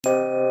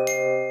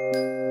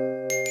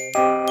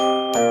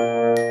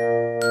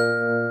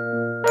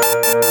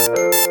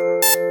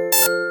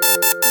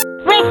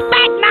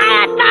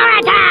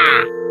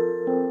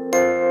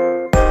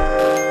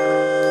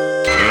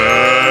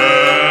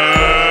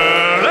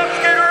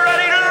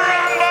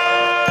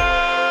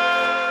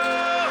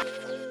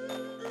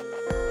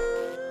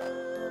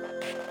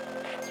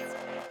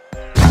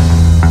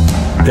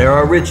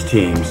rich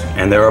teams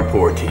and there are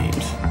poor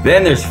teams.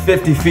 Then there's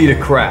 50 feet of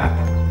crap.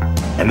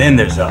 And then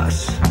there's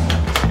us.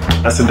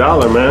 That's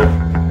 $1, man.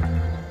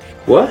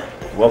 What?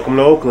 Welcome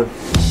to Oakland.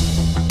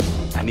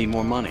 I need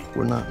more money.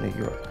 We're not New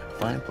York.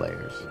 Fine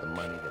players with the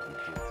money that we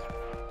give.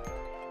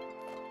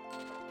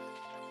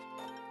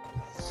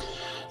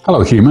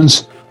 Hello,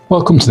 humans.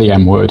 Welcome to the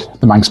M Word,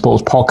 the Manx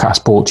Sports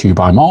podcast brought to you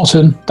by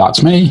Martin.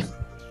 That's me.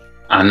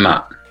 And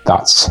Matt.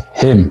 That's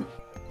him.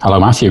 Hello,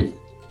 Matthew.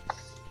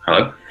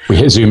 Hello. We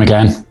hit Zoom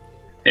again.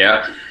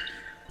 Yeah.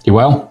 You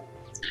well?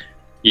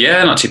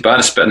 Yeah, not too bad.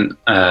 I spent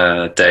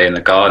a day in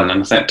the garden,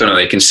 and I don't know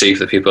if they can see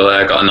for the people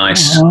there. Got a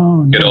nice,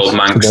 good old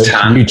Manx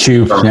tan.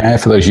 YouTube,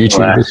 for those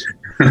YouTubers.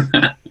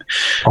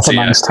 What's a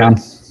Manx tan?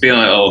 Feeling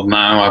like an old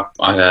man.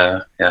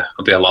 I'll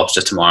be a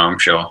lobster tomorrow, I'm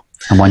sure.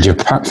 And when do you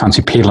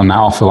fancy peeling that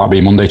off? Will that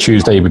be Monday,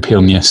 Tuesday? You'll be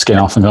peeling your skin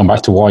off and going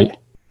back to white?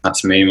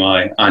 That's me,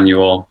 my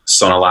annual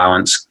sun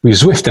allowance. Were you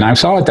Zwifting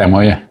outside then,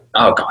 were you?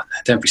 Oh, God,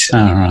 don't be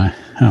silly. All right.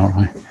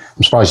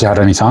 I'm surprised you had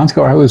any time to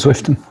go out with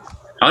Zwifting.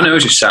 Oh, no, I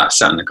was just sat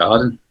in the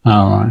garden.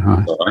 All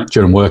right.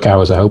 During work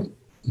hours, I hope.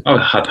 Oh,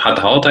 I had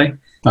the holiday.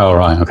 Oh,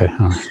 right, okay.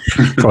 All right.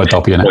 Throw a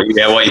doppy in it.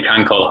 What you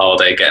can call a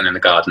holiday, getting in the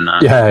garden now.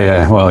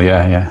 Yeah. Well,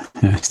 yeah.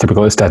 It's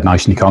typical. It's dead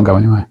nice and you can't go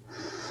anywhere.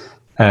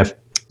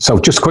 So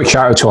just a quick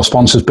shout out to our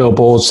sponsors,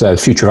 Billboards, the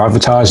future of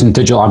advertising,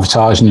 digital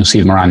advertising. You'll see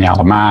them around the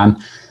Isle of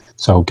Man.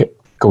 So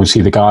go and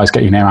see the guys,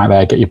 get your name out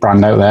there, get your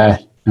brand out there.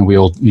 And we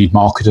all need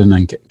marketing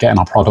and getting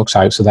our products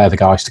out. So they're the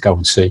guys to go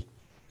and see.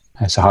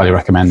 So I highly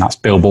recommend. That's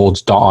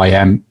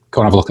billboards.im.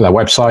 Go and have a look at their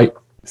website,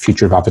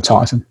 future of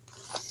advertising.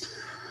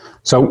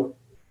 So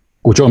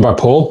we're joined by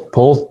Paul.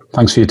 Paul,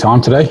 thanks for your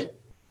time today.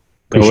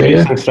 Appreciate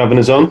it. Thanks for having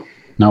us on.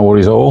 No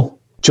worries at all.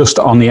 Just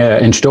on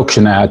the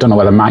introduction there, I don't know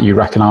whether, Matt, you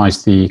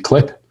recognise the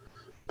clip,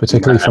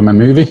 particularly from a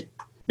movie?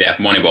 Yeah,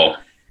 Moneyball.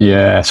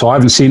 Yeah, so I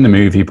haven't seen the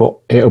movie, but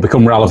it'll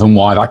become relevant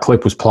why that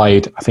clip was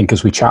played, I think,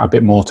 as we chat a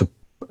bit more to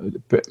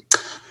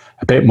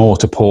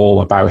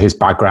Paul about his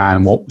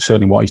background and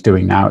certainly what he's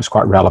doing now. It's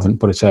quite relevant,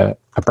 but it's a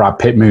Brad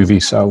Pitt movie,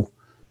 so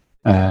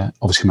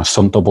obviously my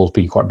stunt double's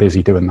been quite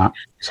busy doing that.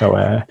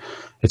 So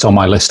it's on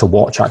my list to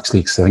watch,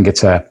 actually, because I think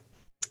it's a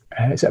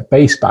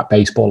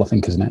baseball, I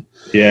think, isn't it?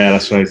 Yeah,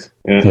 that's right.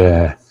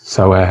 Yeah.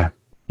 So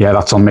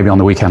that's maybe on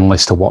the weekend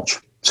list to watch.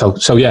 So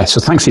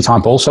thanks for your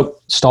time, Paul. So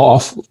start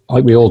off,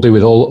 like we all do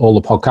with all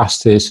the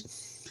podcasts, is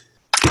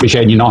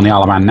appreciating you're not on the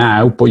Isle of Man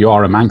now, but you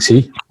are a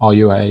Manxie. Are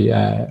you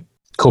a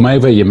come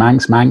over? You're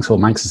Manx, or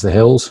Manx is the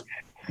Hills?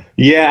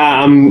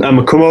 Yeah, I'm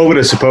a come over,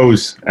 I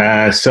suppose.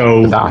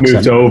 So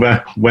moved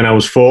over when I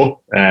was 4.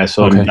 My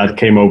dad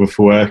came over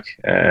for work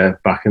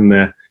back in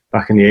the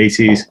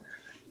 80s,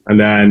 and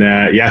then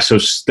so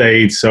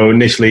stayed. So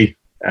initially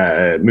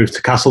moved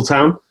to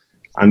Castletown,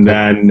 and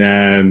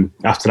then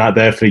after that,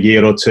 there for a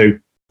year or two.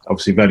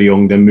 Obviously very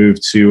young. Then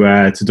moved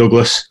to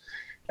Douglas,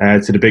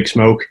 to the Big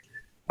Smoke,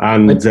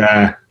 and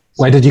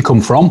where did you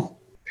come from?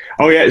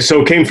 Oh yeah,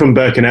 so came from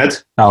Birkenhead.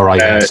 Oh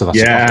right, so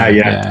that's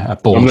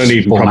I'm not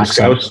even proper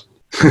Scouse.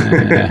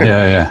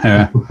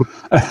 Yeah.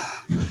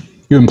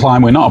 You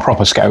implying we're not a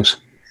proper Scouse?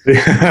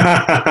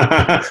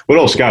 We're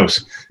all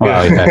Scouse.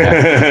 Well,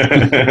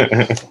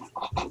 yeah.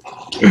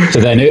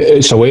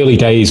 So early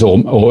days or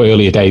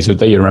earlier days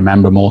that you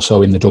remember more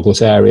so in the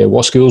Douglas area.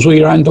 What schools were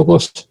you at in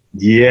Douglas?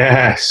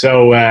 Yeah,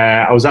 so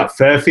I was at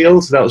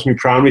Fairfield. That was my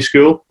primary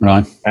school.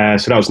 Right.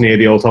 So that was near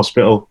the old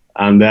hospital,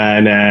 and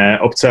then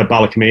up to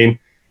Ballacameen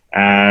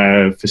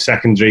for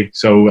secondary.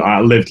 So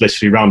I lived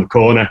literally around the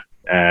corner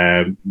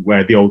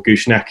where the old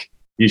gooseneck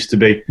used to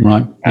be.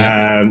 Right.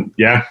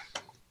 Yeah.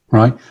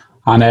 Right.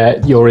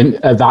 And you're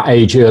at that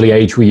early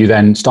age, were you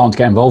then starting to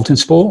get involved in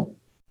sport?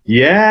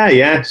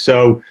 Yeah.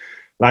 So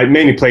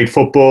mainly played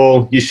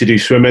football, used to do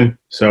swimming.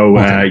 So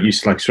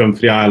used to swim for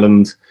the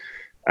island,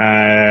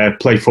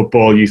 play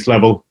football youth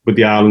level with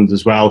the island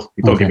as well.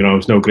 Don't get me wrong, I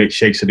was no great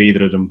shakes at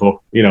either of them, but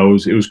it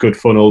was good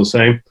fun all the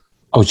same.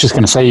 I was just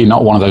going to say, you're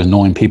not one of those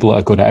annoying people that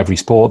are good at every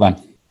sport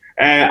then?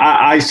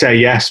 I say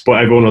yes,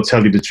 but everyone will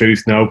tell you the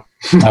truth, no.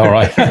 All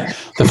right.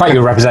 The fact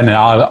you're representing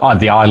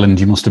the island,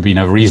 you must have been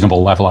a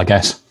reasonable level, I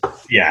guess.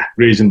 Yeah,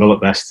 reasonable at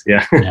best,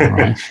 yeah. Yeah,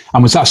 right.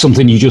 And was that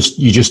something you just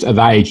at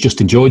that age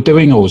just enjoyed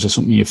doing, or was it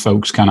something your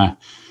folks kind of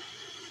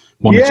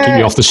wanted to keep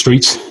you off the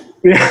streets?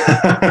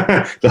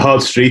 Yeah, the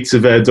hard streets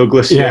of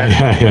Douglas.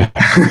 Yeah.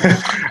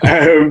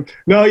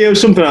 No, it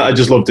was something I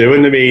just love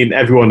doing. I mean,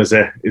 everyone as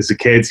a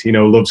kid,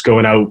 loves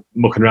going out,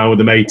 mucking around with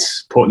the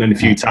mates, putting in a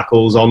few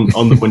tackles on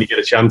them when you get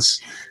a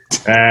chance.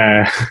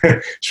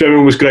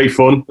 Swimming was great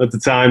fun at the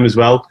time as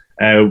well.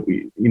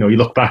 You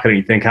look back at it and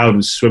you think, how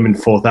was swimming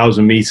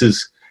 4,000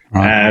 meters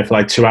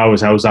for 2 hours?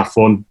 How was that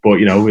fun?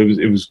 But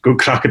it was good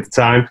crack at the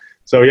time.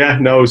 So yeah,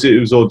 no, it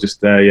was all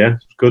just it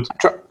was good.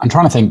 I'm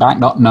trying to think back,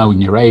 not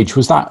knowing your age.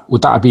 Would that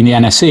have been the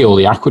NSC or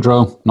the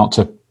Aquadrome? Not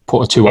to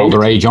put a too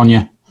older age on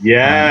you.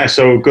 Yeah,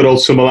 so good old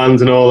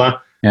Summerland and all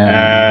that.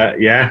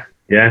 Yeah.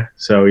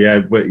 So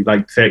yeah,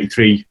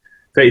 33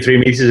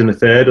 meters in a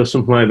third or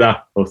something like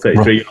that, or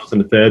 33 yards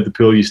in a third. The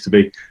pool used to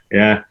be.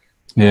 Yeah.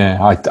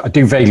 Yeah, I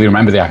do vaguely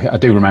remember I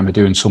do remember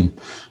doing some,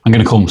 I'm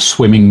going to call them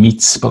swimming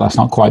meets, but that's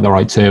not quite the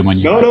right term when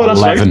you're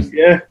 11. Right.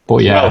 Yeah.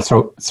 But yeah,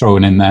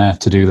 throwing in there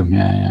to do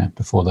them,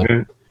 before they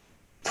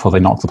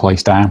knock the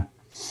place down.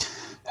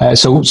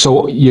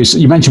 So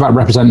you mentioned about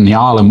representing the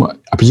island.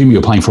 I presume you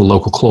were playing for a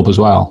local club as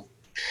well.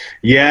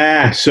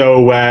 Yeah,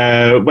 so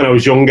when I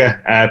was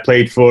younger, I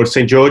played for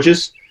St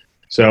George's.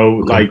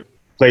 So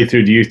played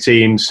through the youth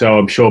team. So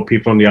I'm sure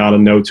people on the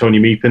island know Tony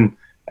Meepin.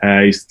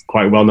 He's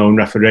quite a well-known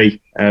referee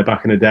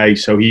back in the day.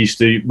 So he used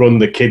to run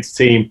the kids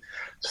team.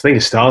 So I think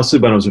it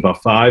started when I was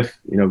about 5.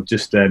 You know,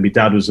 just my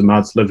dad was a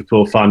mad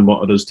Liverpool fan,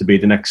 wanted us to be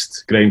the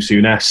next Graham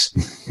Souness.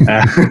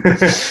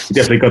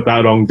 Definitely got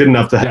that wrong. Didn't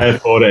have the hair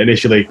for it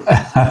initially.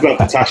 Got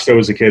the tash though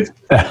as a kid.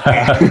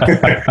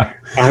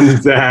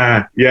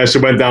 So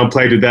went down,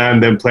 played with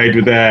them, then played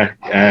with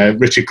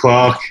Richard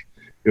Clark,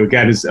 who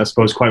again is, I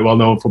suppose, quite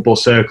well-known in football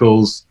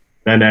circles.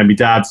 Then my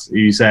dad,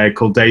 who's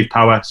called Dave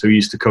Power, so he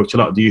used to coach a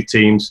lot of the youth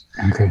teams.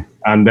 Okay.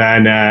 And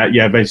then,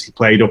 eventually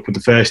played up with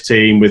the first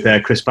team with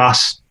Chris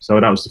Bass. So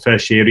that was the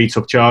first year he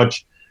took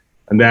charge.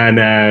 And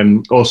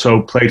then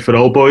also played for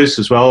Old Boys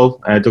as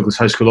well, Douglas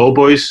High School Old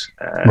Boys,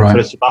 for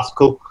a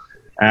sabbatical.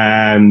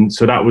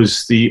 So that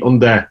was the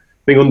under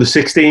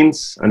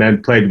 16s, and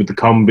then played with the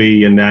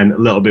Combi, and then a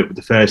little bit with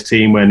the first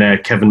team when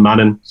Kevin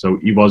Manning, so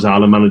he was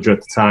Ireland manager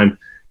at the time.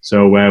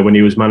 So when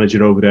he was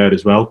manager over there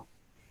as well.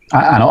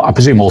 And I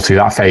presume all through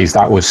that phase,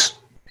 it was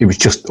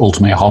just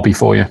ultimately a hobby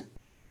for you.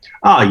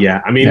 Oh,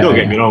 yeah. I mean, don't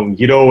get me wrong.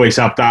 You'd always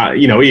have that.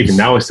 You know, even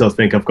now I still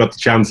think I've got the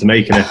chance of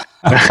making it.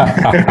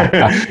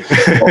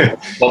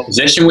 What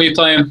position were you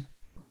playing?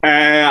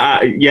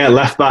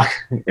 Left back.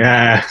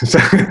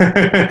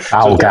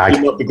 Old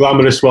gag. Not the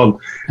glamorous one.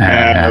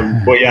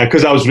 But yeah,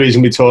 because I was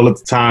reasonably tall at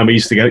the time, I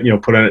used to get,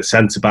 put in at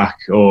centre back,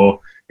 or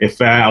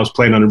if I was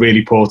playing on a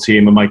really poor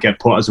team, I might get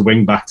put as a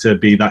wing back to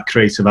be that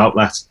creative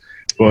outlet.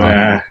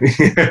 But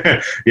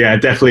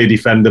definitely a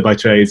defender by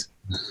trade.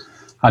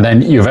 And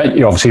then you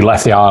obviously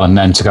left the island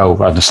then to go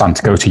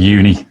to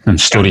uni and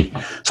study.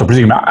 So I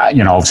presume,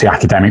 obviously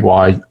academic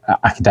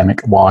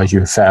wise,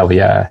 you were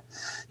fairly,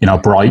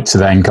 bright to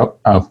then go.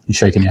 Oh, you're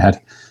shaking your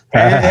head.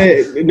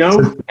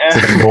 No. To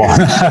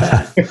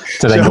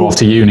then go off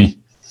to uni.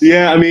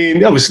 Yeah, I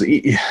mean,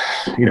 obviously,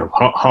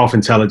 half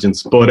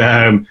intelligence. But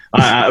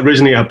I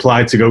originally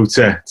applied to go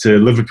to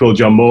Liverpool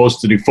John Moores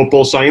to do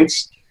football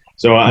science.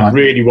 So I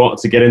really wanted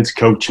to get into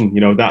coaching.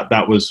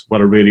 That was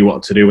what I really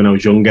wanted to do when I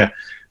was younger.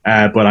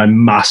 But I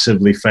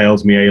massively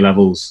failed my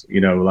A-levels,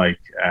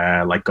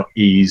 got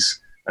E's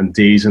and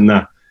D's and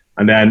that.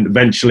 And then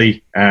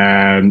eventually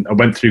I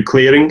went through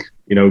clearing,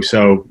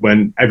 so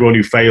when everyone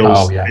who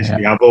fails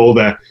basically have all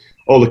the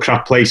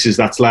crap places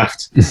that's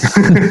left.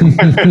 And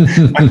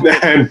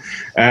then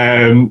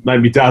my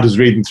dad was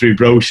reading through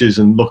brochures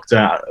and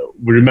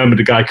we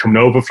remembered a guy coming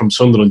over from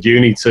Sunderland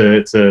Uni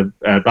to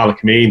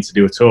Ballacameen to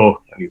do a tour.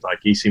 And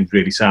he seemed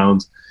really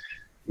sound.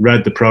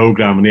 Read the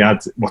programme, and he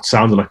had what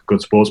sounded like a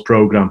good sports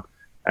programme.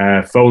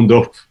 Phoned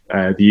up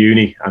the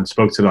uni and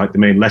spoke to the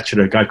main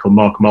lecturer, a guy called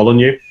Mark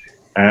Molyneux.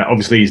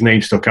 Obviously his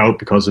name stuck out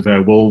because of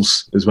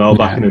Wolves as well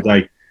back in the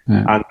day.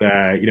 Yeah.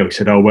 And he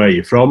said, "Oh, where are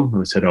you from?"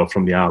 And I said, "Oh,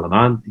 from the Isle of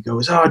Man." He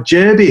goes, "Oh,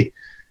 Derby."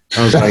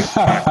 I was like,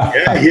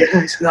 yeah. He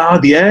said, "Oh,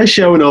 the air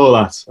show and all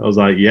that." I was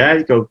like, "Yeah."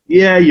 He goes,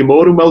 "Yeah, you're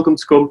more than welcome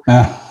to come."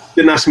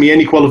 Didn't ask me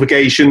any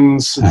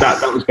qualifications.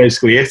 That was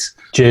basically it.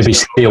 Derby,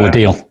 seal the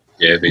deal.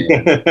 Derby.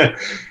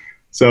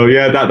 So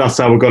that's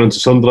how we got into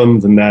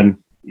Sunderland, and then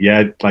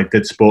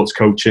did sports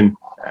coaching.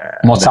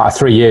 And what's that? A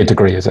 3-year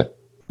degree, is it?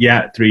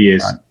 Yeah, 3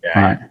 years.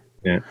 Right.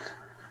 Yeah.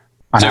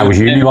 And how was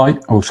uni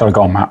like? Oh, sorry,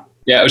 go on, Matt.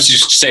 Yeah, I was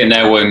just saying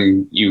there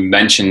when you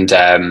mentioned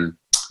it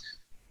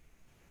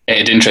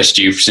had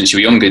interested you since you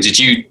were younger. Did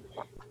you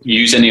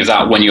use any of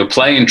that when you were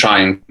playing, try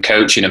and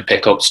coaching and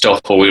pick up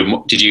stuff,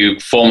 or did you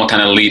form a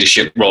kind of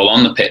leadership role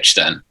on the pitch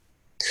then?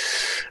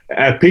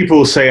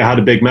 People say I had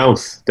a big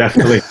mouth,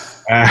 definitely.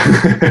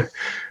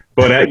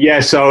 But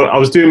so I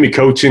was doing my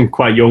coaching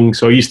quite young,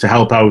 so I used to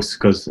help out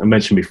because I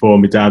mentioned before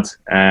my dad,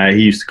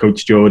 he used to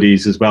coach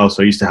Geordies as well,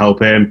 so I used to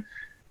help him.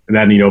 And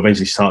then,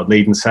 eventually started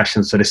leading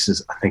sessions. So I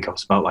think I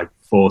was about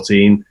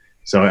 14.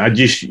 So I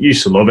just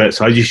used to love it.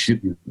 So I just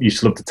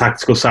used to love the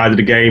tactical side of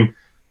the game.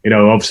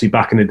 Obviously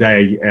back in the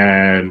day,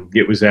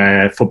 it was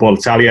Football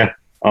Italia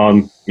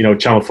on,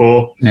 Channel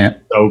 4. Yeah.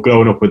 So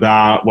growing up with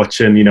that,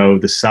 watching,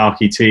 the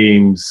Saki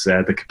teams,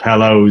 the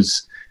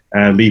Capellos,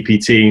 Lippi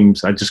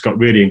teams, I just got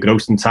really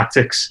engrossed in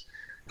tactics.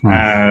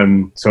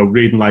 So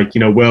reading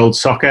World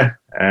Soccer,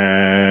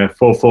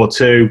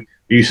 442.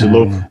 I used to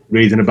love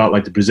reading about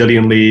the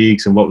Brazilian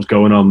leagues and what was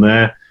going on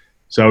there.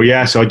 So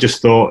so I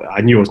just thought,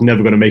 I knew I was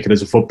never going to make it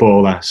as a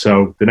footballer.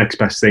 So the next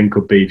best thing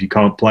could be, if you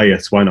can't play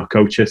it, why not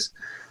coach it?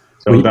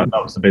 So that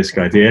was the basic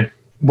idea.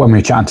 When we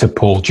were chatting to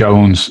Paul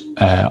Jones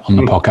on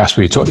the podcast,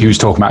 he was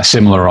talking about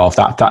similar of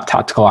that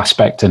tactical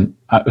aspect, and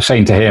I was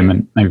saying to him,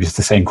 and maybe it's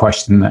the same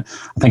question, that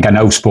I think I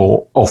know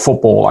sport or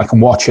football, I can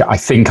watch it, I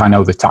think I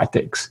know the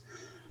tactics,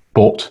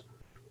 but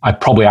I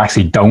probably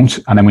actually don't.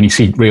 And then when you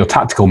see real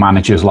tactical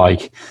managers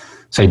like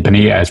say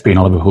Benitez being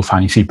a Liverpool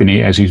fan, you see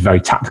Benitez who's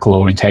very tactical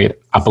orientated.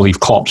 I believe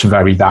Klopp's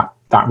very that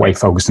way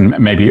focused, and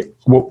maybe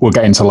we'll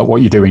get into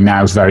what you're doing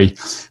now is very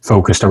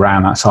focused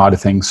around that side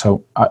of things.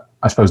 So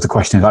I suppose the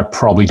question is, I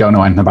probably don't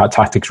know anything about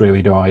tactics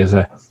really, do I, as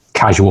a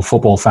casual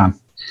football fan?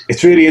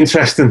 It's really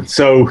interesting.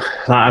 So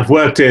I've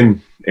worked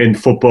in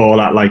football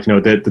at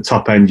the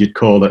top end, you'd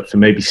call it, for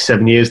maybe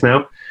 7 years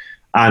now.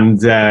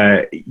 And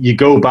you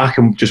go back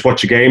and just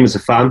watch a game as a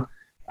fan,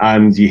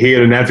 and you're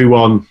hearing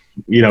everyone,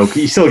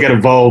 you still get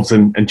involved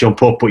and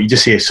jump up, but you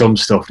just hear some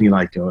stuff and you're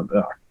like, oh,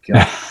 God.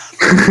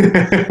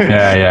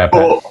 yeah.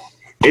 But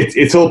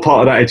it's all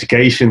part of that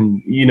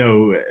education,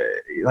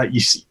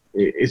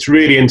 it's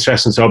really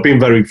interesting. So I've been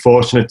very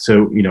fortunate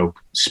to,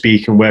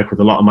 speak and work with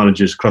a lot of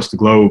managers across the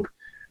globe.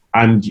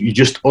 And you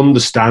just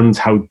understand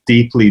how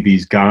deeply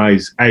these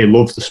guys,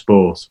 love the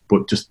sport,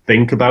 but just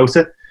think about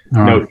it.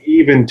 Right.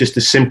 Even just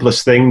the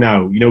simplest thing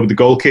now, with the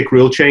goal kick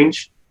rule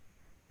change,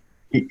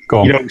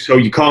 so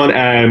you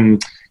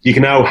can't, you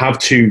can now have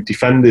 2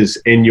 defenders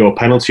in your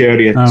penalty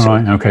area. Oh,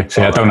 right, okay.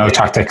 So I don't know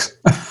tactics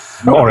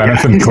or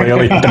anything,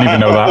 clearly. I didn't even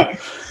know that.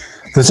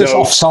 Does this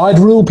offside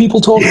rule people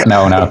talk?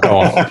 No, go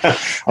on.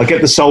 I'll get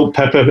the salt,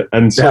 pepper,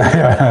 and salt.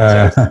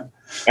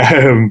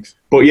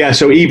 But yeah,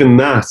 so even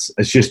that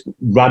has just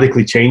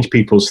radically changed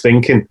people's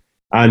thinking.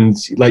 And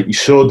like you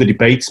saw the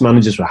debates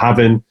managers were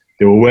having,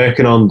 they were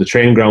working on the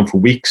training ground for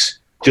weeks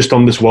just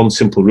on this one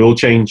simple rule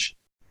change.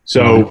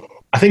 So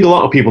I think a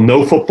lot of people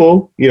know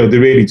football, they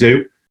really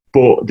do,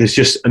 but there's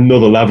just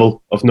another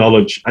level of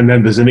knowledge. And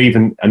then there's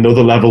even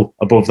another level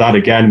above that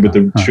again with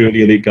the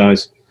truly elite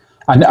guys.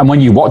 And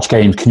when you watch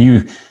games,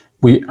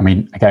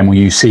 when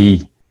you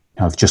see,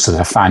 just as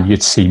a fan,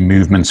 you'd see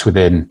movements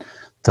within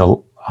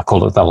I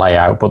call it the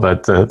layout,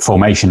 but the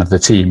formation of the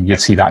team,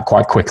 you'd see that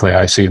quite quickly,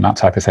 I assume, that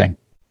type of thing.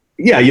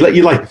 Yeah,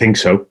 you like to think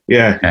so.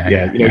 Yeah.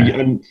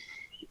 And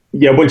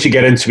once you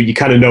get into it, you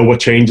kind of know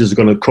what changes are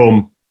going to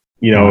come,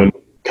 and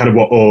kind of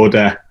what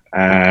order,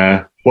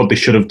 what they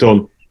should have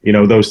done,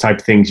 those type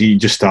of things. You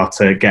just start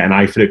to get an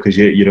eye for it because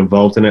you're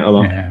involved in it a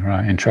lot. Yeah,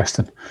 right,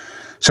 interesting.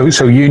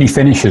 So uni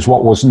finishes,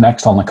 what was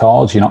next on the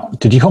cards?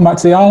 Did you come back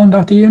to the island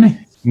after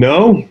uni?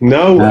 No.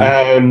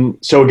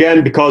 So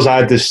again, because I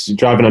had this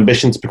driving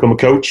ambition to become a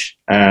coach,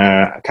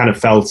 I kind of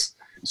felt,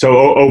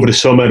 so over the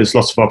summer, there's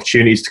lots of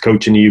opportunities to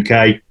coach in the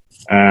UK.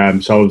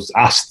 So I was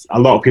asked, a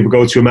lot of people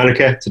go to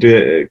America to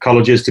do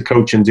colleges to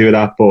coach and do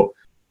that, but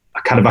I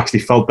kind of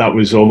actually felt that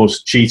was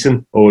almost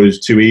cheating or it was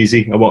too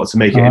easy. I wanted to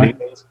make it in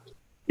England.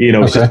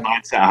 It's just the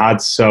mindset I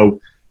had. So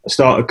I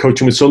started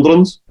coaching with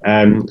Sunderland.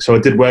 So I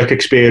did work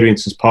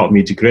experience as part of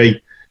my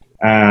degree.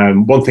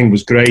 One thing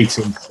was great,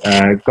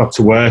 got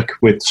to work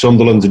with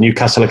Sunderland and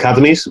Newcastle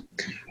academies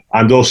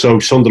and also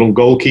Sunderland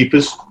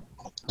goalkeepers.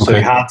 So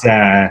he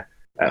had,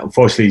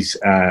 unfortunately,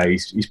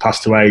 he's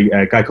passed away,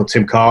 a guy called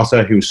Tim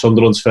Carter, who was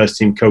Sunderland's first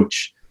team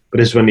coach. But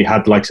this is when he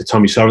had likes of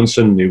Tommy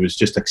Sorensen, who was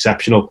just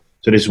exceptional.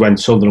 So this is when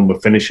Sunderland were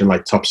finishing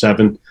like top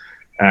 7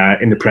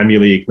 in the Premier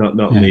League, not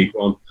in League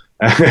One.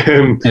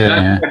 Can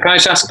I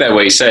just ask there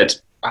where you said,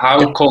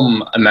 how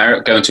come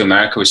going to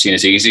America was seen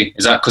as easy?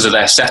 Is that because of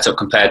their setup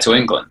compared to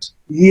England?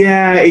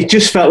 Yeah, it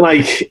just felt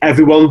like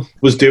everyone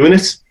was doing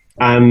it.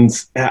 And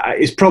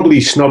it's probably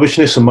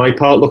snobbishness on my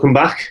part looking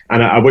back.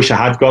 And I wish I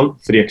had gone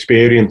for the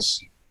experience.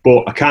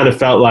 But I kind of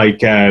felt like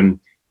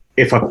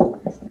if I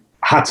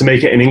had to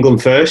make it in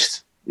England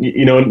first,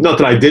 not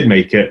that I did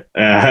make it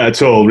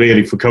at all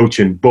really for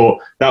coaching, but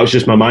that was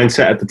just my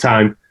mindset at the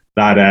time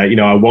that,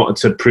 I wanted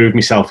to prove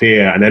myself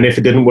here. And then if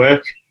it didn't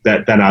work,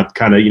 then I'd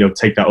kind of,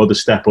 take that other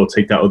step or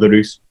take that other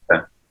route.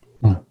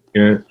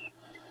 Yeah.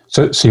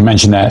 So you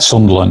mentioned there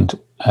Sunderland.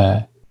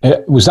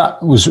 Who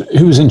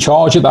was in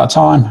charge at that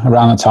time?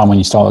 Around the time when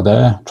you started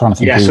there, I'm trying to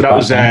think. Yeah, so that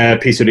was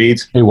Peter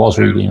Reid. He was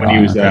Reid when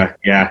he was there.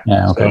 Yeah.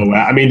 Okay. So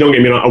don't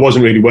get me wrong, I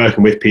wasn't really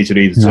working with Peter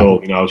Reid at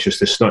all. I was just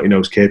this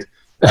snotty-nosed kid.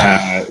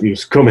 He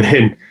was coming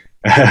in,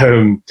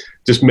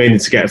 just mainly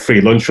to get a free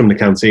lunch from the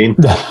canteen.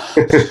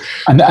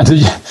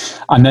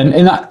 and then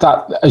in that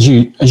as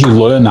you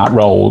learn that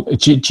role,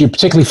 do you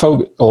particularly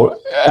focus,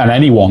 and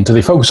anyone, do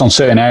they focus on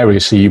certain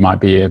areas? So you might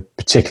be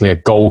particularly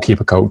a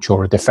goalkeeper coach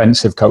or a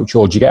defensive coach,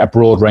 or do you get a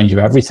broad range of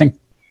everything?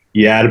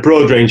 Yeah, a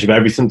broad range of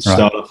everything to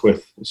start off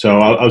with. So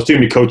I was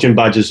doing my coaching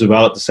badges as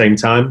well at the same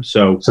time.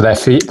 So they're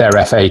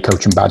FA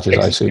coaching badges,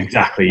 I assume.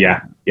 Exactly,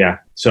 yeah.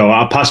 So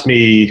I passed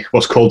me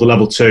what's called the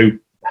level 2.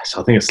 So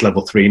I think it's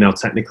level 3 now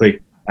technically,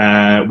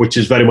 which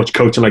is very much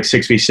coaching like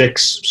 6v6,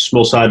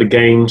 small-sided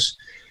games.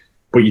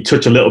 But you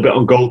touch a little bit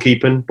on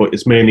goalkeeping, but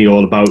it's mainly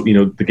all about,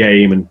 the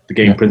game and the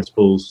game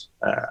principles.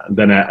 And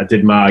then I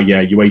did my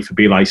UEFA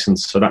B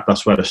license, so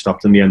that's where I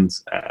stopped in the end.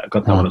 I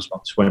got that when I was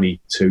about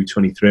 22,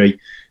 23,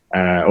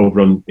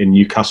 over in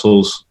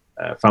Newcastle's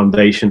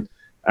foundation.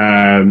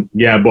 Sorry,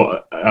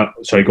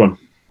 go on.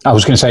 I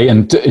was going to say,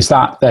 and is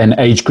that then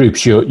age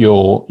groups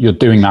you're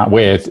doing that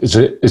with? Is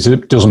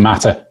it doesn't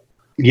matter?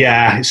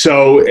 Yeah,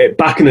 so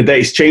back in the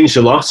day, it's changed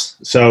a lot.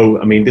 So,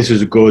 this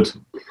was a good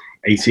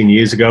 18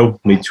 years ago,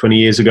 maybe 20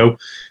 years ago.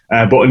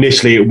 But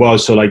initially it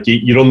was, so like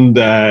you run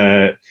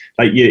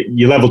like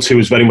your level 2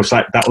 was very much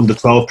like that under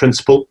 12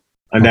 principle.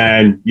 And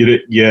then your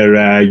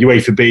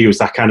UEFA B was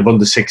that kind of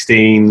under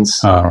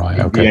 16s,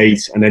 okay.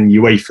 8, and then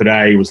UEFA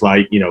A was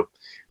like,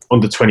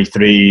 under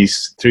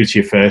 23s through to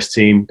your first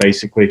team,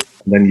 basically.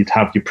 And then you'd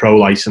have your pro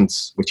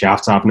license, which you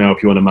have to have now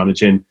if you want to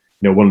manage in,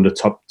 one of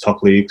the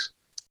top leagues.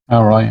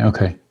 Oh, right.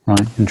 Okay.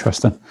 Right.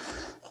 Interesting.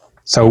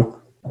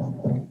 So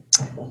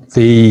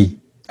the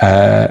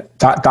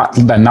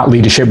that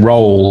leadership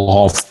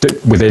role of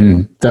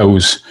within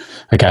those,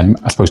 again,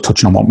 I suppose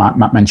touching on what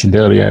Matt mentioned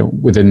earlier,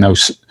 within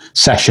those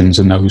sessions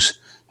and those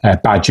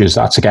badges,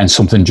 that's again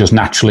something just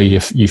naturally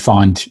if you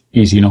find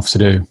easy enough to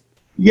do.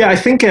 Yeah, I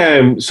think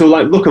so.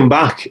 Like looking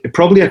back, it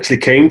probably actually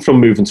came from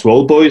moving to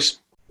Old Boys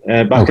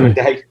back in the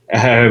day.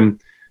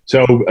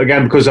 So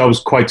again, because I was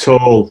quite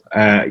tall,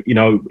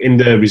 in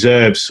the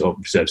reserves, so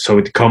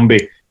at the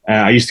combi,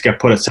 I used to get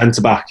put at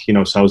centre back.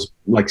 So I was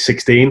like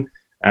 16,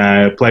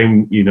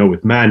 playing,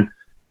 with men,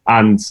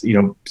 and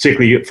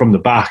particularly from the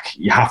back,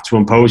 you have to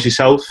impose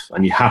yourself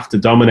and you have to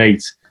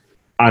dominate.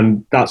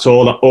 And that's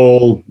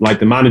all like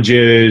the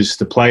managers,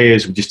 the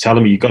players were just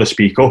telling me, you've got to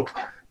speak up.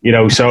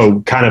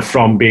 So kind of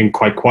from being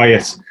quite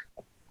quiet,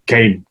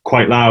 came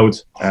quite loud,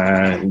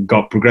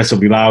 got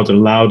progressively louder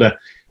and louder.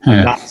 Yeah.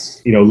 And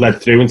that's,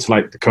 led through into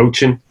like the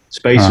coaching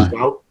space as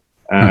well.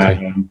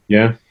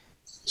 Yeah.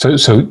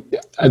 So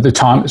at the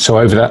time,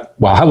 over that,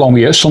 how long were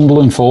you at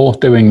Sunderland for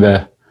doing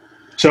the?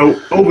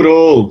 So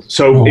overall,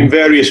 in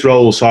various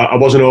roles, so I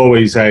wasn't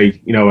always a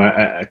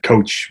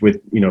coach with,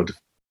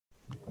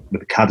 the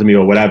academy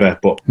or whatever,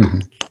 but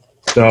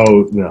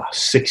so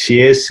 6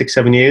 years,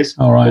 7 years.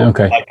 All right,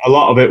 okay. Like, a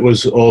lot of it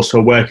was also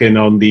working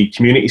on the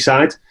community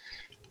side.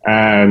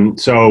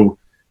 So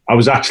I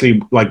was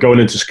actually like going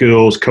into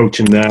schools,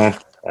 coaching there.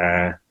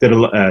 Did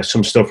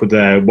some stuff with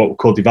what were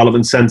called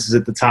development centres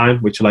at the time,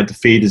 which were like the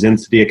feeders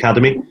into the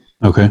academy.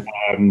 Okay.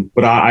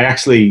 But I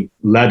actually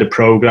led a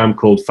program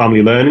called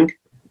Family Learning.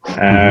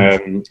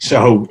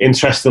 So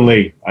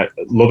interestingly, I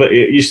love it.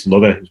 I used to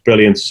love it. It was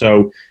brilliant.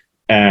 So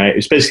it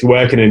was basically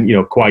working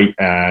in quite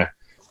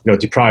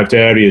deprived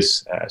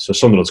areas. So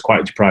Sunderland's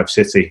quite a deprived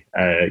city.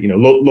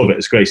 Love it.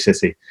 It's a great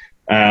city.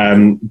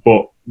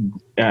 But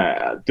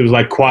there was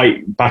like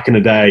quite back in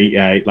the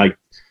day, like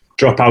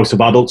dropout of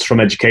adults from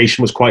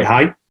education was quite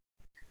high.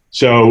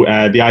 So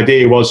the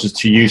idea was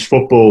to use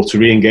football to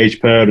re-engage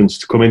parents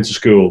to come into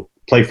school,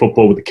 play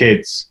football with the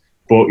kids.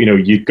 But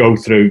you'd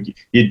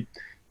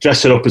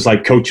dress it up as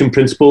like coaching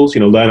principles.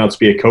 Learn how to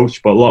be a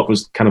coach. But a lot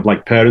was kind of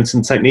like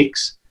parenting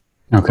techniques.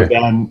 Okay.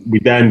 Then we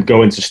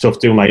go into stuff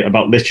doing like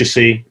about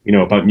literacy,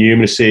 about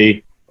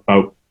numeracy,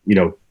 about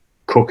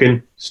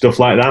cooking, stuff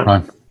like that.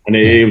 Right. And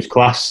it was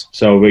class.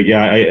 So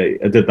I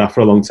did that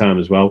for a long time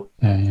as well.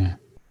 Yeah.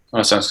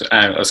 That sounds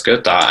that's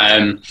good.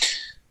 That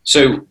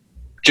so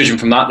judging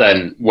from that,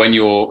 then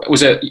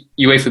was it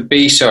UEFA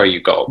B? Sorry, you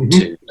got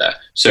to there.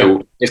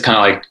 So it's kind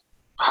of like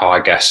how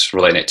I guess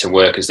relating it to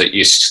work is that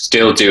you're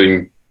still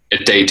doing a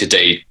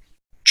day-to-day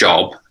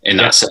job in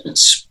that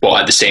sense, but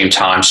at the same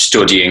time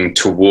studying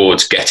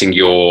towards getting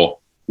your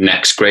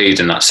next grade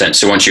in that sense.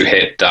 So once you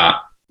hit that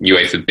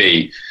UEFA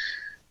B,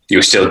 you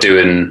were still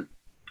doing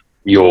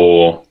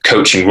your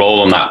coaching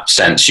role in that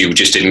sense. You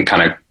just didn't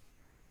kind of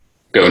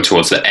go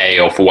towards the A,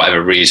 or for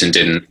whatever reason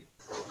didn't.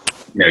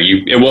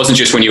 It wasn't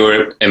just when you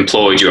were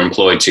employed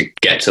to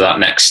get to that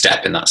next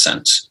step in that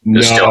sense.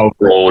 There's still a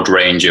broad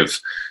range of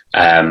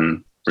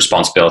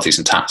responsibilities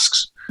and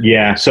tasks.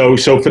 Yeah, so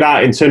for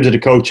that, in terms of the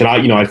coaching,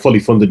 I fully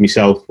funded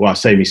myself. Well, I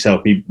say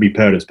myself, my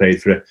parents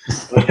paid for it.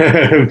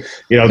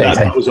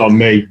 That was on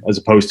me as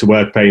opposed to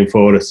work paying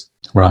for it.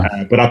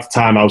 Right. But at the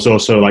time, I was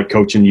also like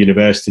coaching the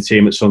university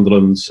team at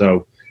Sunderland.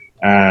 So,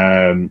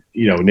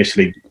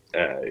 initially,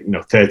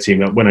 third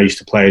team when I used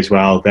to play as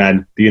well.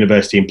 Then the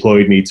university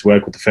employed me to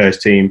work with the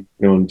first team,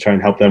 and try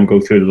and help them go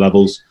through the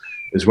levels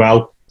as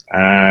well.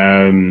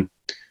 And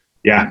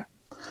that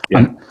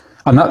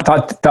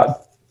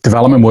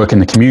development work in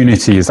the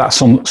community, is that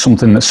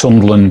something that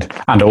Sunderland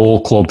and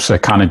all clubs are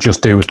kind of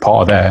just do as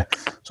part of their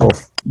sort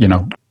of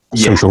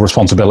social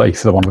responsibility,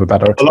 for the want of a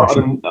better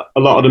expression? A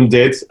lot of them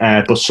did,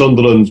 but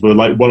Sunderland were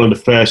like one of the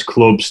first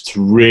clubs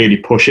to really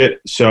push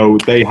it. So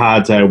they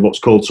had what's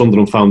called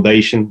Sunderland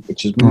Foundation,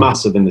 which is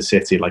massive in the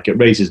city. Like it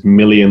raises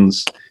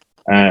millions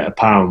of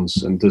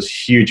pounds and does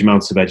huge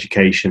amounts of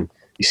education.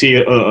 You see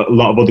a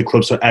lot of other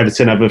clubs. So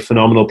Everton have a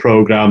phenomenal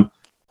program.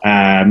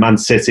 Man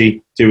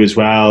City do as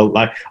well.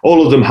 Like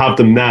all of them have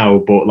them now,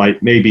 but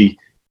like maybe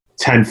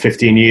 10,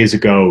 15 years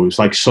ago, it was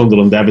like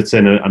Sunderland,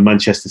 Everton and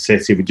Manchester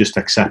City were just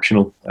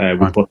exceptional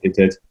with what they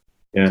did.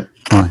 Yeah.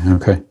 Right,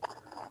 okay.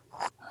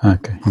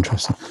 Okay,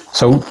 interesting.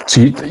 So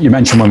you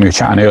mentioned when we were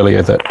chatting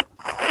earlier that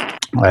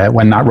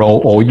when that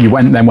role, or you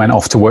went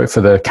off to work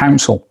for the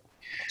council,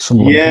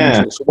 Sunderland. Yeah.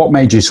 Council. So what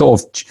made you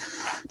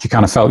you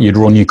kind of felt you'd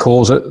run your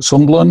course at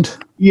Sunderland?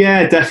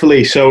 Yeah,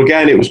 definitely. So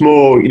again, it was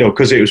more,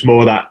 because it was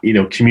more that,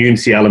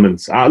 community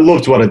element. I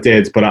loved what I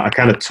did, but I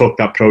kind of took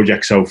that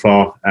project so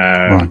far.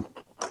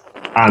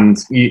 And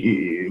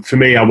for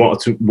me, I wanted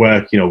to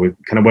work,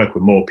 work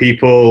with more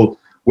people,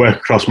 work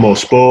across more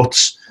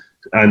sports.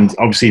 and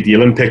obviously the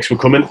Olympics were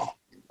coming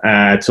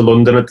to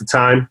London at the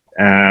time.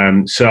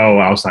 So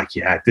I was like,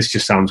 yeah, this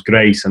just sounds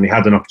great. And they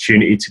had an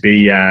opportunity to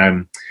be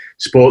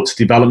sports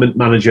development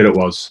manager, it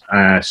was.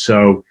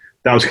 So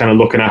that was kind of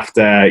looking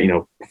after,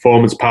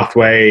 performance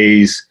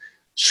pathways,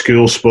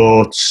 school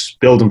sports,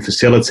 building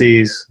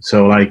facilities.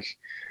 So like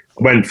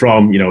I went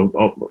from,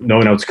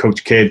 knowing how to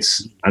coach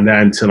kids and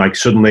then to like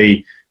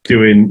suddenly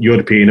doing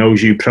European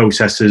OSU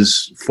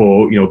processes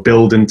for,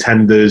 building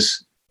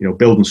tenders,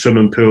 building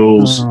swimming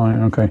pools,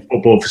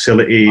 football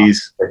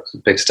facilities.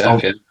 Big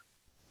step,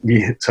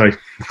 yeah. Sorry.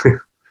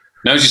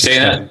 No, just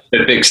saying that.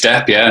 A big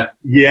step, yeah.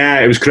 Yeah,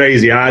 it was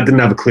crazy. I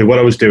didn't have a clue what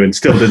I was doing.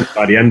 Still didn't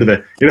by the end of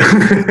it,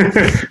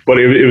 but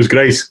it was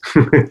great.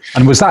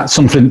 And was that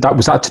something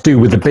was that to do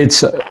with the bids,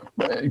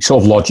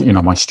 sort of logic?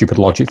 My stupid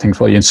logic things.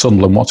 Well, you're in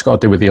Sunderland. What's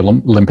got to do with the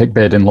Olympic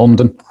bid in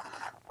London?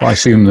 Well, I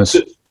assume this.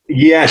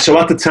 Yeah. So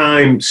at the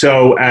time,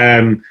 so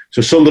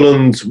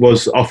Sunderland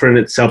was offering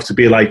itself to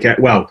be like,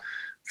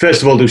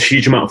 first of all, there was a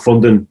huge amount of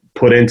funding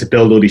put in to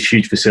build all these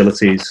huge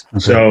facilities.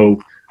 Okay.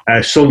 So.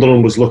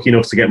 Sunderland was lucky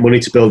enough to get money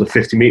to build a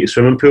 50-metre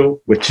swimming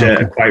pool, which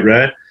are quite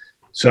rare.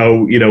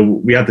 So,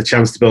 we had the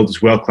chance to build this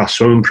world-class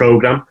swimming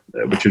programme,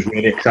 which was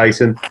really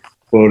exciting.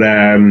 But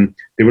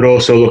they were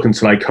also looking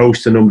to like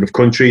host a number of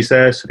countries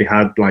there. So they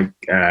had like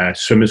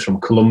swimmers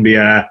from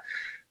Colombia,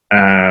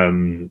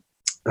 some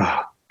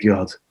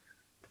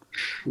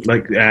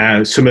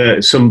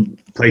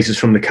places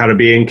from the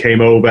Caribbean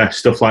came over,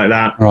 stuff like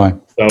that. Right.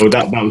 So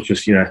that was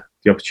just, the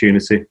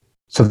opportunity.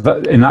 So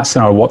in that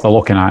scenario, what they're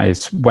looking at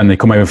is when they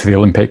come over for the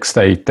Olympics,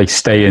 they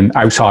stay in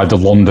outside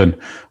of London,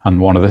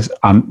 and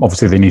and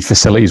obviously they need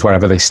facilities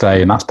wherever they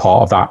stay, and that's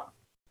part of that.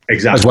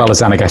 Exactly. As well as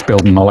then, I guess,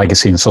 building a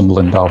legacy in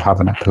Sunderland of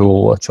having a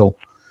pool that'll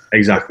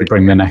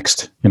bring the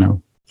next,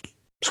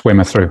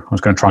 swimmer through. I was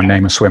going to try and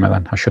name a swimmer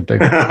then. I should do.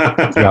 We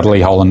had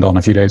Lee Holland on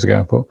a few days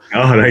ago, but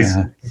nice.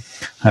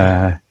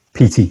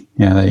 PT,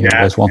 there you go.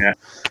 There's one.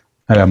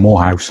 Yeah.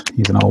 Morehouse,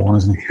 he's an old one,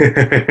 isn't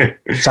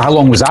he? So how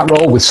long was that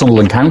role with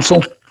Sunderland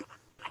Council?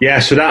 Yeah,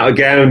 so that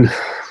again,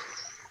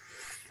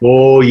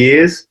 4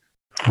 years.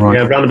 Right.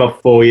 Yeah, around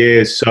about 4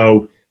 years.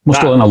 So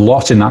must have done a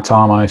lot in that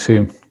time, I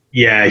assume.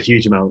 Yeah, a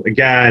huge amount.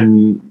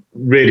 Again,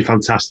 really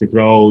fantastic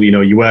role.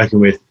 You're working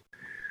with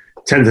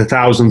tens of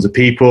thousands of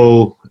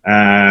people. So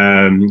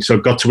I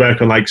got to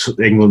work on like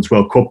England's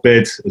World Cup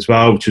bid as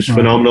well, which was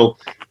phenomenal.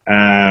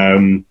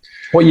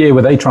 What year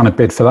were they trying to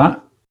bid for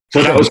that?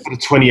 So that was for the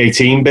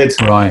 2018 bid.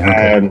 Right.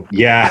 Okay.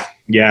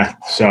 Yeah.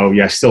 So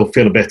still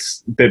feel a bit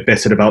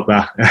bitter about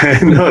that,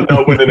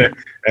 not winning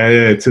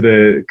it to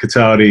the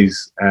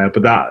Qataris.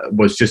 But that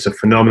was just a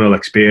phenomenal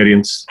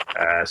experience.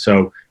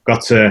 So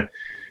got to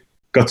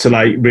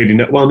like really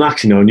know. Well,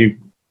 actually, no, knew.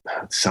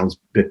 It sounds a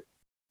bit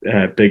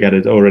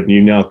big-headed. Already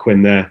knew Niall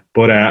Quinn there,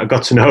 but I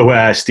got to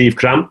know Steve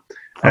Cram.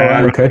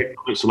 Okay.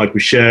 So like we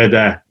shared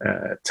a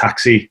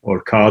taxi or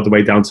a car the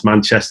way down to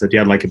Manchester. He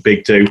had like a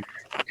big do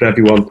for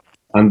everyone.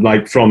 And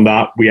like from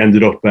that, we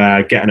ended up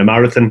getting a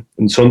marathon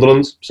in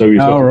Sunderland. So he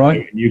was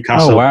in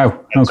Newcastle. Oh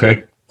wow!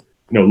 Okay.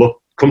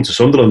 Look, come to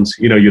Sunderland.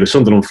 You're a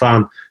Sunderland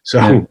fan,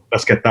 so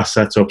let's get that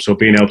set up. So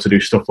being able to do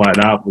stuff like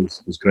that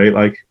was great.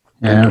 Like.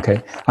 Yeah.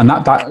 Okay. And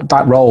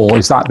that role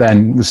is that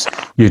then was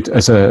you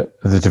as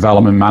the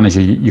development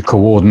manager, you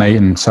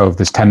coordinating. So if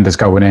there's tenders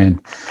going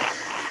in,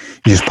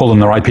 you're just pulling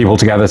the right people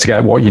together to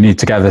get what you need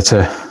together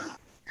to.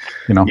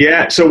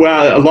 Yeah, so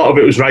a lot of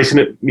it was writing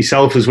it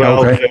myself as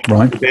well,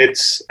 right.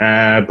 Bids,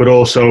 but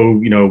also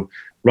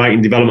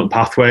writing development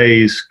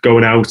pathways,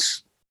 going out,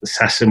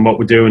 assessing what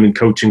we're doing and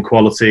coaching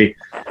quality,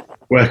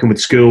 working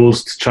with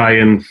schools to try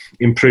and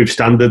improve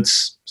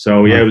standards.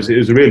 So it was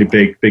a really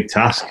big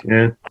task.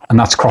 Yeah, and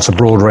that's across a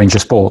broad range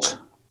of sports.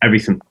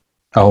 Everything.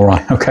 Oh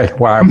right, okay,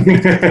 wow.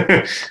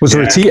 Was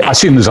there a team? I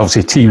assume there's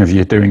obviously a team of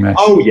you doing this.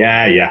 Oh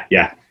yeah.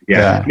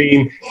 I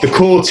mean, the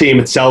core team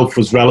itself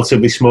was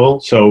relatively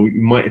small, so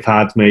you might have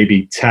had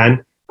maybe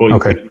 10, but you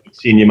could have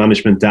senior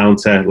management down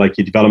to like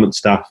your development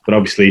staff. But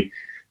obviously,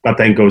 that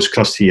then goes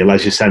across to your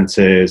leisure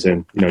centres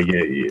and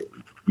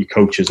your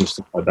coaches and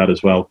stuff like that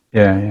as well.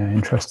 Yeah,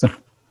 interesting.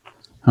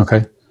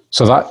 Okay,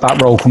 so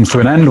that role comes to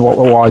an end.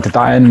 Why did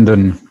that end?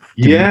 And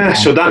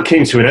so that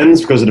came to an end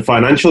because of the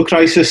financial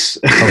crisis.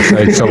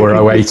 Okay, so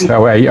we're 08,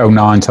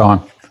 09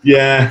 time.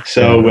 Yeah,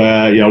 so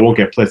I won't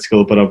get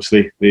political, but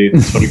obviously the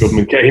Tory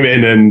government came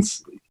in and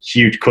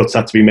huge cuts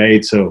had to be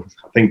made. So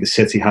I think the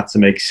city had to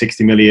make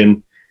 £60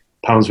 million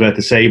worth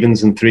of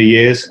savings in 3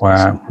 years.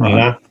 Wow!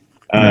 Right.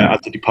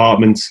 At the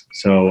department,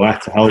 so I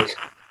had to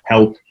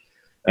help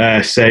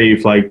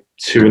save like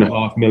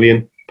 £2.5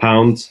 million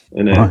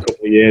in a couple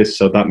of years.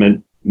 So that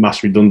meant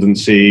mass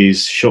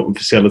redundancies, shutting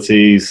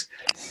facilities.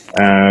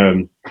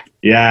 It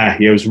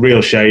was a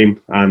real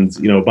shame, and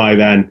by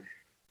then.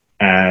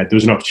 There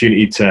was an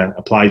opportunity to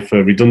apply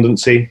for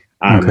redundancy,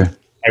 and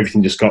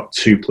everything just got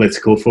too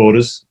political for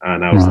us.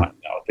 And I was like,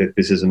 no,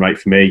 this isn't right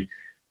for me.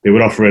 They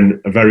were offering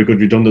a very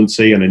good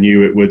redundancy, and I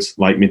knew it would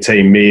like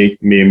maintain me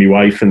and my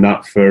wife and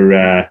that for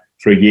a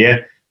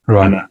year.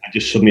 Right. And I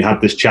just suddenly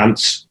had this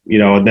chance.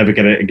 I'd never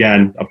get it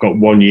again. I've got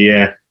 1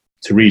 year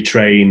to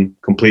retrain,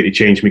 completely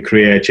change my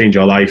career, change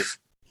our life.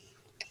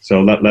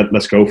 So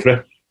let's go for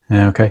it.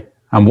 Yeah, okay.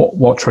 And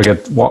what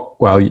triggered, what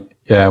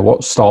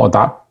started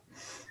that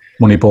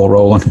money ball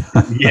rolling?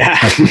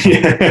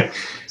 Yeah.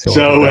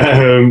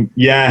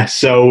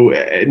 So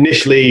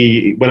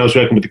initially when I was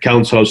working with the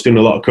council, I was doing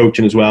a lot of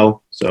coaching as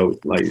well. So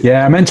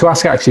I meant to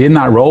ask actually, in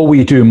that role, were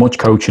you doing much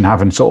coaching,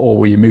 or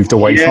were you moved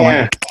away from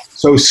it?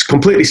 So it's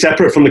completely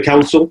separate from the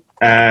council.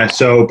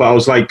 But I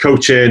was like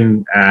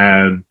coaching.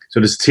 So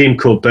there's a team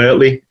called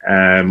Birtley,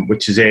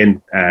 which is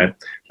in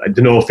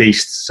the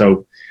northeast.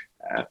 So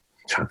I'm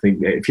trying to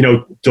think, if you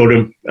know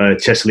Durham,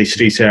 Chesterley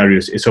Street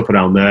areas, it's up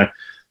around there.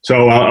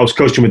 So I was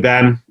coaching with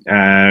them.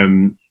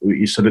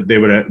 So that they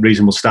were a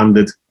reasonable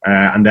standard,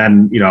 and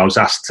then I was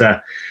asked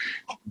to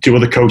do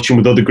other coaching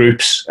with other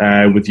groups,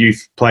 with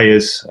youth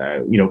players.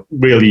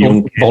 Really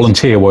young kids.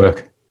 Volunteer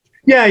work.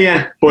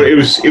 Yeah. But it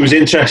was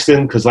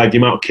interesting because the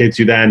amount of kids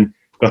who then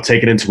got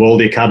taken into all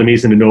the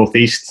academies in the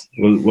northeast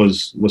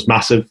was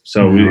massive.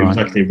 So it was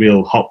actually a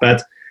real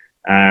hotbed,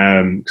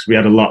 because we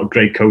had a lot of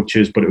great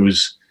coaches, but it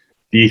was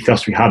the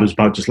ethos we had was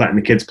about just letting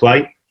the kids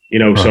play.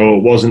 So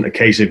it wasn't a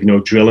case of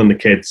drilling the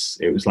kids.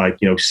 It was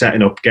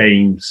setting up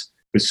games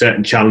with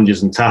certain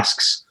challenges and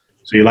tasks.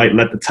 So you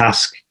let the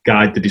task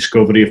guide the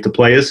discovery of the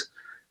players.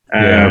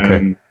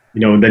 And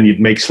then you'd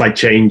make slight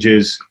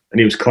changes,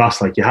 and it was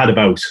class. You had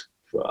about,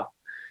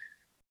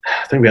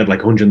 I think we had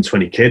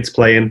 120 kids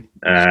playing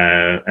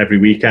every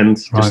weekend,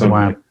 just on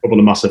a couple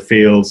of massive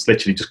fields,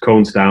 literally just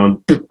cones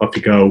down, off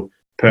you go.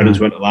 Parents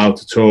weren't allowed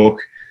to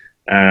talk.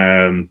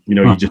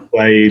 You just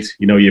played.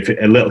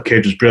 A little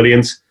kid was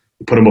brilliant,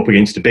 you put him up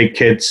against the big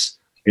kids.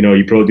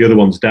 You brought the other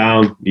ones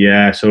down.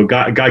 Yeah, so a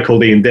guy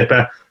called Ian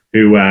Dipper,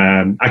 who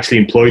actually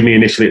employed me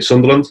initially at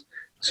Sunderland.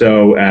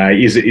 So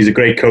he's a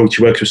great coach.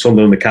 He works with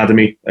Sunderland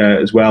Academy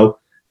as well.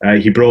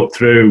 He brought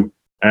through,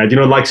 do you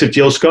know the likes of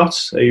Jill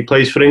Scott? He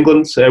plays for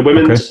England,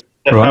 women's.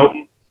 Okay.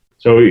 Right.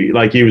 So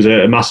he was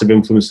a massive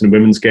influence in the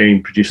women's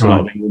game, produced a lot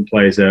of England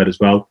players there as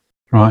well.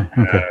 Right,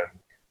 okay.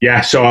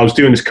 So I was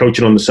doing this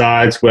coaching on the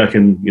side,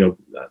 working,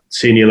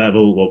 senior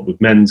level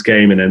with men's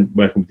game, and then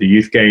working with the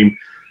youth game.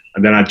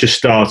 And then I just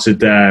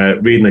started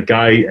reading a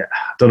guy, I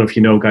don't know if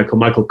you know, a guy called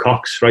Michael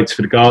Cox, writes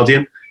for The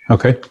Guardian.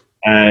 Okay.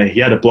 He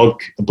had a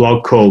blog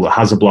called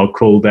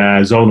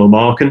Zonal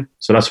Marking.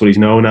 So that's what he's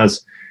known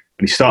as.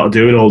 And he started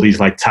doing all these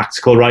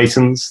tactical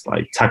writings,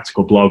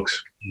 tactical blogs.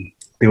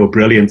 They were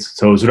brilliant.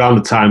 So it was around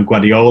the time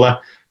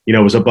Guardiola,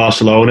 was at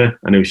Barcelona.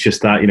 And it was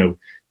just that,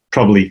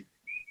 probably,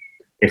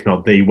 if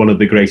not one of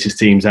the greatest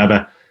teams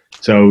ever.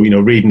 So,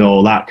 reading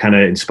all that kind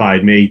of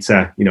inspired me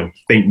to,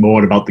 think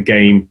more about the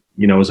game,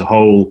 as a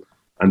whole.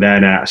 And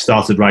then I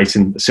started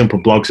writing simple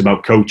blogs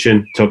about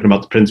coaching, talking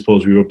about the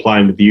principles we were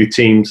applying with the youth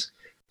teams.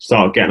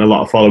 Started getting a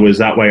lot of followers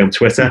that way on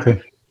Twitter. Okay.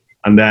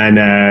 And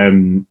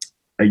then,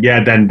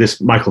 then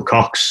this Michael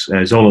Cox,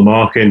 Zonal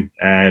Marking,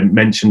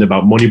 mentioned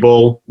about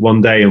Moneyball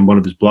one day in one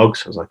of his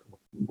blogs. I was like,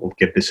 we'll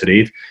give this a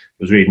read. I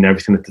was reading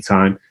everything at the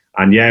time.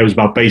 And it was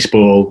about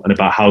baseball and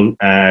about how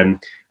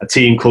a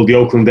team called the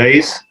Oakland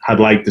A's had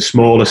the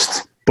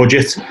smallest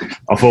budget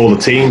of all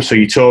the teams. So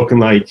you're talking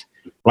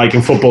like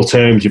in football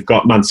terms, you've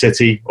got Man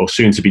City, or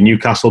soon to be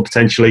Newcastle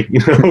potentially.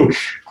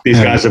 These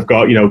guys have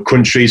got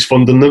countries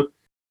funding them.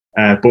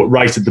 But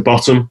right at the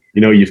bottom,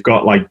 you've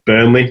got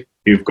Burnley.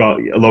 You've got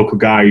a local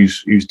guy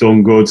who's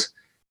done good,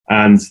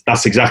 and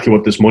that's exactly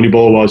what this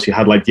Moneyball was. You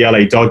had the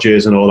LA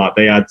Dodgers and all that.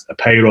 They had a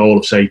payroll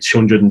of say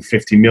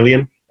 250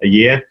 million a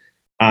year,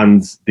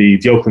 and the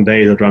Oakland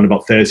A's had around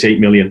about 38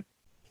 million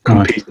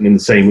competing in the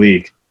same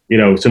league.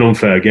 It's an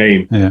unfair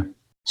game. Yeah.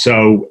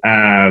 So.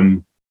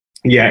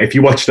 If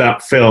you watch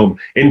that film,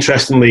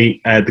 interestingly,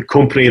 the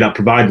company that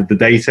provided the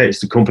data is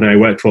the company I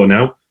work for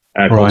now.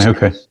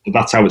 Okay.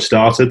 That's how it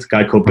started, a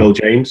guy called Bill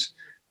James,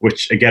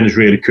 which again is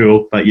really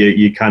cool that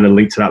you kind of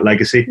link to that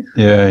legacy.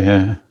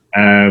 Yeah.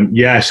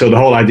 So the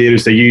whole idea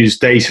is they use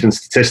data and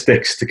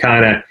statistics to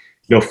kind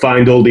of,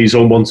 find all these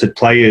unwanted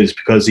players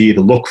because they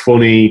either look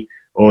funny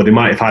or they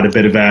might have had a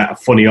bit of a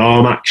funny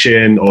arm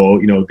action, or,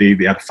 they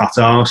had a fat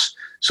arse,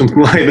 something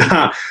like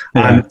that.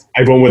 Yeah. And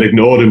everyone would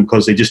ignore them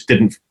because they just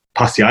didn't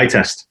pass the eye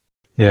test.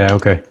 Yeah,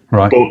 okay,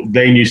 right. But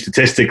they knew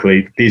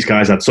statistically these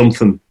guys had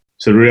something.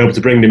 So they were able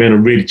to bring them in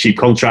on really cheap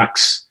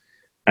contracts,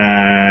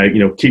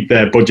 keep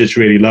their budgets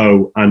really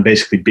low and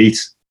basically beat,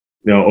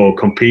 or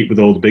compete with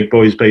all the big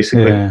boys,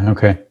 basically. Yeah,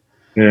 okay.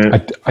 Yeah.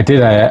 I do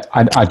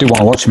want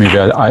to watch the movie.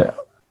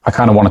 I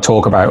kind of want to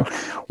talk about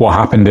what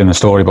happened in the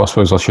story, but I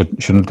suppose I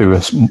shouldn't do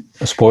a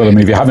spoiler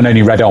movie. I haven't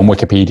only read it on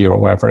Wikipedia or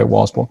wherever it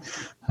was, but...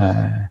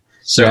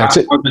 So how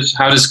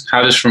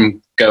does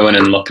from going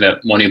and looking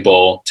at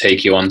Moneyball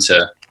take you on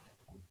to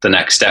the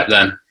next step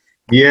then?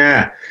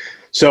 Yeah.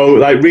 So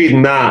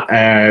reading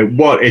that,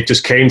 what it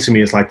just came to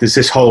me is there's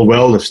this whole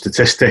world of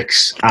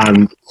statistics.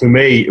 And for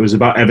me, it was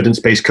about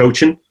evidence-based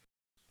coaching.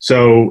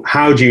 So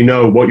how do you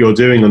know what you're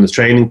doing on the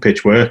training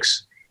pitch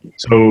works?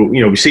 So,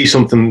 we see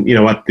something,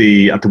 at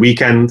the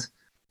weekend,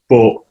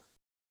 but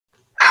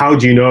how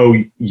do you know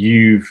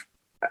you've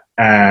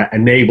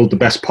enabled the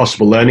best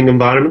possible learning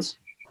environment?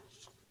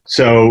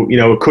 So,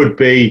 it could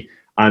be,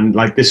 and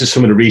like this is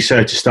some of the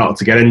research I started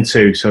to get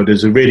into. So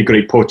there's a really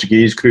great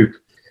Portuguese group,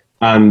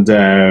 and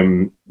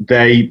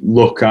they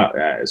look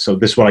at, so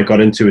this is what I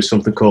got into, is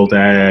something called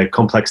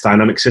complex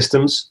dynamic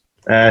systems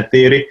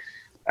theory.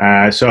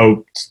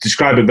 So to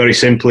describe it very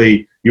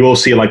simply, you all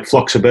see like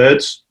flocks of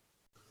birds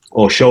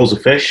or shoals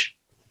of fish.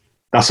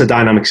 That's a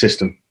dynamic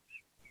system.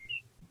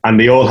 And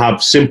they all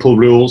have simple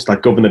rules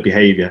that govern their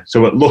behavior.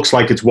 So it looks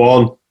like it's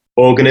one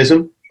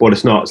organism, but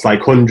it's not. It's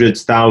like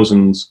hundreds,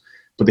 thousands,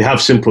 but they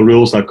have simple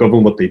rules that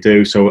govern what they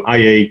do. So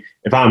i.e.,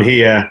 if I'm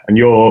here and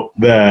you're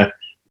there,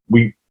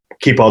 we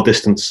keep our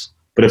distance.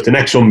 But if the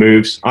next one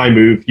moves, I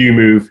move, you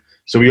move.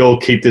 So we all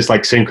keep this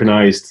like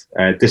synchronized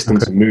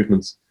distance and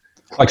movements.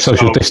 Like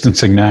social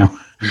distancing now.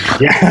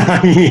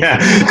 Yeah, yeah.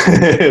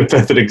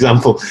 Perfect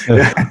example.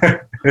 Yeah.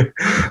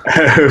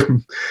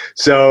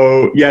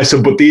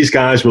 But these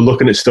guys were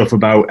looking at stuff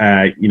about,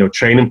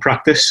 training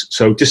practice.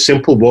 So just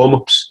simple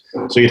warm-ups.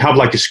 So you'd have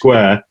like a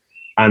square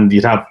and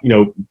you'd have,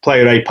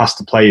 player A pass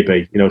to player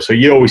B, so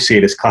you always see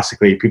this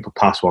classically, people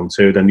pass 1,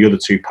 2, then the other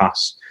 2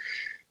 pass.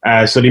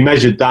 So they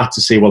measured that to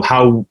see, well,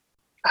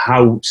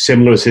 how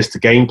similar is this to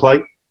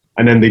gameplay?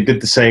 And then they did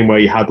the same where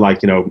you had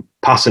like,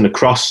 passing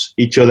across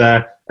each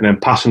other and then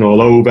passing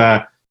all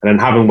over and then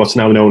having what's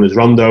now known as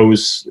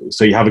rondos.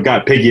 So you have a guy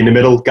in the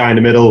middle,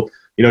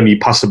 and you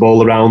pass the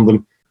ball around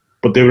them.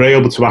 But they were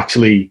able to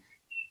actually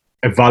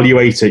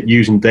evaluate it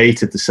using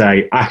data to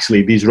say,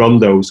 actually, these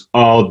rondos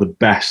are the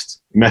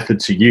best method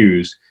to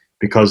use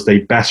because they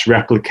best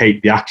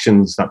replicate the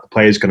actions that the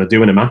player is going to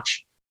do in a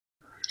match.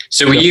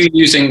 So were you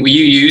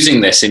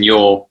using this in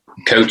your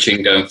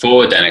coaching going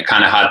forward then? It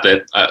kind of had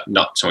the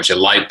not so much a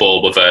light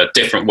bulb of a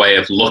different way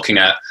of looking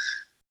at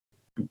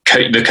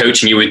the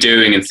coaching you were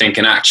doing and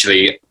thinking,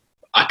 actually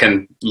I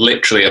can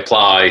literally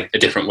apply a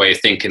different way of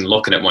thinking,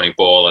 looking at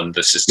Moneyball and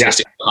the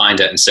statistics behind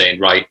it and saying,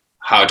 right,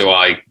 how do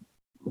I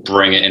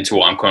bring it into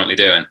what I'm currently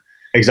doing?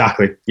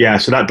 Exactly. Yeah.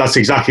 So that's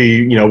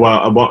exactly,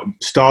 what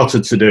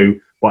started to do,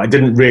 but I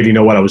didn't really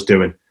know what I was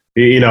doing,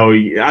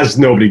 as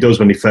nobody does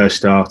when they first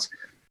start.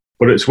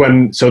 But it's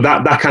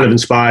that kind of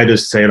inspired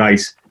us to say,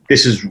 right,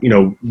 this is,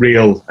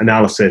 real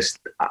analysis.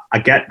 I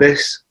get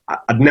this.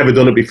 I'd never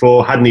done it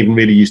before. Hadn't even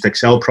really used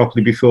Excel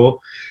properly before.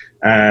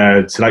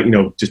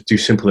 Just do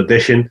simple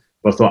addition.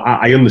 But I thought,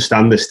 I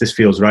understand this. This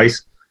feels right.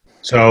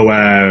 So,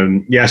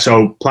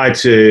 so applied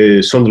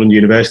to Sunderland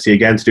University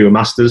again to do a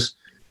master's.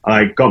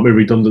 I got my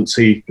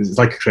redundancy. It's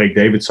like a Craig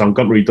David song.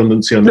 Got my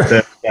redundancy on the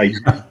Thursday.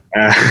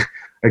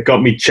 I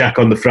got me check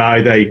on the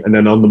Friday, and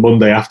then on the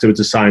Monday afterwards,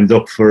 I signed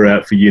up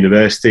for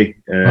university.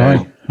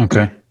 Right.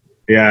 Okay.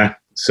 Yeah.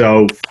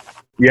 So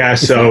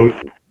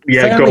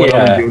going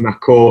on and doing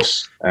that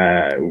course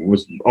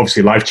was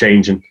obviously life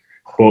changing.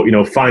 But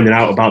finding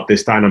out about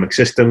this dynamic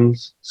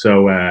systems.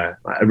 So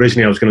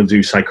originally I was going to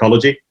do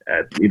psychology,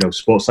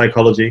 sports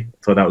psychology.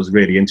 Thought that was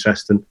really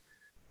interesting.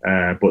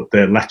 But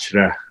the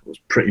lecturer was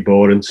pretty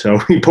boring, so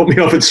he put me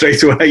off it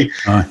straight away.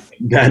 Aye.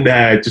 Then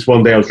just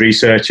one day I was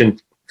researching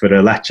for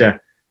a lecture,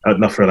 for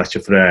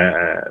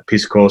a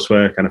piece of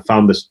coursework, and I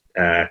found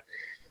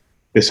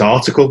this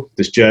article,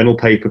 this journal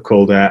paper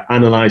called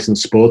Analysing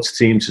Sports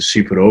Teams as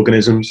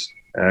Superorganisms.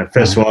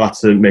 First of all, I had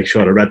to make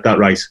sure I read that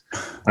right.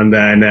 And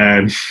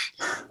then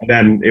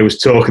it was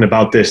talking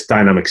about this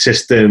dynamic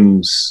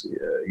systems,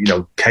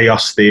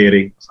 chaos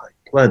theory. I was like,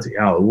 bloody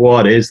hell,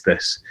 what is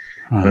this?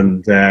 Right.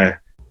 And I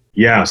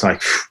was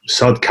like,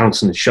 sod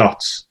counting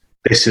shots.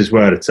 This is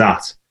where it's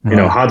at.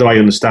 Right. How do I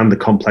understand the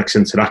complex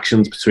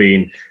interactions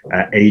between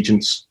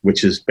agents,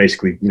 which is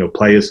basically,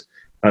 players?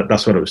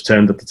 That's what it was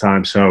termed at the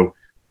time. So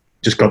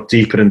just got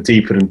deeper and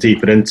deeper and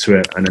deeper into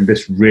it. And then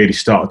this really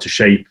started to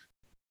shape.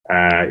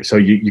 So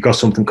you got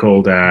something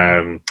called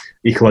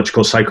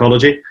ecological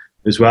psychology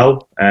as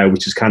well,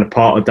 which is kind of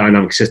part of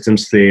dynamic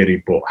systems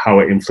theory, but how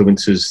it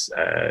influences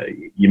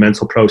your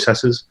mental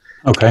processes.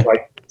 Okay.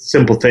 Like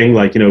simple thing,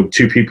 like,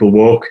 two people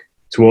walk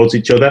towards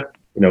each other,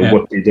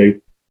 what do you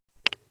do?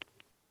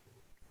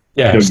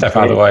 Yeah, step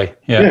out of the way.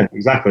 Yeah,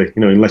 exactly.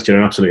 Unless you're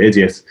an absolute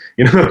idiot,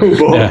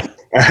 but,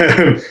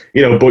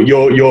 but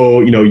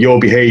your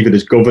behavior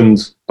is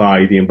governed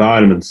by the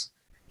environment,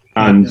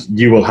 and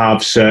you will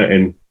have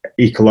certain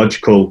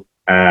ecological,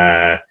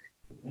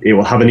 it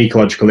will have an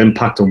ecological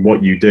impact on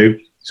what you do.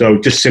 So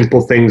just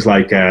simple things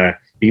like,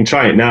 you can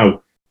try it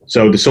now.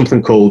 So there's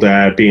something called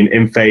being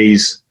in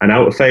phase and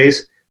out of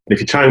phase. And if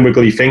you try and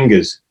wiggle your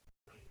fingers,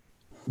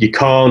 you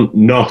can't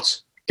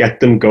not get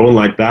them going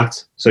like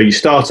that. So you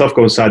start off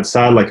going side to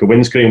side like a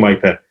windscreen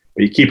wiper,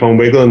 but you keep on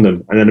wiggling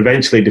them, and then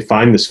eventually they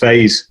find this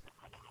phase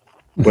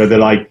where they're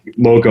like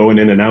more going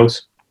in and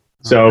out.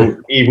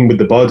 So even with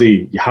the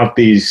body, you have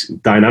these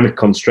dynamic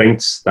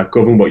constraints that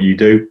govern what you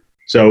do.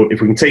 So if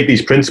we can take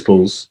these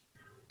principles,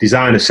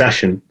 design a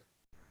session,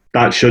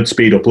 that should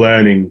speed up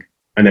learning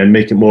and then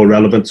make it more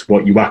relevant to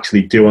what you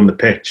actually do on the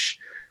pitch,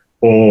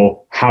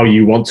 or how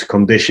you want to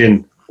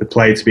condition the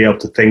player to be able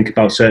to think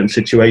about certain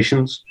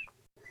situations.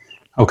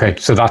 Okay,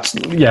 so that's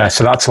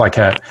like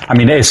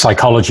it is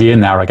psychology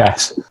in there, I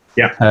guess.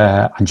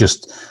 Yeah.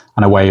 And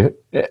and a way.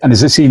 And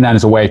is it seen then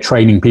as a way of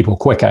training people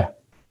quicker?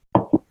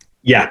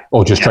 Yeah.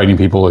 Or just training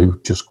people who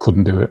just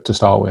couldn't do it to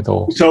start with?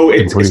 Or so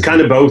it's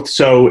kind of both.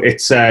 So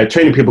it's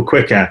training people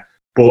quicker,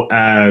 but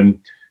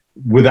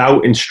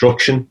without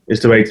instruction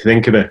is the way to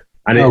think of it.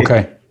 And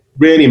it's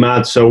really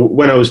mad. So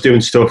when I was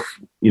doing stuff,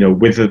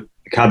 with the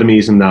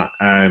academies and that,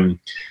 I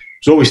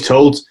was always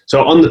told,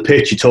 so on the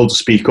pitch, you're told to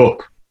speak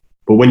up,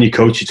 but when you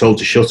coach, you're told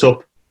to shut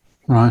up.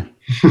 Right.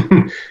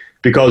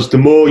 Because the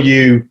more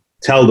you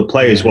tell the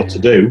players what to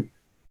do,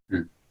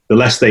 the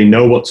less they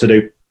know what to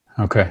do.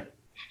 Okay.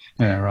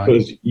 Yeah, right.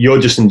 Because you're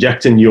just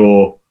injecting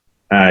your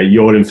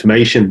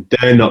information.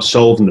 They're not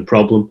solving the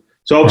problem.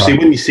 So obviously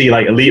when you see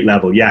like elite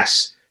level,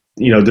 yes,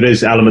 there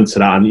is elements to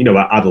that, and,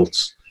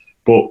 adults.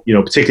 But,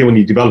 particularly when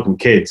you're developing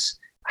kids,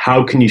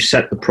 how can you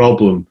set the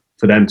problem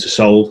for them to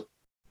solve?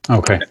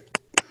 Okay.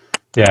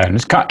 Yeah, and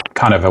it's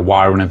kind of a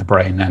wiring of the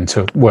brain then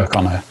to work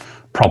on a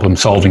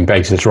problem-solving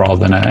basis rather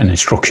than an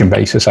instruction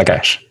basis, I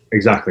guess.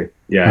 Exactly.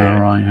 Yeah.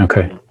 Right.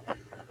 Okay.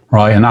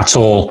 Right, and that's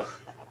all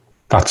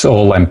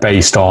then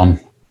based on,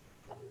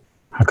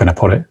 how can I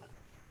put it?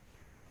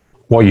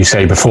 What you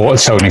say before.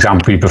 So an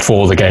example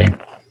before the game.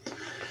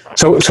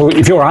 So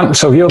if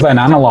you're then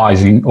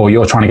analysing, or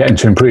you're trying to get them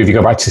to improve, you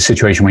go back to the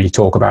situation where you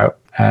talk about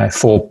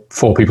four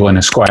people in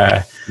a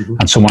square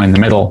and someone in the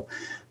middle.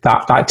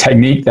 That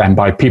technique then,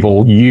 by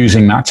people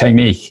using that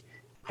technique,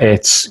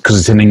 it's because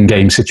it's an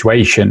in-game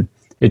situation.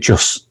 It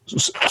just,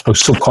 I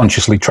suppose,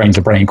 subconsciously trains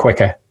the brain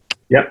quicker.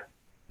 Yep.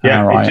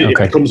 Yeah. It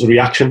becomes a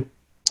reaction.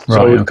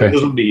 So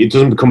it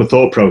doesn't become a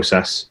thought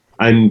process.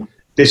 And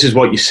this is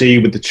what you see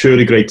with the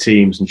truly great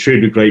teams and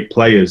truly great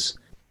players,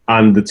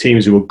 and the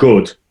teams who are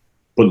good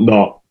but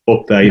not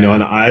up there.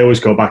 And I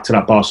always go back to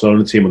that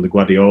Barcelona team under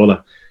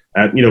Guardiola.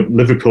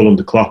 Liverpool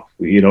under Klopp.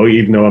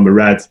 Even though I'm a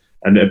Red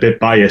and a bit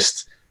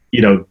biased,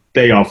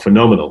 they are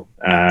phenomenal.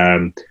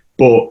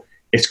 But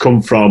it's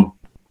come from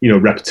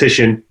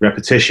repetition,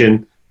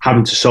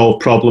 having to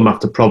solve problem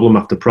after problem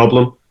after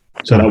problem,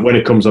 so that when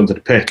it comes onto the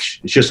pitch,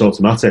 it's just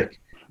automatic.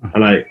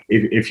 And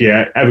if you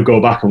ever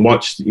go back and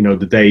watch,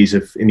 the days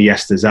of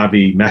Iniesta,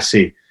 Xavi,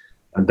 Messi,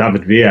 and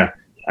David Villa,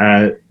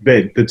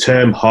 the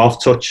term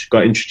half touch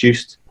got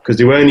introduced because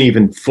they weren't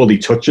even fully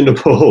touching the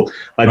ball.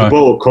 The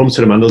ball will come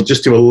to them and they'll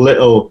just do a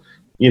little,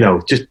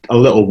 just a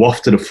little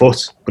waft to the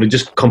foot, but it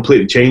just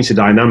completely changed the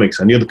dynamics.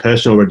 And the other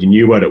person already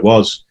knew where it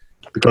was,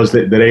 because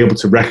they're able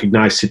to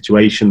recognise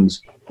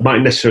situations.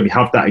 Might necessarily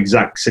have that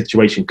exact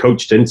situation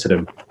coached into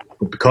them,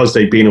 but because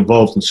they've been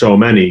involved in so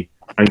many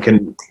and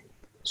can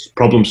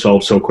problem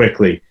solve so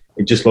quickly,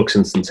 it just looks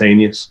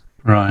instantaneous.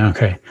 Right,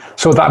 okay.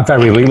 So at that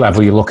very elite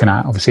level you're looking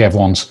at, obviously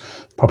everyone's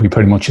probably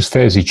pretty much as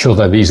fit as each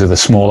other. These are the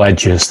small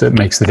edges that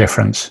makes the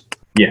difference.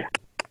 Yeah.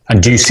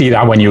 And do you see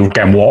that when you,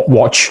 again,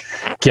 watch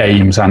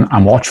games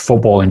and watch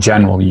football in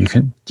general?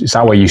 Is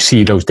that where you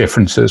see those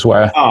differences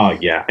where... Oh,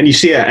 yeah. And you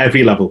see it at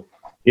every level.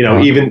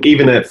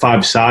 Even at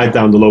five-side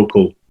down the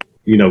local,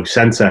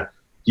 centre,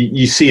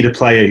 you see the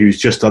player who's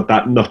just at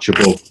that notch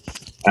above,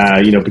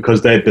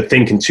 because they're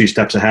thinking two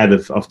steps ahead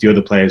of the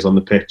other players on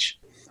the pitch.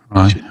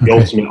 Right. The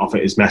ultimate of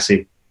it is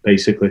Messi,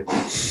 basically.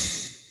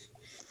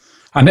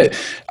 And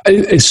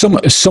it's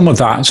some of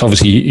that. So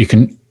obviously you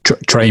can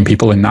train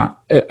people in that.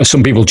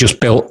 Some people just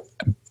built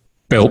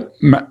in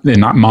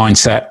that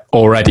mindset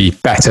already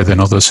better than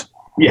others.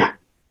 Yeah.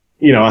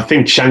 I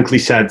think Shankly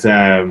said,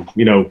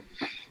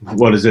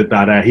 what is it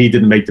that he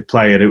didn't make the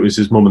player? It was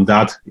his mum and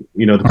dad.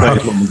 The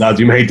player's mum and dad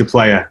who made the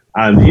player,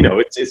 and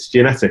it's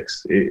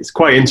genetics. It's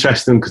quite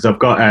interesting because I've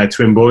got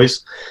twin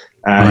boys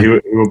who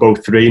are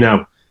both 3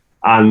 now,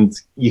 and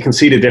you can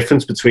see the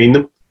difference between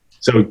them.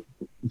 So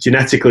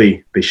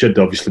genetically, they should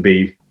obviously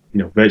be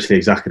virtually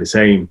exactly the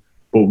same,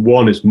 but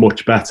one is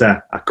much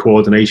better at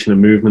coordination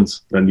and movement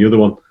than the other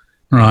one.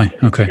 Right.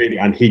 Okay.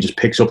 And he just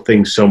picks up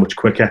things so much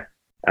quicker.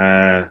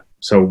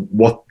 So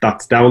what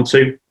that's down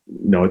to,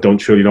 I don't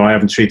truly know. I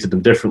haven't treated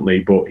them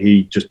differently, but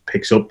he just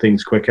picks up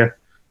things quicker.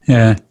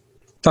 Yeah,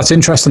 that's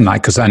interesting.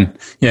 That because then,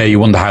 you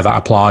wonder how that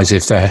applies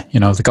if they're,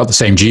 they've got the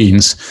same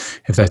genes,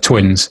 if they're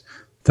twins.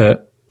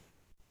 That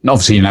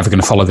obviously you're never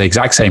going to follow the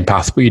exact same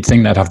path, but you'd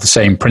think they'd have the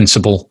same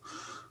principle,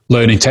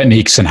 learning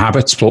techniques and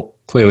habits, but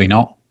clearly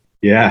not.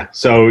 Yeah,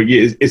 so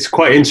it's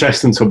quite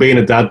interesting. So being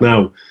a dad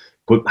now,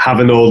 but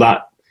having all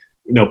that,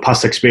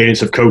 past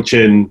experience of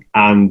coaching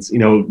and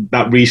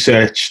that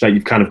research that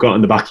you've kind of got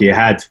in the back of your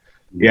head.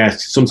 Yeah,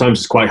 sometimes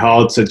it's quite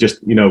hard to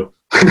just,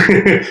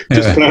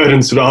 just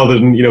parents rather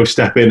than,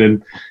 step in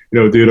and,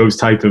 do those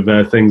type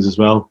of things as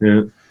well.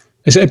 Yeah.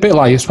 Is it a bit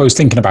like, I suppose,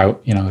 thinking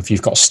about, if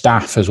you've got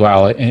staff as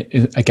well,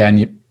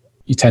 again,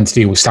 you tend to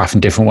deal with staff in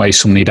different ways.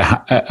 Some need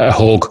a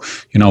hug,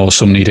 or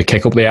some need a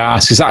kick up the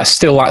arse. Is that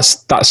still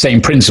that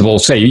same principle?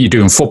 Say you're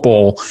doing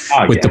football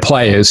with the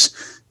players,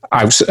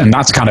 and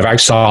that's kind of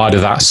outside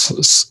of that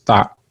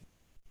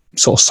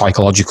sort of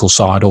psychological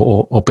side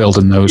or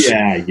building those.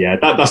 Yeah.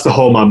 That's the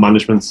whole man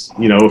management,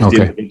 of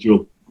the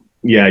individual.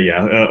 Yeah,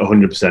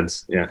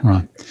 100%. Yeah.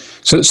 Right.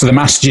 So the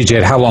Masters you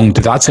did, how long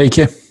did that take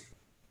you?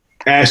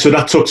 So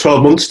that took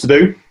 12 months to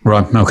do.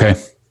 Right. Okay.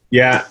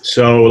 Yeah,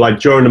 so like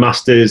during the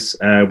Masters,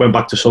 went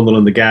back to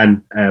Sunderland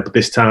again, but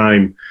this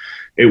time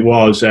it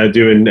was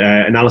doing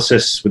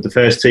analysis with the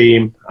first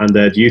team and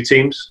the youth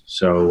teams.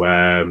 So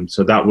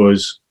that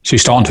was... So you're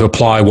starting to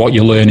apply what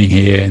you're learning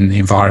here in the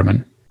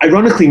environment?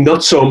 Ironically,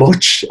 not so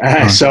much.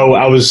 So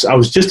I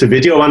was just a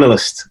video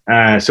analyst.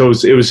 So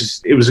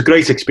it was a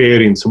great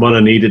experience and one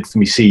I needed for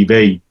my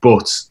CV.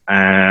 But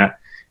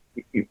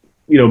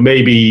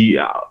maybe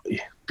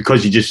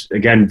because you just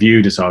again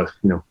viewed as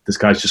this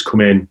guy's just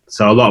come in.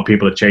 So a lot of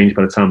people have changed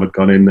by the time I'd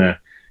gone in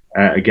there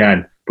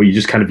again. But you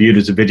just kind of viewed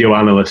as a video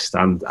analyst,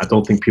 and I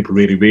don't think people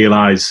really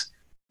realise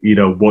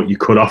what you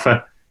could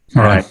offer.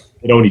 Right.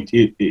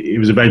 It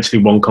was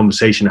eventually one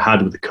conversation I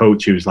had with the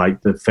coach who was like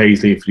the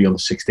phase lead for the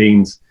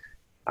under-16s,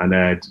 and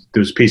there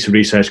was a piece of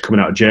research coming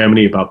out of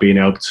Germany about being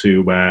able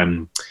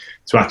to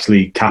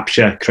actually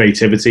capture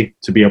creativity,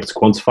 to be able to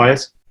quantify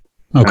it.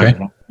 Okay.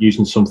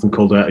 Using something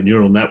called a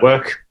neural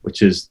network,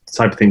 which is the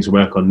type of things we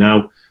work on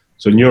now.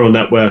 So neural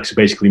networks are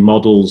basically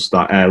models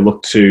that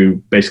look to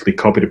basically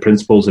copy the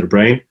principles of the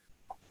brain.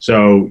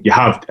 So you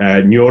have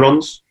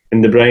neurons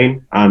in the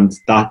brain, and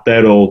that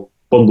they're all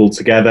bundled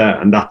together,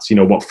 and that's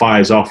what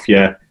fires off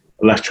your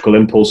electrical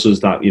impulses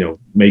that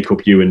make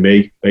up you and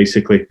me,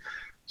 basically.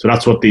 So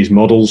that's what these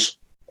models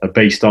are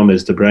based on,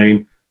 is the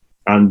brain,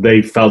 and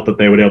they felt that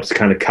they were able to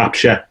kind of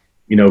capture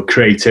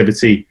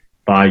creativity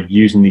by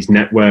using these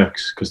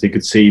networks, because they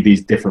could see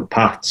these different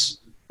paths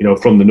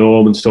from the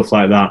norm and stuff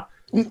like that.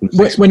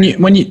 When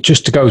you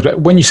just to go,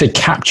 when you say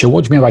capture,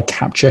 what do you mean by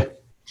capture?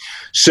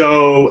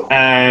 So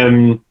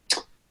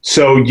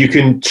you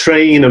can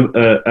train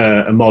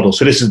a model.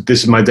 So this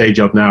is my day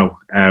job now,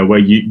 where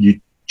you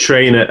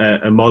train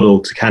a model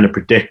to kind of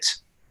predict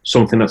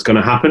something that's going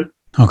to happen.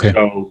 Okay.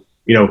 So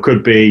it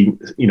could be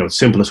the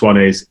simplest one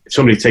is, if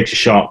somebody takes a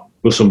shot,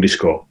 will somebody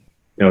score?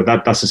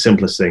 That's the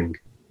simplest thing.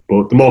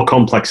 But the more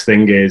complex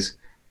thing is,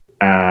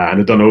 and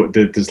I don't know,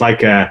 there's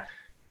like a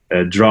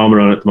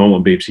drama on at the moment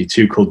on BBC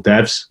Two called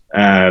Devs,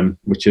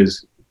 which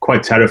is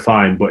quite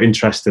terrifying but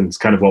interesting. It's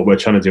kind of what we're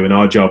trying to do in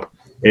our job,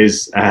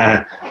 is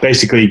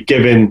basically,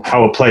 given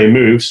how a player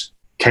moves,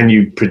 can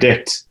you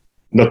predict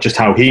not just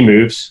how he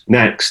moves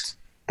next,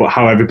 but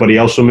how everybody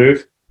else will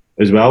move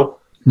as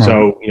well? Right.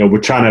 So we're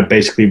trying to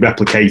basically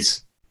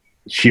replicate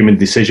human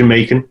decision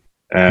making,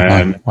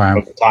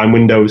 wow. time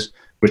windows,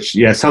 which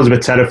sounds a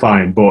bit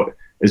terrifying, but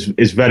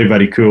is very,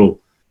 very cool.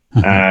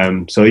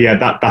 So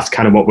that's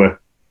kind of what we're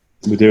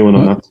doing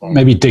on that side.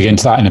 Maybe dig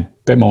into that in a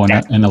bit more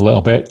in a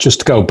little bit.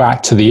 Just to go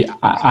back to the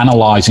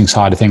analysing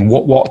side of things,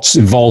 what's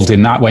involved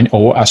in that?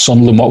 Or at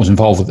Sunderland, what was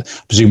involved with,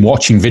 I presume,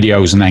 watching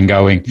videos and then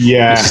going,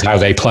 this is how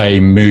they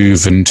play,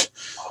 move, and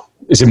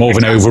is it more of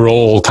an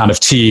overall kind of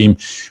team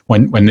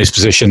when this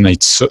position they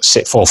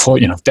sit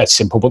 4-4, dead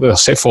simple, but they'll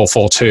sit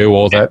 4-4-2,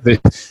 or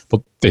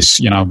but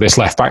this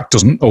left back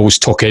doesn't always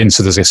tuck in,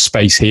 so there's a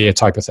space here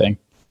type of thing.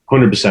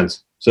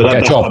 100%. So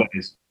that's what it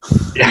is.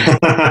 Yeah.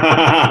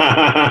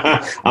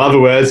 I'll have a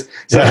word.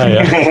 So,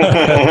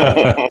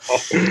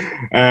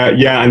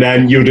 and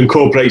then you would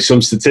incorporate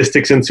some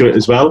statistics into it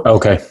as well.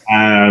 Okay.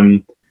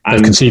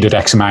 They've conceded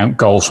X amount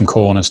goals from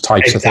corners,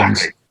 types of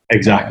things.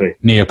 Exactly.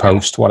 Near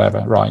post,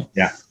 whatever. Right.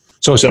 Yeah.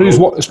 So I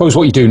suppose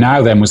what you do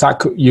now then, was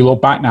that, you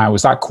look back now,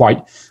 was that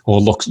quite,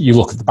 you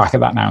look at the back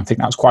of that now and think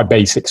that was quite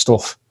basic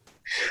stuff?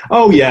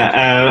 Oh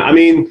yeah.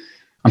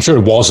 I'm sure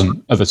it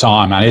wasn't at the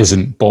time and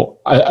isn't, but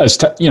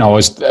as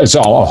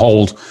our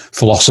whole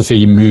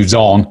philosophy moves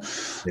on,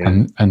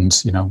 and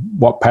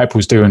what Pep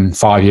was doing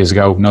 5 years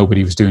ago,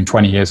 nobody was doing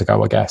 20 years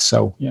ago, I guess.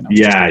 So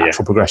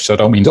natural progression. So I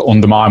don't mean to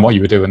undermine what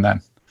you were doing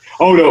then.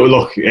 Oh no,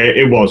 look,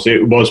 it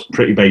was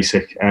pretty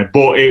basic,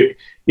 but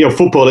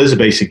football is a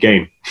basic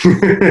game.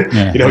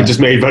 Just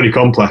made very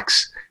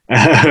complex.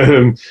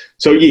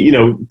 So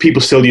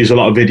people still use a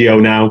lot of video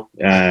now,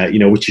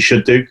 which you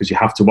should do, because you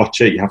have to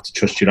watch it. You have to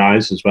trust your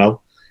eyes as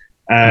well.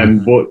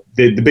 But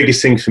the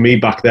biggest thing for me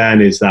back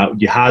then is that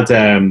you had,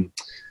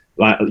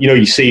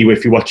 you see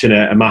if you're watching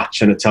a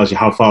match and it tells you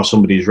how far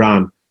somebody's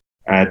ran.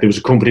 There was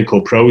a company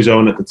called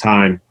Prozone at the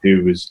time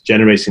who was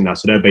generating that.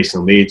 So they're based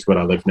in Leeds, where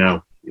I live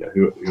now,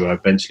 who I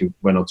eventually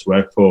went on to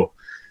work for.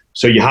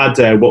 So you had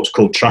what's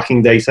called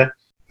tracking data,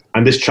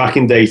 and this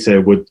tracking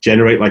data would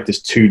generate like this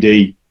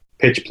 2D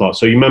pitch plot.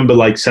 So you remember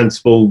like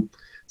sensible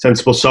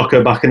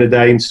soccer back in the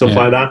day and stuff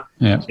like that.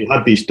 Yeah. So you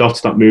had these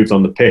dots that moved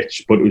on the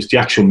pitch, but it was the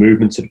actual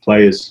movements of the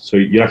players. So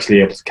you're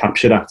actually able to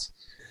capture that.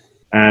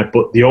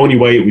 But the only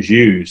way it was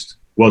used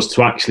was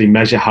to actually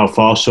measure how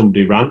far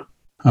somebody ran.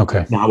 Okay.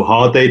 And how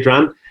hard they'd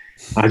ran.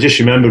 I just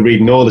remember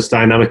reading all this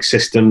dynamic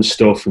systems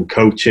stuff and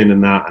coaching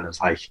and that, and I was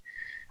like,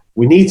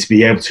 we need to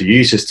be able to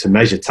use this to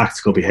measure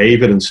tactical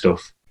behaviour and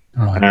stuff.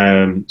 Right.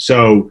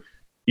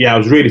 I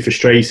was really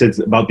frustrated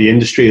about the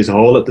industry as a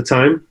whole at the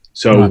time.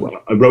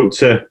 So I wrote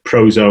to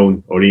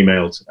Prozone, or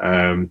emailed,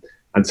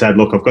 and said,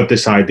 look, I've got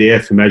this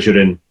idea for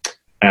measuring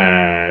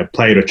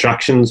player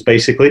attractions,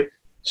 basically.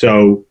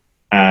 So,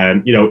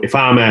 if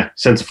I'm a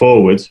centre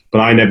forward, but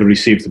I never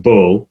receive the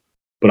ball,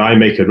 but I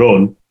make a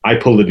run, I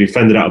pull the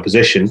defender out of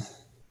position,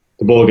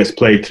 the ball gets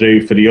played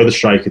through for the other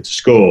striker to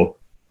score,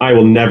 I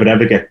will never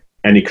ever get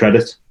any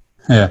credit.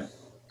 Yeah.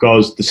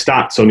 Because the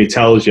stats only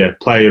tells you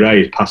player A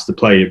has passed to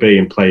player B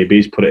and player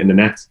B's put it in the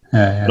net.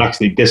 Yeah. But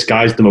actually, this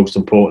guy's the most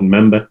important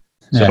member.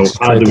 Yeah,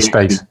 so how do we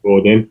space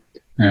scored in?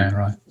 Yeah,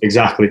 right.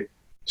 Exactly.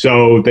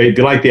 So they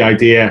liked the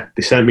idea.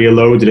 They sent me a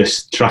load of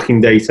this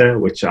tracking data,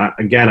 which I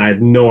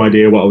had no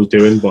idea what I was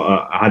doing, but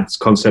I had this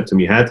concept in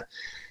my head.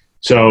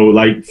 So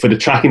like for the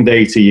tracking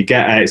data, you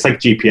get, it's like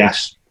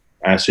GPS.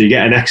 So you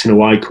get an X and a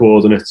Y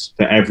coordinates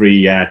for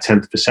every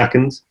tenth of a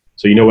second.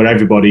 So you know where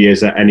everybody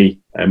is at any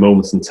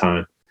moment in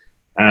time.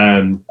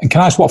 And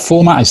can I ask what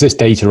format is this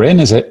data in?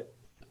 Is it?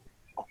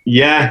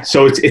 Yeah,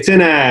 so it's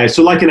in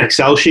so like an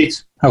Excel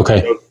sheet.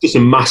 Okay. So just a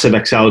massive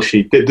Excel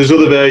sheet. There's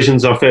other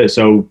versions of it.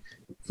 So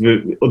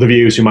the other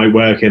viewers who might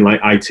work in like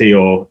IT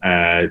or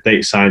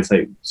data science,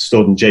 like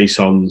stored in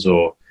JSONs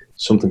or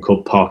something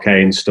called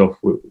Parquet and stuff,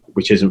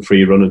 which isn't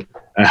free running.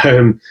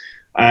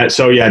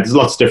 So yeah, there's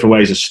lots of different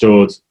ways it's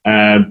stored.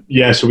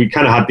 So we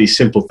kind of had these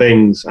simple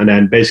things, and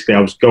then basically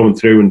I was going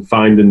through and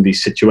finding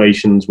these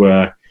situations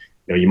where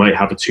you might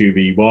have a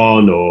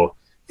 2v1 or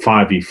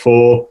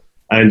 5v4,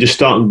 and just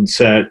starting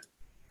to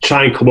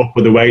try and come up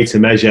with a way to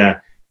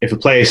measure if a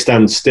player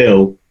stands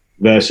still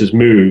versus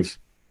move,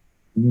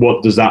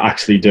 what does that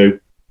actually do?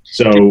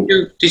 So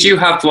did you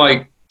have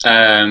like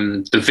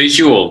the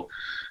visual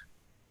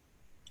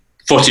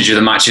footage of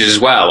the matches as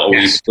well? Or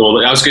yes.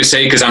 I was going to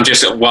say, because I'm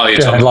just while you're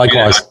talking,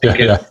 likewise,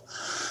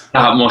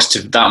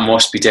 that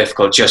must be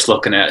difficult, just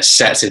looking at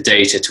sets of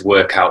data to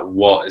work out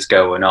what is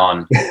going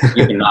on.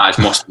 Even that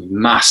must be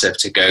massive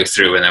to go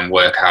through and then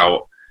work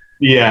out.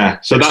 Yeah,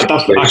 so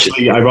that's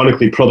actually,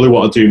 ironically, probably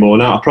what I do more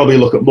now. I probably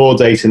look at more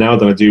data now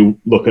than I do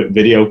look at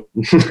video.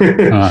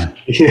 Right.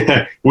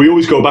 Yeah, we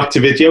always go back to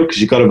video because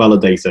you've got to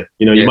validate it.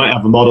 You might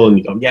have a model and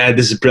you go, yeah,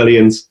 this is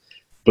brilliant.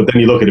 But then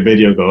you look at a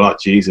video and go, oh,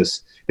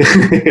 Jesus.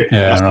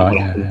 Yeah,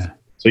 right. Yeah.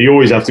 So you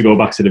always have to go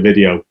back to the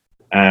video.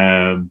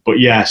 But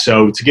yeah,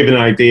 so to give an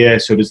idea,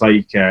 so there's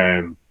like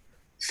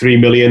 3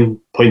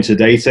 million points of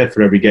data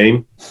for every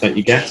game that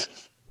you get.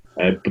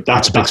 But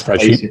that's a big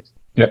spreadsheet.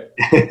 Yep.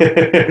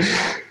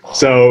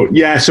 So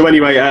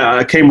anyway,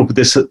 I came up with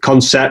this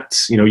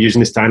concept, using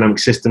this dynamic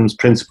systems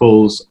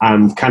principles,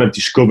 and kind of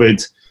discovered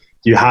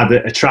you had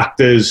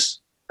attractors,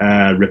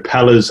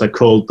 repellers, I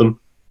called them,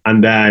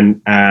 and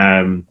then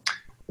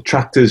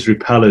attractors,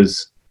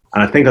 repellers,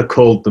 and I think I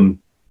called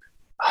them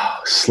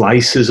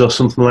slicers or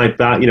something like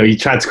that. You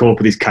tried to come up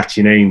with these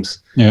catchy names.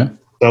 Yeah.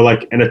 So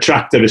like an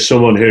attractor is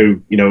someone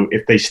who,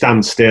 if they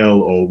stand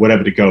still or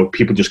wherever to go,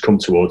 people just come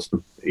towards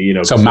them.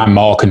 So man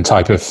marking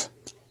type of.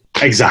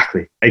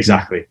 Exactly.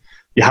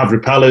 You have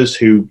repellers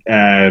who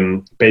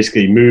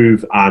basically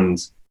move and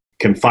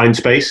can find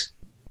space.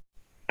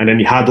 And then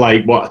you had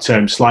like what are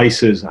termed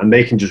slicers, and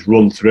they can just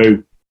run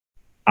through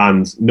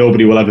and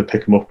nobody will ever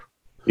pick them up.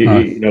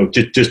 Right.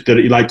 Just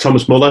like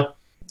Thomas Muller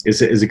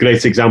is a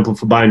great example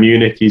for Bayern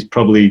Munich. He's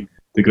probably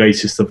the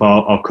greatest of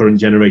our current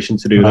generation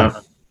to do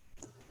that.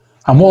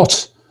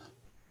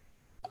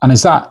 And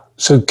is that,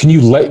 so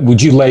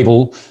would you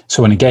label,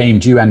 so in a game,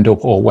 do you end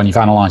up, or when you've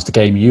analysed the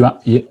game,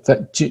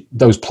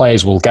 those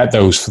players will get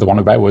those, for the one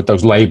about with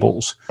those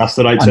labels. That's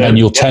the right term. And then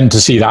you'll tend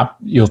to see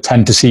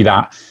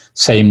that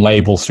same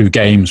label through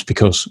games,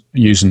 because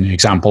using the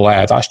example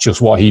there, that's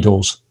just what he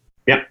does.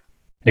 Yep,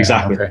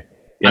 exactly. Yeah, okay.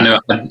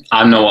 Yeah.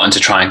 I'm not wanting to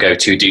try and go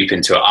too deep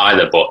into it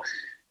either, but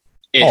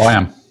I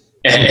am.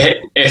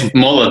 If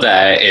Muller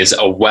there is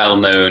a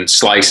well-known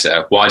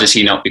slicer, why does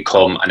he not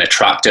become an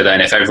attractor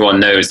then? If everyone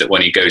knows that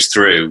when he goes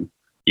through,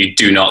 you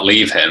do not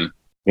leave him,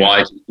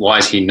 why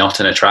is he not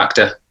an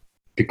attractor?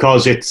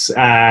 Because it's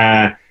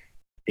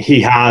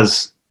he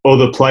has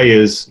other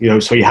players,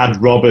 so he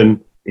had Robin,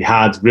 he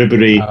had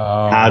Ribéry,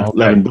 had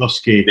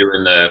Lewandowski.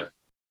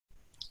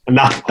 And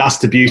that's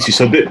the beauty.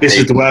 So this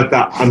is the work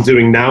that I'm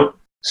doing now.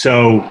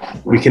 So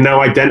we can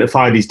now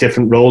identify these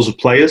different roles of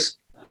players.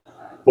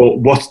 But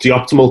what's the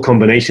optimal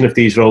combination of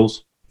these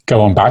roles?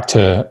 Going back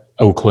to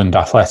Oakland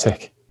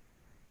Athletic.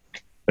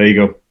 There you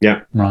go.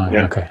 Yeah. Right.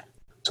 Yeah. Okay.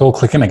 It's all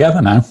clicking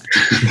together now.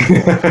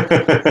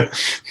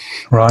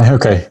 Right.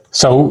 Okay.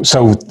 So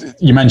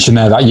you mentioned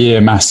there that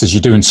year Masters,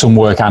 you're doing some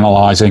work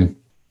analysing.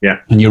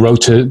 Yeah. And you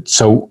wrote to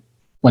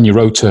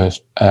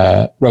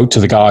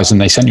the guys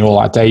and they sent you all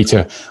that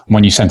data. And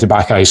when you sent it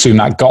back, I assume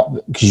that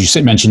because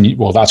you mentioned,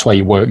 well, that's where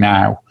you work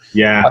now.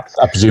 Yeah.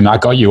 I presume that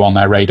got you on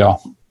their radar.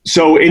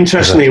 So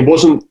interestingly, it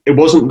wasn't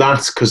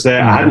that, because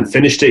I hadn't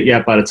finished it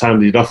yet by the time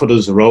they'd offered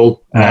us a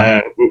role,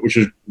 which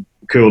was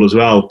cool as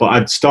well. But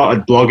I'd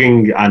started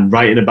blogging and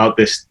writing about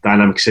this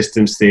dynamic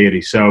systems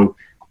theory. So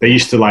they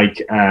used to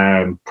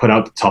put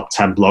out the top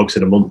 10 blogs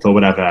in a month or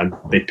whatever, and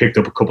they picked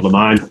up a couple of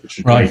mine, which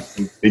was great.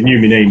 They knew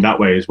my name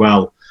that way as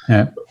well.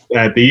 Yeah.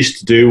 They used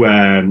to do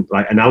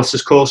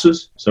analysis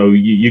courses. So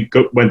you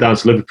went down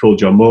to Liverpool,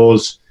 John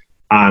Moores,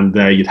 and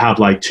you'd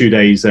have 2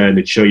 days there, and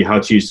they'd show you how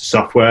to use the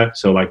software.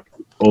 So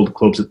all the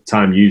clubs at the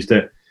time used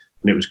it,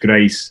 and it was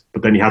great.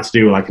 But then you had to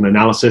do an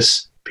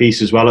analysis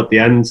piece as well at the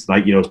end, as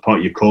part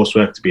of your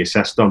coursework to be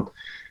assessed on.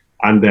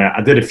 And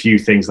I did a few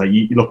things.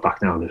 You look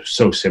back now and it's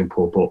so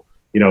simple, but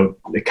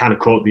it kind of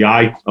caught the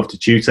eye of the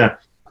tutor.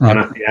 Right. And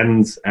at the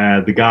end,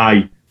 the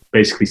guy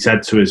basically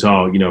said to us,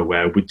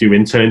 we'd do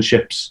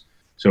internships.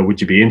 So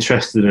would you be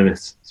interested in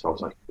it? So I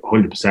was like,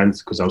 100%,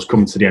 because I was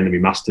coming to the end of my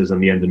masters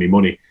and the end of my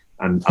money.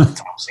 And at the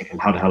time I was thinking,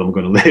 how the hell am I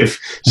going to live?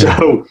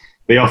 So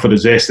they offered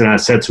us this, and I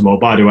said to him,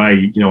 by the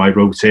way, I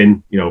wrote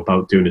in,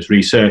 about doing this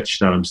research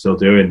that I'm still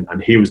doing.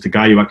 And he was the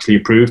guy who actually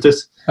approved it.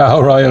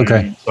 Oh, right,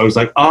 okay. So I was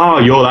like,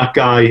 you're that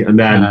guy. And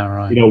then,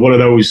 one of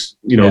those,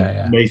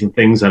 amazing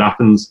things that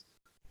happens.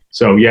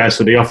 So,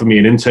 so they offered me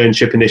an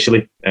internship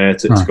initially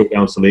to go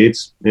down to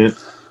Leeds. Yeah.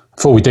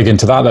 Before we dig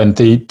into that then,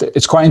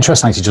 it's quite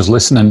interesting actually just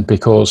listening,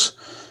 because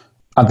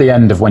at the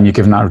end of when you're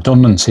given that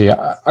redundancy,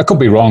 I could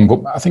be wrong,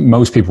 but I think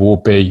most people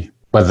would be,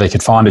 whether they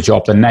could find a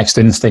job, their next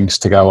instincts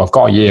to go, I've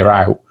got a year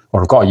out,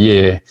 or I've got a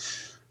year,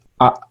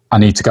 I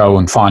need to go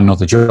and find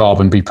another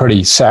job, and be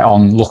pretty set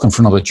on looking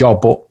for another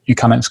job. But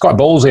it's quite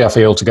ballsy, I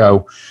feel, to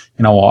go,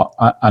 you know what,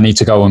 I need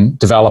to go and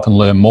develop and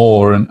learn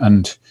more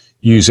and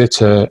use it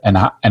to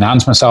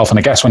enhance myself. And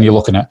I guess when you're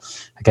looking at,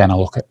 again, I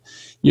look at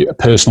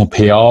personal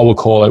PR, we'll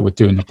call it, with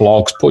doing the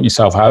blogs, putting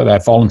yourself out there,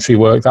 voluntary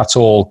work, that's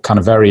all kind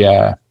of very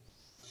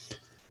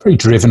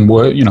driven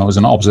work, as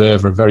an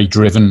observer, very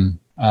driven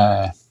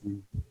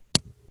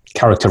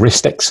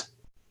characteristics.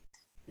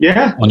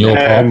 Yeah. On your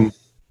part.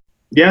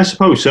 Yeah, I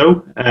suppose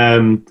so.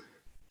 But,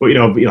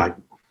 like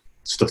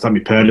stuff that my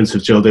parents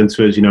have drilled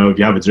into us, if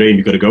you have a dream,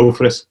 you've got to go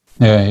for it.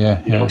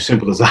 Yeah.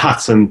 Simple as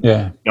that. And,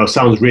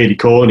 sounds really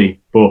corny,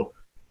 but,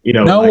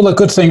 No, the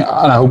good thing,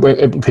 I hope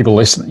people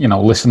listen,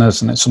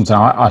 listeners, and it's something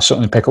I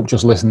certainly pick up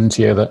just listening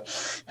to you,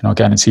 that,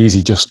 again, it's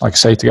easy just, like I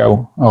say, to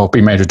go,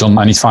 be made redundant,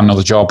 I need to find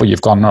another job, but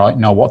you've gone, right,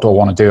 no, what do I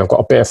want to do? I've got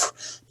a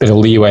bit of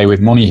leeway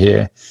with money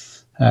here.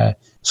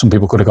 Some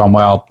people could have gone,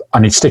 well, I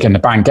need to stick in the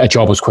bank, get a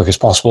job as quick as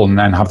possible, and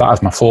then have that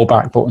as my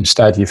fallback. But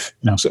instead, you've,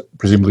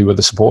 presumably with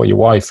the support of your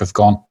wife, have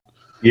gone.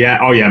 Yeah.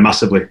 Oh, yeah.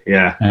 Massively.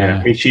 Yeah.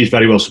 I mean, she's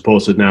very well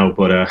supported now,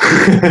 but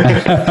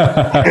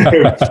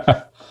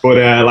but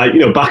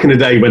back in the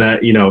day when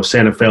I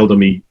saying I failed on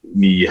me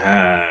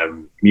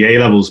A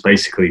levels,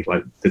 basically,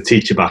 like the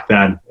teacher back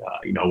then,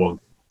 I won't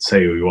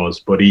say who he was,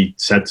 but he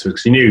said to us,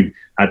 because he knew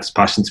I had this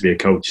passion to be a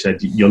coach. He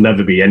said, "You'll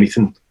never be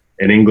anything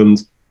in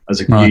England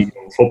as a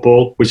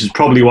football," which is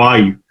probably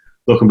why,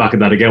 looking back at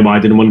that again, why I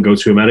didn't want to go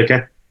to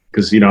America,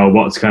 because I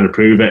wanted to kind of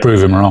prove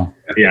him wrong.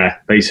 Yeah,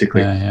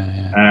 basically.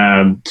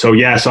 So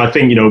I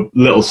think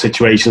little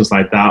situations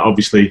like that,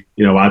 obviously,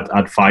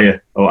 I'd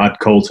fire, or I'd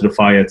coal to the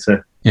fire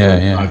to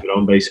drive it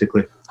on,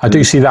 basically. I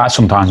do see that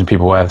sometimes in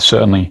people where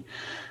certainly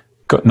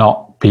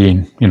not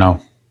being,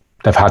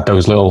 they've had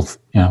those little,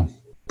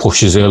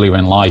 pushes earlier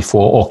in life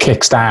or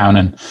kicks down,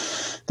 and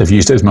they've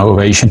used it as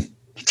motivation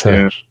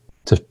to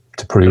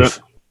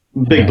prove.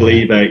 Big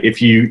believer,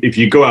 if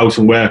you go out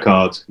and work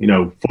hard,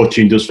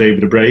 fortune does favour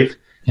the brave.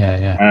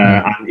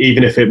 And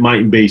even if it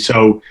mightn't be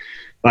so,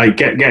 like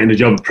getting a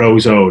job at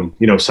Prozone,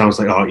 sounds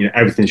like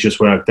everything's just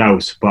worked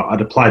out. But I'd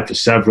applied for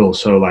several,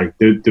 so like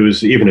there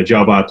was even a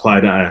job I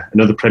applied at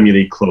another Premier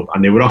League club,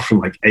 and they were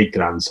offering like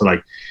 $8,000. So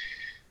like,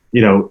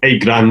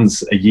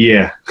 $8,000 a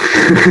year.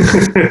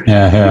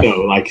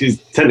 Like it's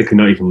technically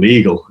not even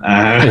legal,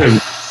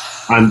 and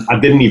I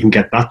didn't even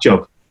get that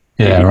job.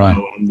 Yeah, right.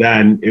 And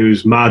then it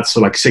was mad.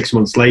 So like 6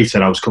 months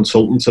later, I was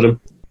consultant to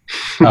them.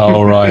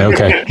 Oh, right.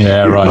 Okay.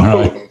 Yeah,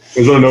 right. It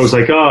was one of those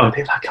like,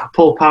 they're like,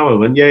 Paul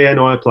Powell. And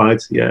no, I applied.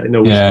 Yeah,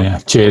 no. Yeah.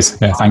 Cheers.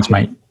 Yeah, thanks,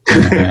 mate.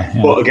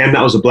 But again,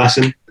 that was a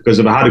blessing, because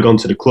if I had gone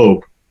to the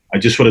club, I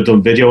just would have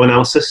done video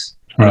analysis.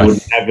 Right. I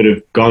would never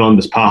have gone on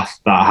this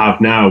path that I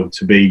have now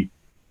to be,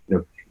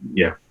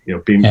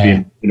 being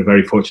in a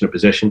very fortunate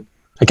position.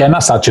 Again,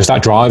 that's just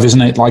that drive,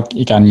 isn't it? Like,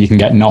 again, you can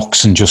get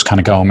knocks and just kind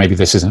of go, maybe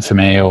this isn't for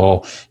me,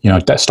 or,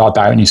 start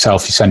doubting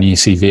yourself, you're sending your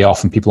CV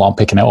off and people aren't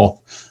picking it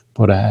up.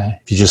 But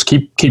if you just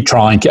keep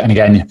trying, and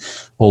again,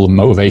 all the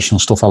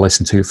motivational stuff I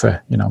listen to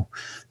for,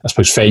 I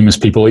suppose famous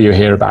people that you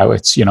hear about,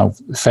 it's,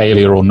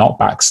 failure or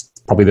knockbacks,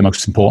 probably the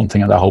most important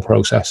thing of that whole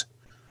process.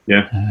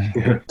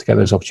 To get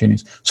those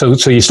opportunities. So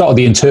you started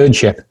the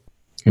internship.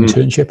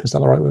 Internship, is that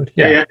the right word?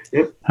 Yeah.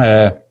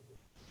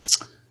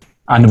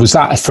 And was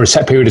that for a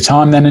set period of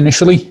time then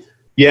initially?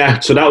 Yeah,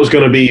 so that was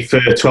going to be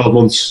for 12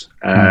 months.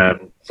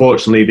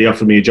 Fortunately, they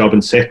offered me a job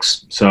in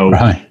 6, so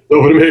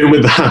over the moon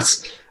with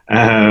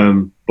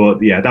that.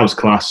 But yeah, that was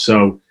class.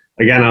 So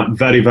again, I'm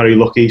very, very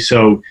lucky.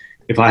 So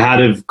if I had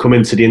have come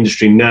into the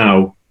industry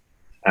now,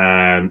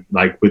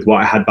 like with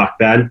what I had back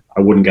then,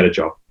 I wouldn't get a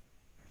job.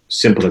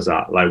 Simple as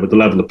that. Like with the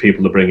level of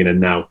people they're bringing in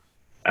now.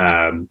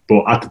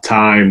 But at the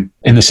time,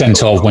 in the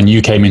sense of when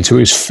you came into it,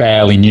 it was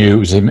fairly new, it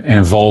was an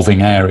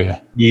evolving area.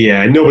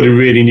 Yeah, nobody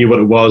really knew what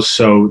it was.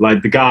 So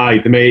like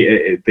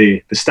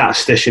the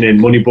statistician in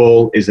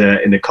Moneyball is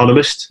an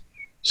economist.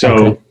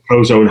 So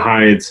Prozone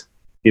hired,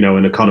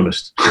 an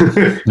economist.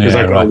 It's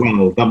like,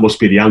 well, that must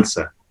be the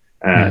answer.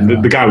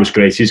 The guy was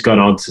great. He's gone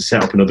on to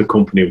set up another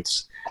company with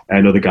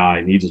another guy,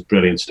 and he does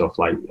brilliant stuff.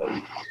 Like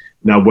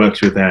now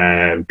works with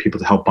people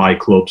to help buy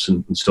clubs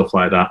and stuff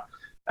like that.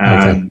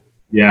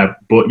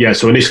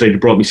 So initially they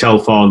brought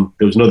myself on.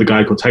 There was another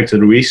guy called Hector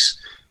Ruiz.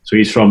 So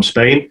he's from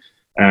Spain.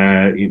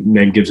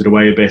 Name gives it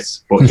away a bit,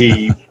 but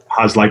he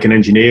has like an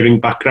engineering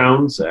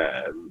background,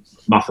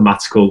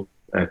 mathematical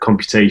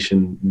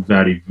computation,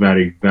 very,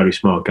 very, very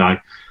smart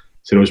guy.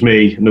 So it was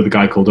me, another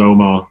guy called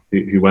Omar,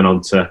 who went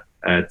on to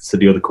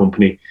the other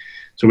company.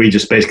 So we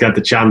just basically had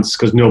the chance,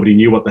 because nobody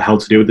knew what the hell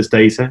to do with this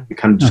data. We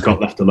kind of just got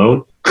left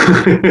alone.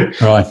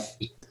 Right.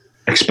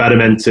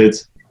 Experimented,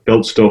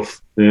 built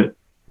stuff. Yeah.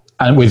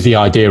 And with the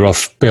idea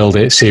of build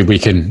it, see if we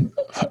can,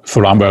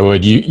 for Amber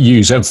word,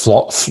 use it,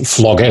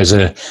 flog it as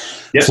a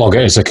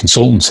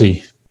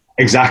consultancy.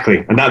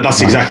 Exactly, and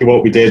that's exactly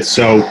what we did.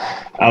 So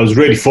I was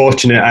really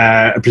fortunate.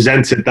 I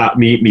presented that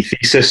me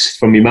thesis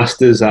from my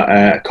masters at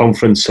a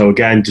conference. So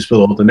again, just with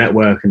all the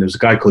network, and there was a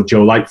guy called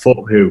Joe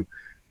Lightfoot who,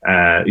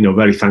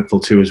 very thankful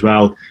to as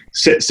well.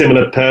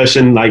 Similar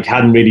person, like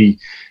hadn't really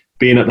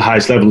been at the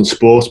highest level in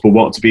sports, but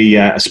wanted to be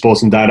a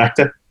sporting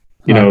director.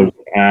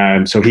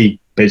 So he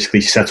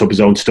basically set up his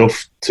own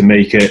stuff to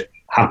make it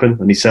happen,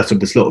 and he set up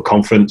this little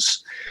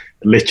conference.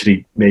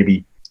 Literally,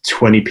 maybe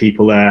 20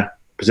 people there,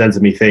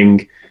 presented me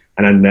thing,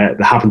 and then there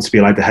happened to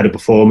be like the head of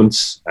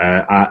performance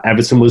at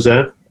Everton was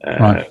there.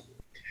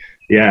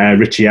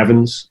 Richie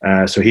Evans.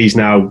 So he's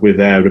now with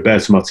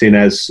Roberto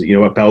Martinez,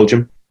 at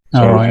Belgium.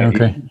 So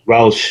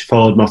Welsh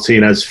followed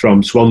Martinez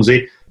from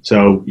Swansea.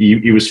 So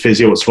he was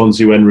physio at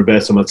Swansea when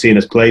Roberto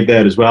Martinez played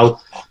there as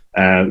well.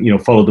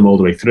 Followed them all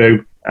the way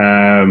through.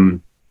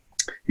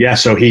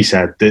 So he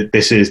said that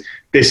this is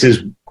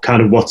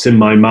kind of what's in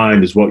my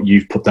mind is what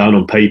you've put down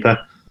on paper.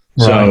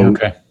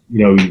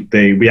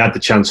 We had the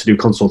chance to do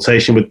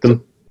consultation with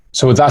them.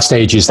 So at that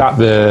stage, is that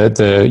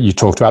the you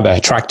talked about the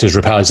attractors,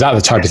 repellers? Is that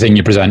the type of thing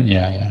you present?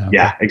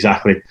 Yeah,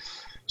 exactly.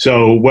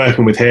 So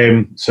working with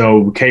him, so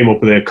we came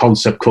up with a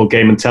concept called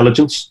game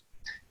intelligence.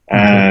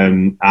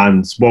 And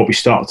what we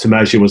started to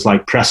measure was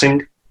like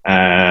pressing,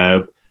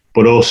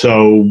 but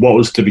also what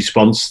was the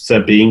response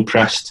to being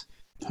pressed.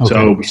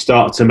 So we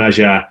started to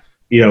measure,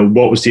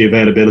 what was the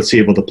availability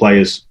of other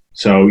players.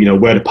 So,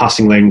 where the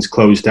passing lanes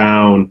closed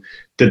down,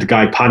 did the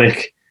guy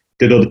panic?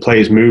 Did other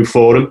players move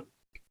for him?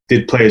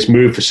 Did players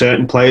move for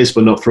certain players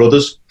but not for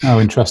others? Oh,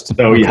 interesting.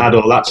 So you had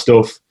all that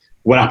stuff.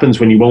 What happens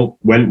when you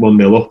went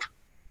 1-0 up?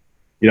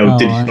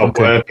 Did it stop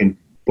working?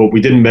 But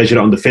we didn't measure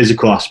it on the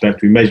physical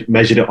aspect. We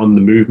measured it on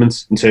the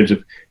movements in terms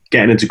of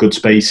getting into good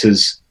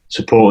spaces,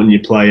 supporting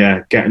your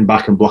player, getting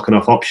back and blocking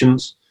off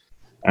options.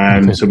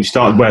 So we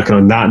started working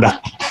on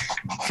that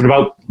for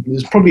it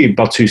was probably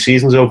about 2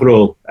 seasons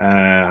overall.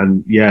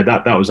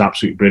 That was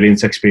absolutely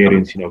brilliant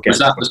experience. Was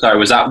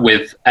that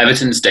with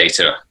Everton's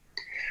data?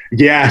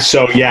 Yeah.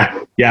 So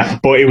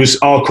but it was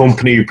our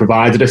company who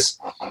provided us.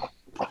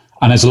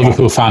 And as a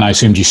Liverpool fan, I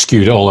assumed you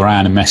skewed it all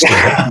around and messed it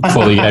up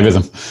before they gave it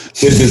them.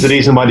 There's a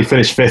reason why they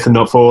finished 5th and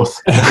not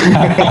 4th.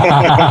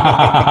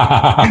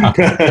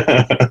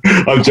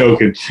 I'm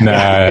joking.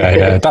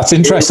 No, that's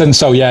interesting.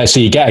 So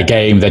you get a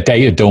game, the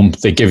data dump,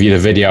 they give you the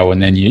video,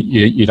 and then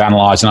you'd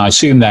analyse. And I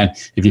assume then,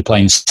 if you're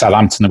playing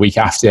Southampton the week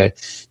after,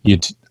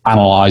 you'd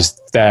analyse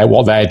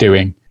what they're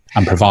doing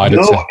and provide it.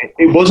 No,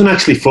 it wasn't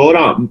actually for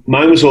that.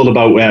 Mine was all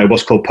about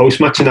what's called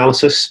post-match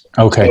analysis.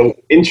 Okay. So,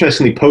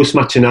 interestingly,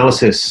 post-match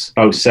analysis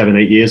about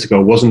 7-8 years ago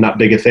wasn't that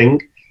big a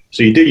thing.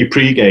 So you do your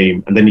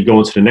pre-game and then you go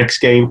on to the next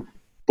game.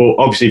 But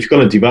obviously, if you're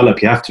going to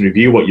develop, you have to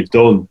review what you've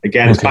done.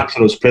 Again, it's back to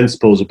those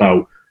principles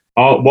about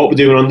what we're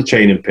doing on the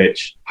training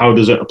pitch. How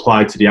does it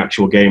apply to the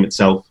actual game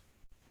itself?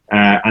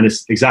 And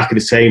it's exactly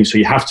the same. So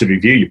you have to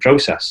review your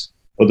process.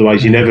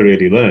 Otherwise, you never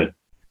really learn.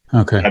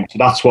 Okay. So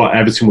that's what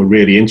Everton were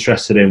really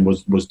interested in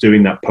was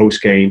doing that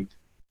post-game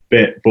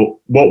bit. But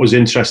what was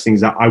interesting is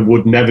that I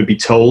would never be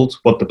told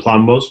what the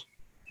plan was.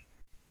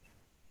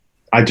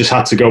 I just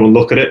had to go and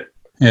look at it.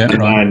 Yeah.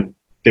 And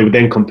they would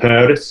then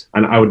compare it.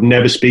 And I would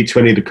never speak to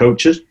any of the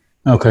coaches.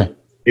 Okay.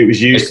 It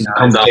was used as a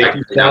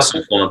conversation. That's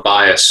some form of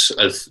bias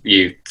of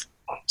you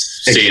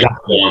seeing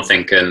one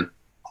thinking,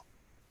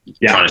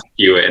 trying to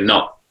skew it and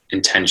not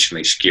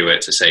intentionally skew it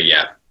to say,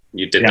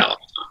 you did that.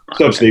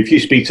 So obviously, if you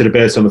speak to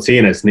Roberto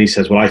Martinez and he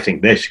says, "Well, I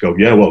think this," you go,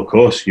 "Yeah, well, of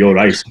course, you're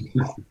right."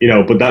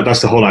 But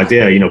that's the whole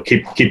idea.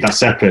 Keep that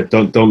separate.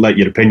 Don't let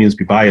your opinions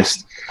be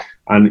biased.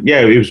 And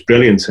it was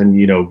brilliant. And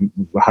we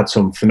had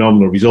some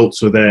phenomenal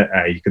results with it.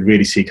 You could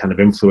really see kind of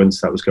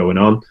influence that was going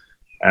on.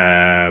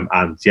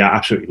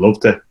 Absolutely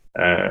loved it.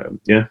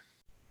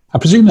 I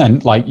presume then,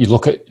 like you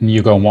look at and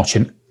you go and watch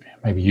it.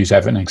 Maybe use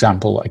Everton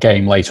example. A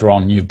game later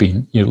on, you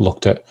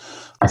looked at.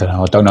 I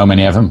don't know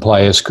many Everton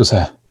players because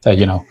they're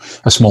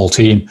a small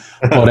team.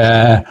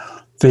 But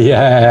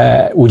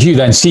would you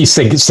then see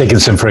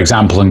Sigurdsson, for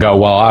example, and go,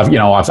 well,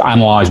 I've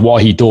analysed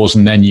what he does,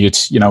 and then you'd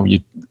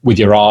with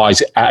your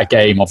eyes at a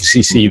game,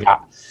 obviously see that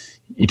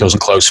he doesn't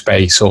close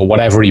space or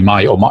whatever he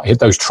might hit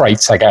those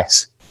traits, I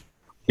guess.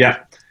 Yeah.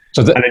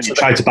 And then you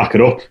try to back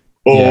it up.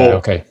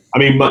 Or, I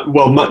mean,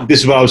 this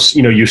is what I was,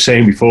 you were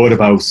saying before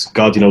about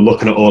God,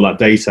 looking at all that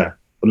data.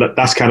 But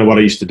that's kind of what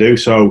I used to do.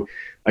 So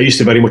I used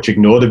to very much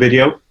ignore the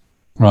video.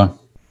 Right.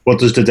 What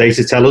does the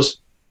data tell us?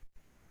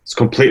 It's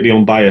completely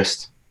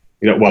unbiased.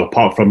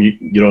 Apart from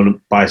your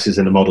own biases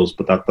in the models,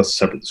 but that's a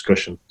separate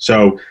discussion.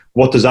 So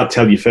what does that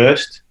tell you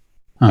first?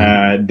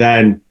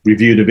 then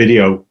review the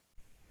video.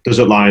 Does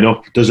it line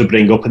up? Does it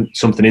bring up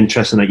something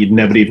interesting that you'd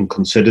never even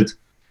considered?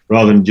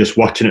 Rather than just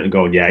watching it and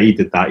going, yeah, he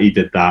did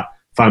that.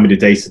 Find me the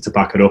data to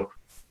back it up.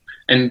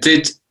 And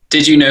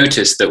did you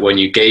notice that when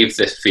you gave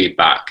the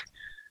feedback,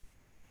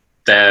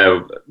 they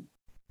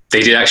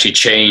did actually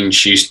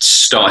change? You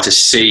start to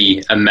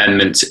see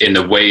amendments in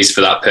the ways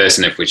for that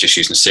person, if we're just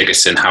using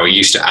Sigurdsson, how he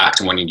used to act,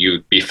 and when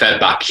you'd be fed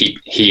back,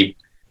 he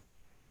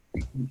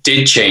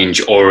did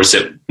change, or is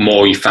it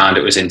more you found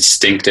it was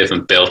instinctive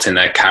and built in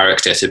their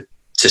character to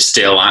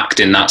still act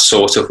in that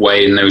sort of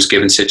way in those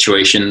given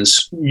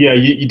situations? Yeah,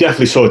 you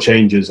definitely saw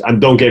changes, and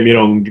don't get me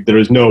wrong, there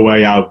is no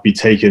way I'll be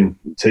take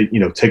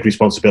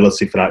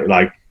responsibility for that.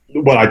 Like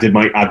what I did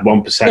might add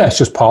 1%. Yeah, it's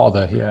just part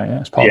of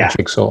it's part of the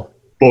jigsaw.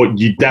 But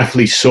you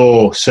definitely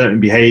saw certain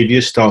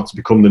behaviours start to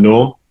become the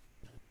norm.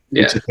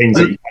 Yeah, to things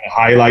that you kind of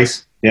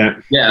highlight. Yeah,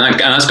 and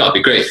that's got to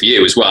be great for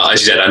you as well.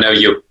 As you said, I know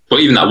but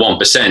even that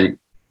 1%,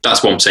 that's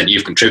 1%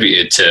 you've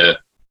contributed to.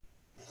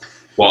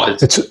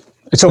 What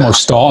it's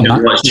almost starting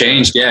that. What's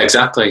changed? Yeah,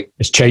 exactly.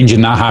 It's changing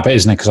that habit,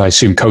 isn't it? Because I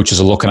assume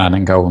coaches are looking at it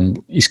and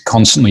going, he's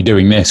constantly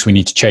doing this. We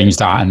need to change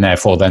that, and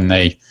therefore, then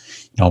they,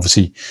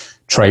 obviously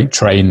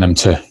train them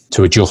to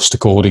adjust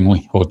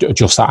accordingly or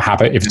adjust that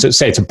habit. If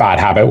it's a bad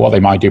habit, what they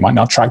might do might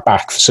not track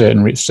back for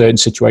certain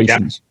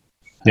situations.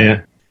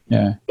 Yeah.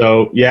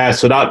 So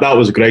that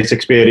was a great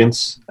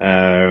experience.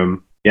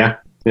 Yeah.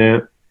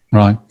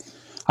 Right.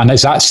 And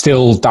is that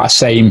still that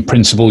same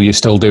principle you're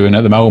still doing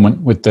at the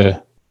moment with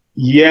the?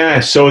 Yeah,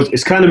 so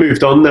it's kind of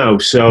moved on now.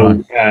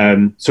 So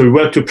so we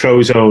worked with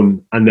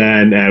Prozone, and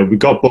then we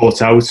got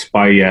bought out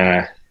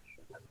by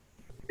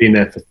been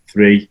there for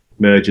 3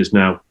 mergers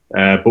now.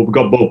 But we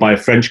got bought by a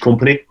French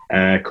company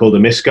called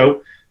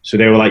Amisco. So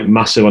they were like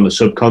massive on the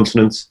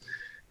subcontinent.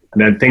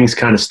 And then things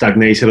kind of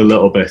stagnated a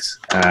little bit.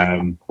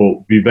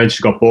 But we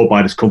eventually got bought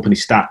by this company,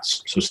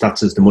 Stats. So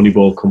Stats is the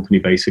Moneyball company,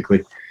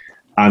 basically.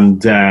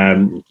 And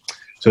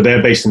so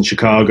they're based in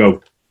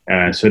Chicago.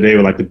 So they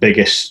were like the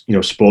biggest,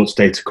 sports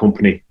data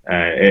company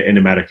in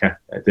America.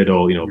 Did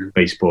all,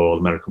 baseball,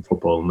 American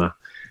football and that.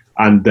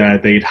 And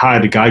they'd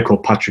hired a guy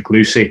called Patrick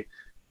Lucy.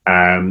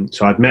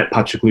 So I'd met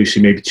Patrick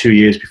Lucy maybe 2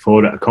 years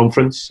before at a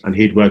conference, and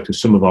he'd worked with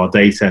some of our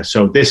data.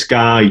 So this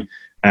guy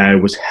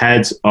was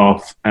head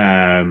of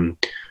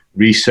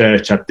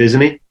research at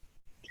Disney,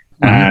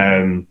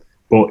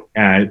 but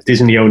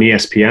Disney owned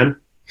ESPN.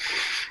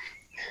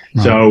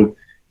 So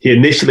he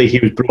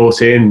was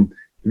brought in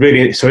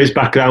really. So his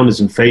background is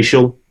in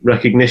facial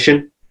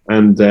recognition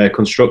and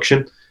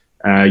construction,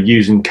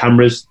 using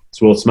cameras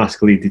to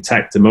automatically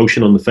detect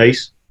emotion on the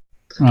face.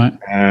 Right.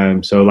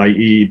 So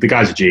the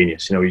guy's a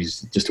genius.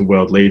 He's just a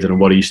world leader in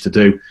what he used to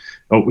do.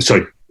 Oh,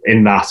 sorry,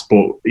 in that,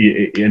 but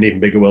an even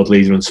bigger world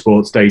leader in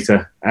sports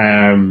data.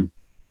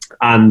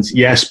 And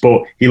yes,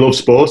 but he loves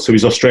sports. So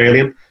he's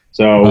Australian.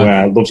 So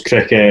loves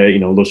cricket.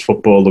 Loves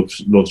football.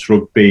 Loves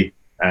rugby.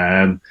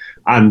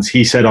 And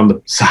he said on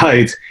the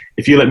side,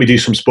 if you let me do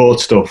some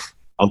sports stuff,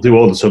 I'll do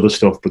all this other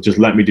stuff, but just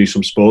let me do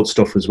some sports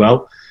stuff as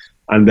well.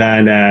 And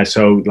then,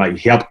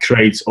 he helped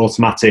create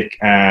automatic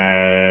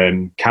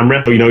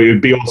camera. It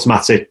would be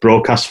automatic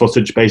broadcast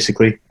footage,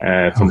 basically,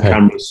 from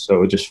cameras, so it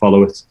would just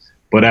follow it.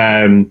 But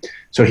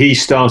so he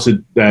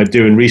started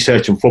doing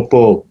research in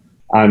football,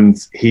 and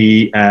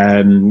he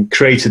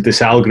created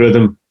this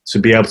algorithm to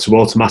be able to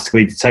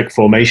automatically detect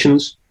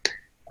formations.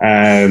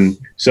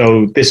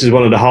 So this is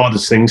one of the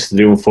hardest things to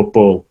do in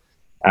football,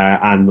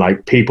 and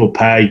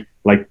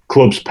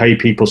clubs pay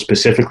people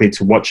specifically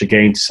to watch a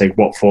game to say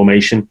what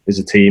formation is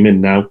a team in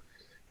now,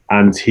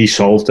 and he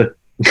solved it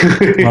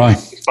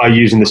by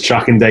using this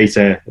tracking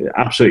data.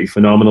 Absolutely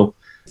phenomenal.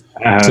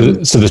 So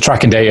the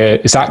tracking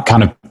data, is that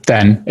kind of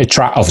then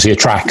obviously it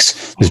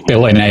tracks. There's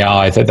built-in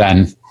AI that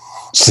then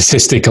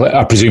statistically,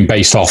 I presume,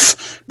 based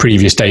off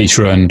previous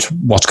data and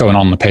what's going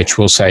on the pitch,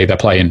 will say they're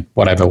playing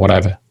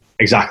whatever.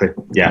 Exactly.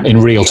 Yeah. In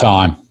real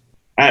time.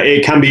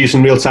 It can be used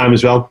in real time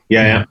as well.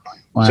 Yeah.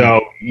 Wow.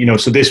 So,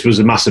 so this was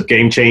a massive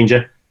game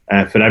changer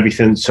for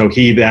everything. So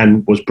he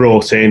then was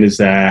brought in as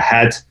the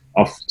head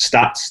of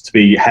stats to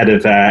be head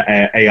of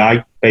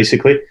AI,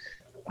 basically.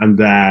 And,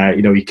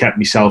 he kept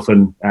myself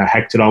and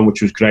Hector on,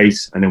 which was great.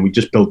 And then we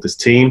just built this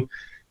team.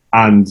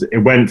 And it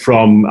went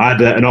from, I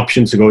had an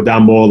option to go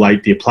down more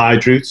like the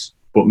applied routes,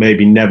 but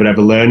maybe never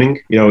ever learning.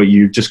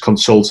 You just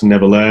consult and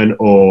never learn,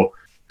 or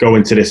go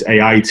into this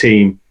AI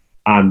team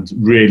and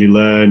really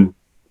learn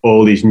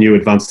all these new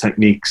advanced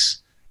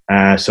techniques.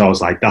 So I was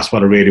like, that's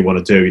what I really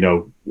want to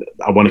do.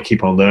 I want to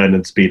keep on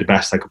learning to be the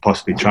best I could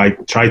possibly try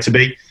to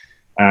be.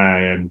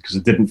 Because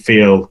it didn't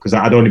feel, because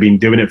I'd only been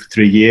doing it for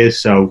 3 years.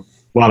 So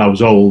while I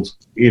was old,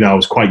 I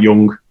was quite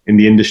young in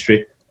the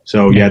industry.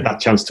 So that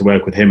chance to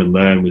work with him and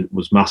learn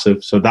was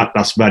massive. So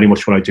that's very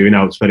much what I do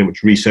now. It's very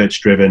much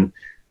research driven,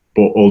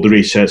 but all the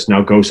research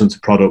now goes into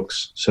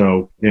products.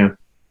 So, yeah.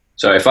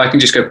 So if I can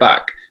just go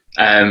back,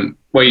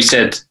 where you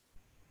said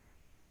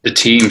the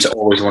teams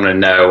always want to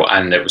know,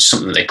 and it was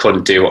something they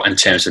couldn't do in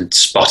terms of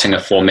spotting a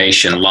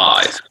formation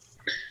live.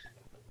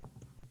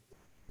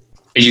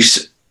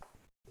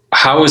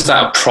 How is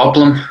that a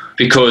problem?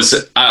 because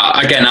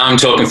again, I'm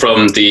talking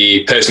from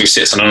the person who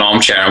sits on an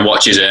armchair and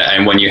watches it,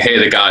 and when you hear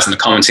the guys in the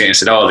commentating and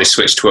said, "Oh, they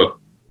switched to a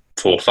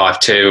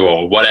 4-5-2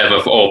 or whatever,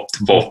 or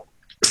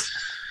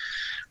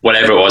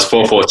whatever it was,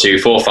 4-4-2,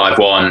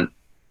 4-5-1."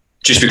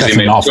 Just because they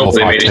made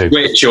a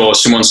switch, or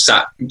someone's.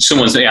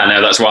 Yeah,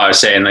 no, that's why I was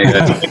saying.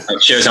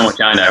 It shows how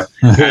much I know.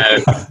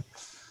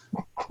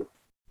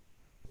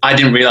 I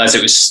didn't realise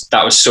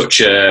that was such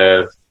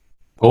a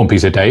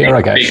piece of data,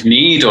 I guess. Big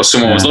need, or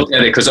someone was looking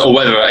at it or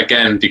whether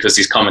again because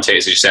these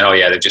commentators are just saying, "Oh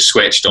yeah, they've just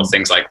switched," or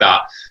things like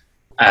that.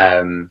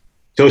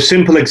 So a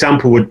simple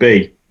example would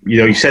be,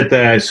 you said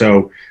there.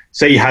 So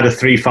say you had a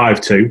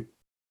 3-5-2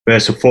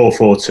 versus a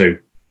 4-4-2.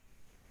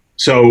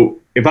 So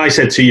if I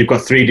said to you, you've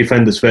got 3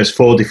 defenders versus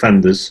 4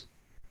 defenders,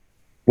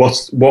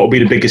 what would be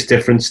the biggest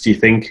difference, do you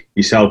think,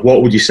 yourself?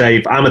 What would you say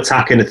if I'm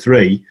attacking a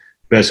 3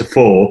 versus a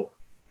 4,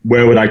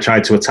 where would I try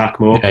to attack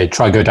more? Yeah,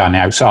 try to go down the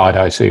outside,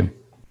 I assume.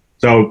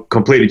 So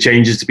completely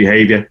changes the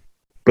behaviour.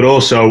 But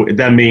also it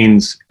then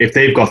means if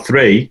they've got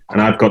 3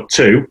 and I've got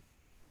 2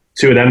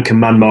 of them can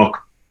man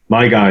mark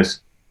my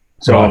guys.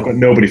 So I've got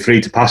nobody free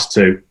to pass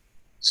to.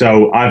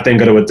 So I've then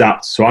got to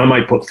adapt. So I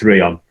might put 3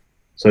 on.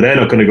 So they're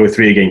not going to go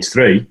 3 against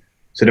 3.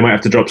 So they might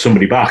have to drop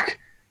somebody back,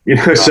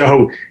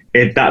 So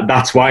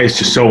that's why it's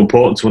just so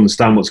important to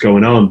understand what's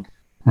going on.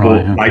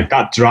 But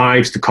that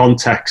drives the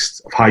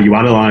context of how you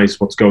analyse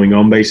what's going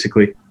on,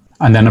 basically.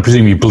 And then I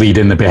presume you bleed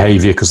in the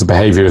behaviour, because the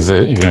behaviour of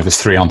even if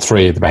it's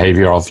 3-on-3, the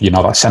behaviour of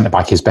that centre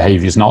back, his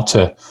behaviour is not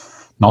to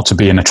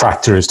be an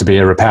attractor, is to be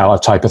a repeller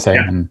type of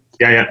thing.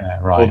 Yeah.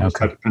 Right. All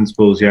okay. Type of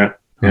principles. Yeah.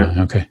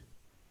 Okay.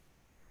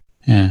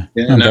 Yeah.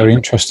 Very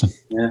interesting.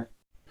 Yeah.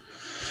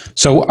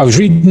 So I was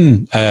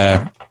reading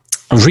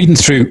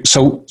through.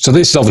 So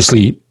this is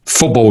obviously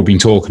football we've been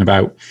talking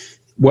about.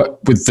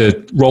 What with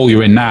the role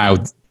you're in now?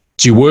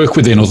 Do you work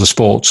within other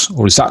sports,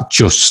 or is that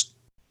just?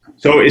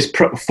 So it's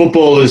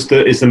football is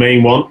the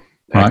main one,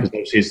 because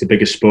obviously it's the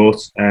biggest sport.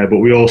 But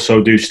we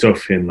also do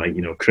stuff in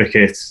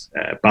cricket,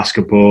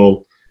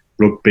 basketball,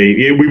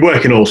 rugby. We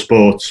work in all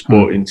sports,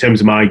 but in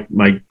terms of my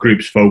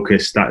group's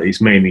focus, that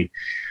is mainly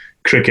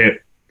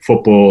cricket,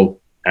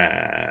 football,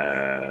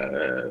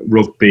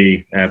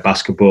 rugby,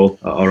 basketball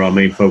are our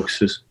main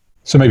focuses.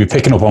 So maybe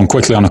picking up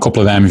quickly on a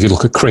couple of them. If you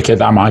look at cricket,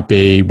 that might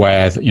be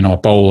where a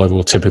bowler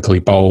will typically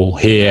bowl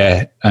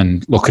here,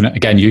 and looking at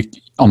again, you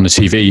on the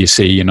TV, you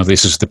see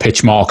this is the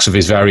pitch marks of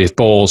his various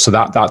balls. So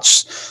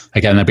that's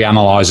again they'll be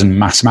analysing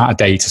mass amount of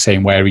data,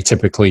 saying where he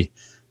typically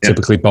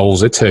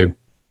bowls it to.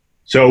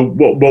 So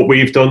what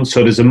we've done,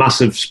 so there's a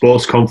massive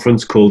sports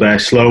conference called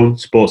Sloan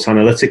Sports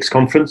Analytics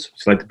Conference.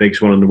 It's like the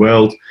biggest one in the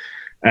world.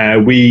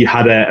 We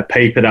had a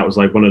paper that was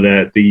like one of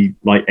the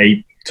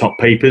 8 top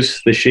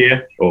papers this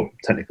year, or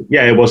technically,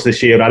 it was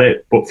this year at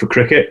it, but for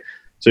cricket.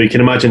 So you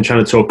can imagine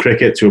trying to talk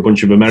cricket to a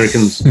bunch of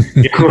Americans.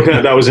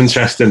 That was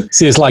interesting.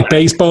 See, it's like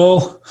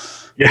baseball.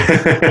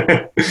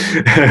 Yeah.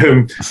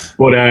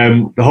 But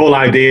the whole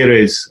idea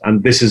is,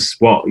 and this is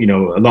what,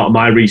 a lot of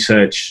my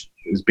research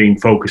is being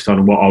focused on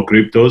and what our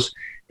group does,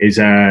 is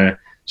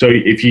so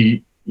if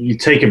you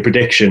take a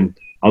prediction,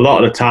 a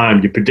lot of the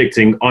time you're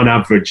predicting on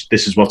average,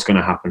 this is what's going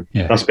to happen.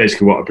 Yeah. That's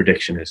basically what a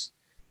prediction is.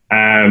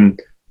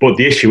 But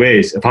the issue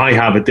is, if I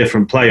have a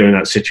different player in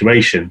that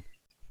situation,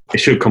 it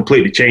should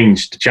completely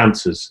change the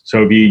chances.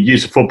 So if you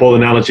use a football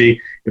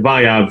analogy, if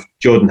I have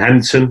Jordan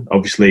Henderson,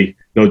 obviously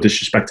no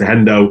disrespect to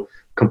Hendo,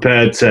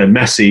 compared to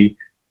Messi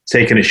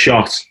taking a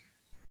shot,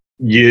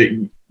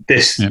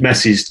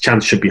 Messi's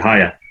chance should be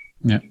higher.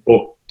 Yeah.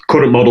 But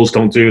current models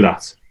don't do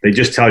that. They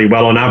just tell you,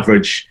 well, on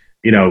average,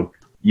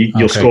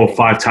 you'll score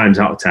 5 times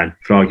out of 10,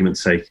 for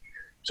argument's sake.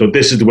 So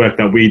this is the work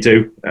that we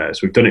do. So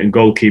we've done it in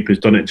goalkeepers,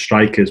 done it in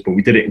strikers, but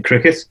we did it in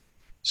cricket.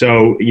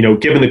 So,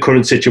 given the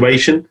current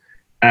situation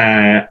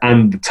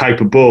and the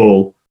type of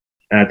ball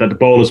that the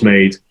bowler's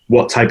made,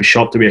 what type of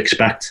shot do we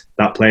expect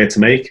that player to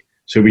make?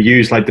 So we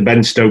use the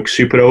Ben Stokes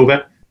super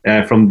over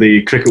from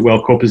the Cricket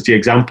World Cup as the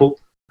example,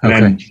 and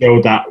then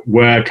show that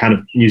where kind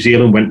of New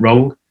Zealand went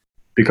wrong,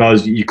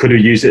 because you could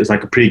have used it as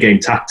like a pre-game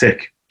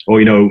tactic,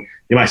 or, you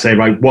might say,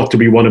 right, what do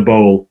we want to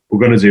bowl? We're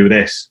going to do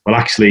this. Well,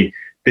 actually,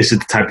 this is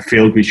the type of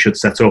field we should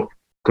set up,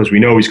 because we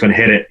know he's going to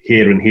hit it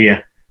here and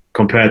here,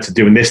 compared to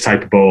doing this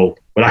type of ball.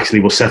 But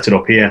actually, we'll set it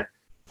up here.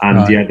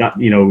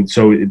 And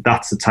so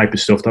that's the type of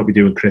stuff that we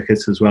do in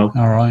cricket as well.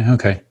 All right.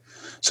 Okay.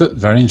 So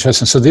very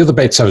interesting. So the other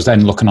bits I was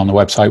then looking on the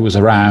website was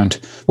around,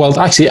 well,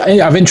 actually,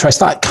 I have interest,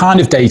 that kind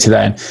of data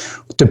then.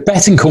 The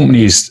betting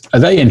companies, are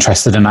they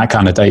interested in that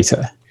kind of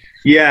data?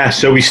 Yeah,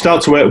 so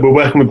we're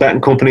working with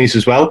betting companies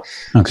as well.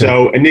 Okay.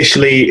 So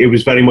initially it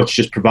was very much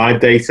just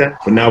provide data,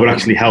 but now we're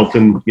actually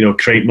helping,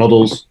 create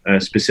models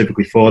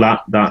specifically for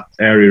that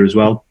area as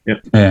well.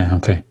 Yep. Yeah.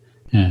 Okay.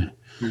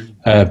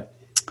 Yeah.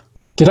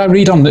 Did I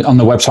read on the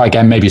website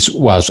again? Maybe it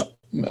was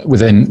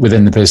within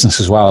the business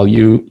as well.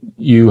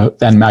 You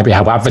then maybe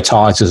have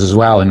advertisers as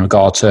well in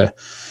regard to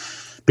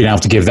being able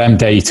to give them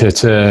data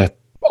to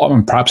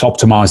perhaps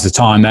optimize the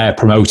time they're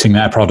promoting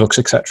their products,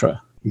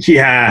 etc.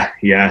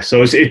 Yeah.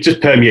 So it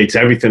just permeates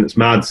everything. It's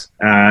mad.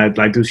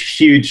 There was a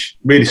huge,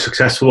 really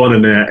successful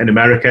one in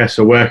America.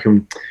 So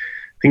working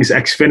think it's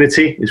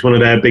Xfinity is one of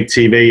their big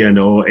TV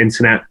or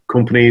internet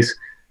companies,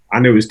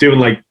 and it was doing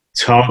like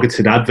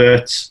targeted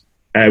adverts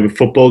with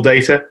football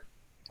data,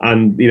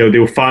 and they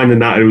were finding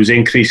that it was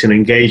increasing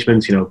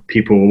engagement.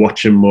 People were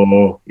watching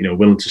more,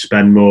 willing to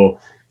spend more.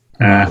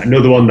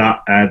 Another one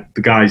that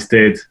the guys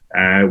did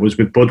was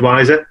with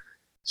Budweiser,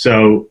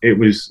 so it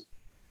was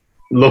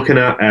looking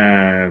at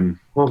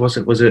what was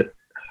it? Was it?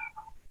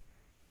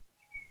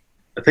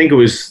 I think it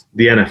was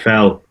the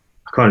NFL.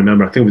 I can't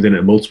remember. I think we did it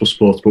in multiple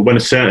sports. But when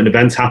a certain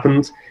event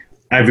happened,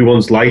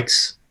 everyone's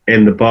lights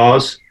in the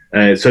bars.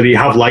 So you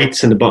have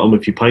lights in the bottom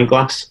of your pint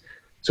glass.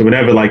 So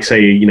whenever, like,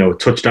 say, a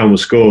touchdown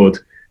was scored,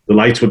 the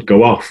lights would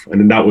go off, and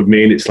then that would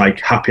mean it's like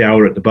happy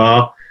hour at the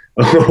bar,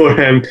 or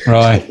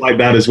right, like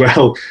that as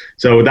well.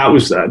 So that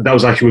was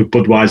actually with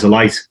Budweiser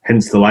Light,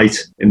 hence the light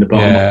in the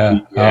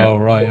bottom. Yeah. Oh,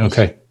 right.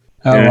 Okay.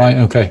 Oh, yeah. Right.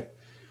 Okay.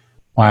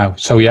 Wow.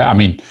 So yeah, I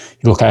mean,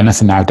 you look at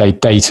anything now.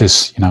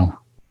 Data's,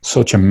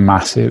 such a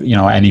massive,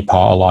 any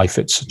part of life.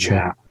 It's such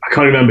a. I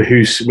can't remember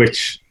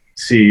which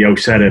CEO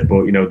said it,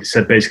 but they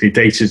said basically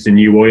data's the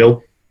new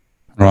oil.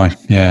 Right.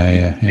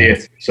 Yeah.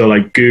 So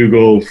like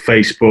Google,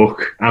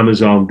 Facebook,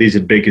 Amazon, these are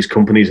the biggest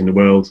companies in the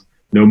world.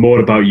 Know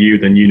more about you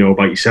than you know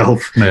about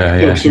yourself.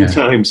 Yeah.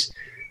 Sometimes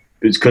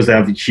it's because they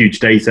have huge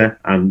data,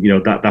 and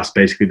that's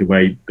basically the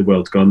way the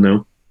world's gone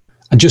now.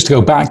 And just to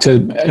go back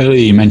to earlier,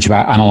 you mentioned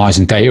about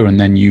analysing data, and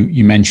then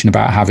you mentioned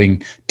about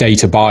having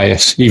data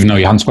bias, even though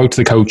you hadn't spoke to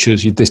the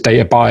coaches, this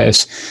data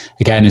bias.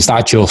 Again, is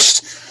that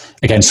just,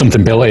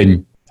 something built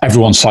in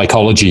everyone's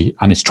psychology,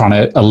 and it's trying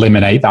to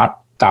eliminate that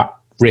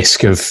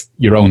risk of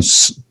your own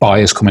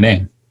bias coming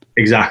in?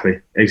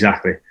 Exactly.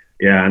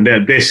 Yeah, and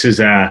this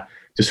is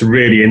just a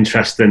really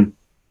interesting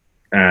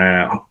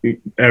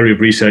area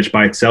of research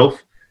by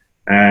itself.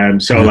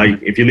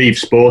 Like if you leave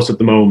sports at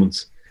the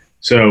moment,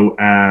 so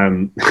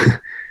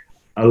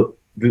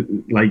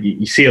like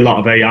you see a lot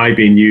of AI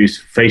being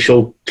used,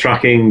 facial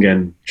tracking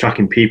and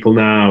tracking people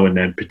now, and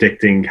then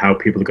predicting how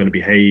people are going to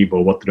behave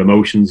or what their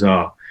emotions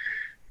are.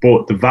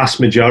 But the vast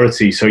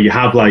majority, so you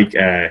have like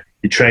your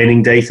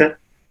training data.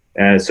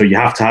 So you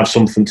have to have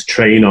something to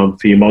train on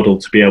for your model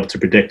to be able to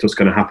predict what's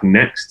going to happen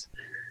next.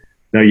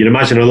 Now, you'd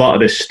imagine a lot of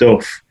this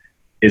stuff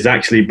is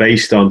actually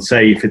based on,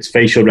 say, if it's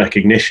facial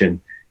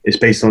recognition, it's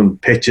based on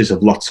pictures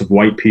of lots of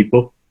white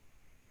people.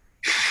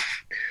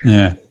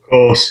 Yeah. Of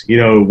course, when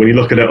you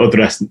look at other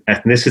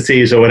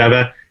ethnicities or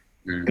whatever,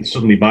 there's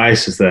suddenly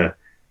biases there.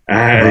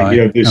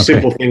 Right. There's a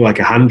simple thing like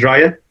a hand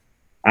dryer.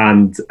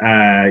 And,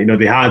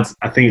 they had,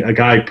 I think, a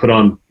guy put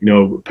on,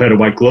 a pair of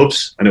white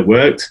gloves and it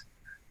worked.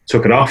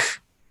 Took it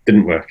off,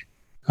 didn't work.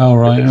 Oh,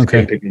 right.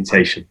 Okay.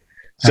 Pigmentation.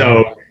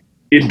 So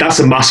that's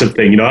a massive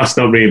thing. That's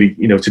not really,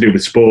 to do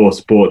with sports,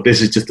 but this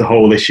is just the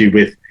whole issue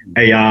with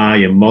AI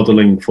and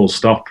modeling full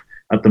stop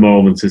at the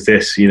moment is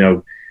this,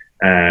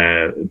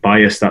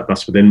 bias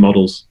that's within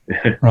models.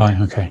 Right.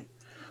 Okay.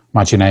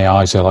 Imagine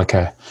AIs are like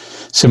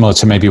similar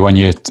to maybe when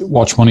you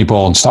watch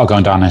Moneyball and start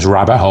going down this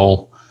rabbit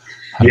hole.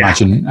 I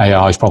imagine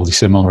AI is probably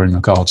similar in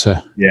regard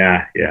to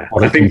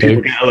I think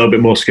people get a little bit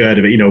more scared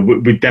of it.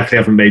 We definitely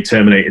haven't made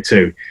Terminator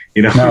 2.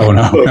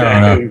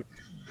 No.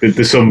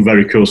 There's some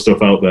very cool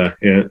stuff out there.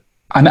 Yeah.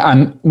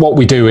 And what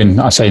we do in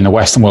the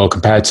Western world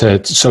compared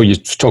to, so you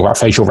talk about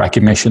facial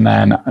recognition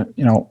then,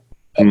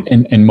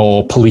 in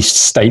more police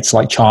states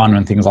like China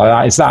and things like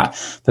that, is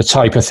that the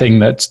type of thing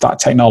that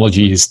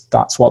technology is,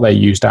 that's what they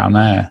use down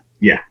there?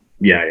 Yeah.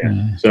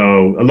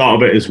 So a lot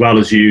of it as well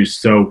is used.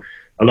 So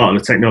a lot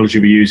of the technology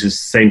we use is the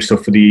same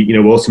stuff for the,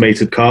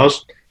 automated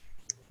cars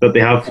that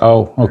they have.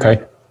 Oh,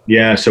 okay.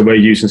 Yeah, so we're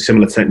using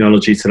similar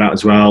technology to that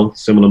as well,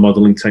 similar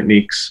modeling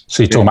techniques.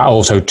 So you're talking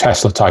about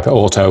Tesla type of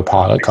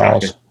autopilot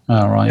cars.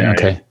 Oh, right. Yeah,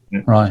 okay.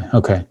 Yeah. Right.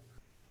 Okay.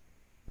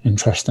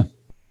 Interesting.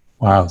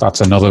 Wow. That's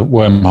another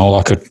wormhole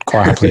I could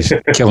quite happily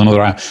kill another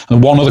round.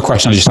 And one other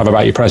question I just have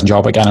about your present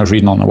job. Again, I was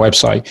reading on the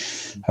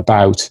website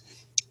about,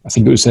 I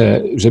think it was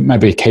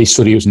maybe a case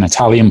study. It was an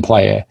Italian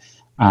player,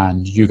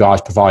 and you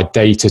guys provide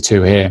data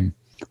to him,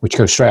 which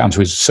goes straight onto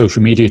his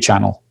social media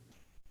channels.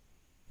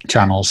 I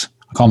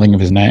can't think of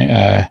his name.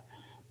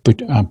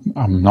 But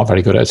I'm not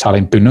very good at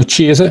Italian.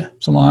 Bonucci, is it?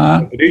 Something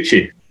like that?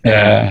 Bonucci.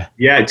 Yeah.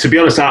 Yeah, to be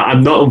honest,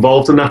 I'm not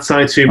involved on that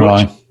side too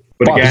much. Right.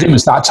 But again, I presume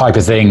it's that type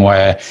of thing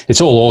where it's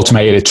all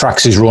automated. It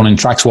tracks his running,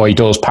 tracks what he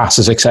does,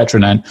 passes, etc.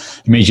 And then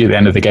immediately at the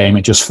end of the game,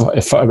 it just, I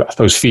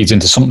suppose, feeds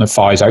into something that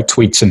fires out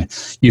tweets and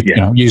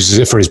uses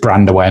it for his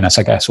brand awareness,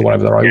 I guess, or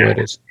whatever the right word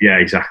is. Yeah,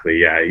 exactly.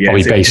 Yeah.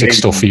 Probably basic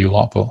stuff for you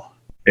lot, but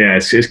yeah,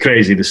 it's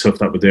crazy the stuff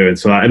that we're doing.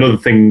 So another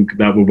thing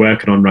that we're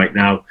working on right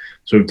now.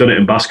 So we've done it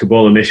in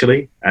basketball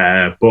initially,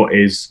 but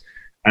is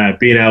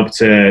being able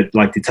to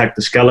detect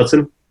the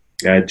skeleton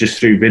just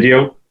through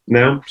video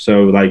now.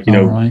 So like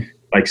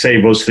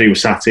say us three were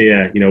sat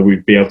here,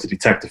 we'd be able to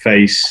detect the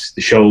face,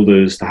 the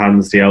shoulders, the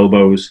hands, the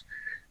elbows,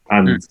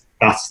 and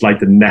that's like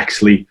the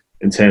next leap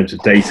in terms of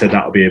data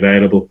that will be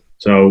available.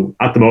 So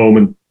at the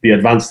moment, the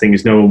advanced thing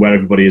is knowing where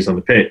everybody is on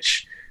the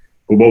pitch.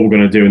 But what we're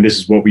going to do, and this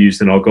is what we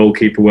used in our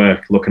goalkeeper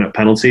work, looking at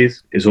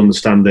penalties, is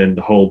understanding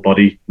the whole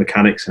body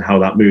mechanics and how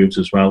that moves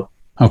as well.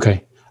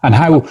 Okay. And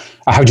how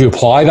do you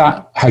apply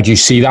that? How do you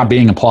see that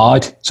being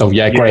applied? So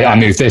great, I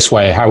moved this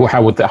way.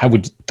 How would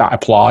that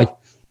apply?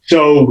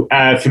 So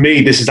for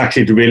me, this is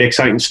actually the really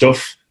exciting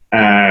stuff.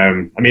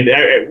 I mean,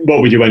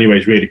 what we do anyway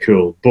is really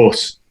cool,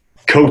 but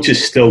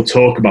coaches still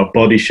talk about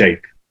body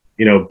shape,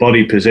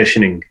 body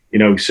positioning,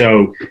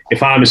 so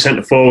if I'm a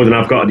centre forward and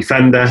I've got a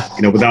defender,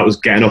 without us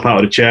getting up out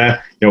of the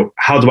chair,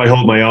 how do I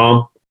hold my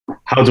arm?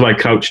 How do I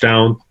crouch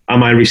down?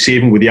 Am I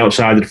receiving with the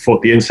outside of the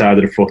foot, the inside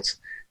of the foot?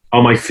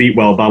 Are my feet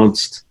well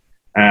balanced?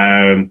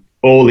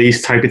 All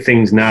these type of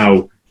things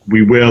now,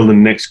 we will in the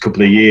next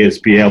couple of years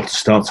be able to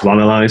start to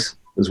analyse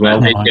as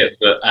well.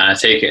 I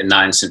take it in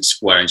that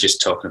instance where I'm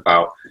just talking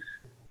about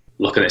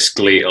looking at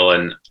skeletal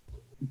and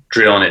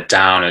drilling it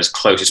down as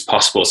close as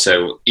possible.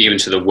 So even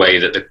to the way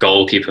that the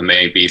goalkeeper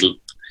may be,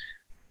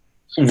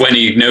 when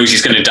he knows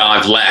he's going to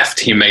dive left,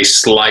 he may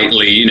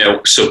slightly,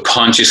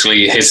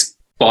 subconsciously, his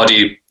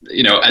body,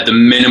 at the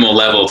minimal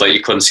level that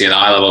you couldn't see at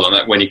eye level, and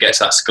that when you get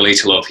to that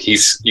skeletal of, you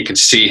can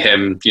see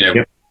him,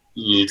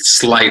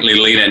 slightly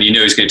leaning, and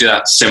he's going to do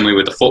that. Similarly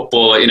with the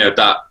footballer,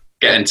 that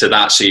get into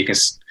that, so you can.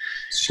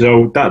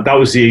 So that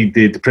was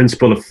the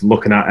principle of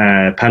looking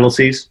at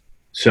penalties.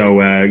 So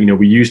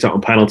we used that on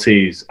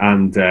penalties,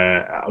 and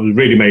I was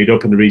really made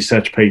up in the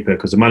research paper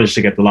because I managed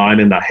to get the line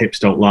in that hips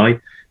don't lie.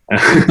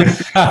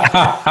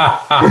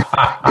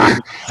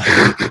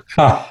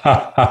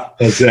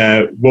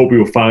 What we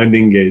were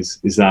finding is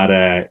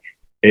that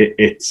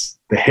it's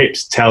the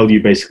hips tell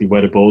you basically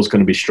where the ball's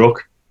going to be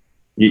struck.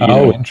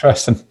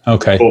 Interesting.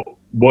 Okay. But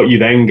what you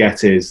then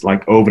get is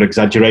like over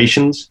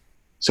exaggerations.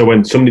 So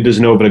when somebody does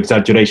an over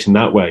exaggeration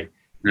that way,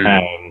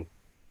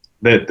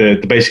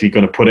 they're basically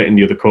going to put it in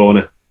the other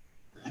corner.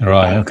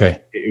 Right.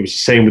 Okay. It was the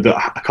same with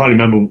I can't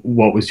remember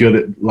what was the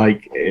other,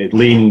 like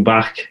leaning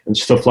back and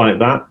stuff like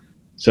that.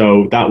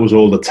 So that was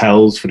all the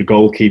tells for the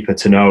goalkeeper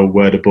to know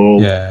where the ball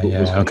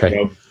was going to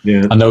go.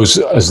 Yeah. And those,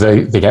 as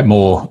they get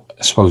more,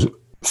 I suppose,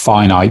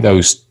 finite,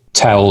 those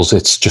tells,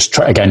 it's just,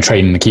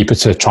 training the keeper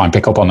to try and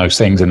pick up on those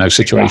things in those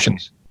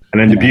situations. And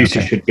then the beauty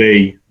should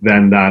be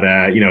then that,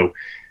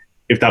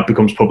 if that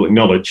becomes public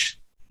knowledge,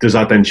 does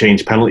that then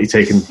change penalty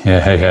taking?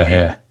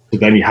 Yeah. So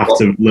then you have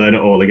to learn it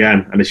all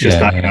again. And it's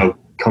just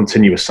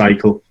continuous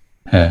cycle.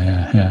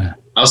 Yeah.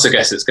 I also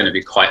guess it's going to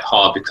be quite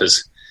hard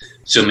because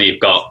suddenly you've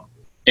got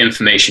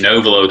information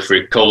overload for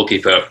a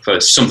goalkeeper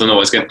for something that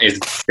is going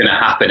to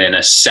happen in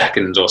a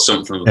second or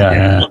something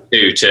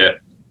to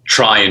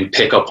try and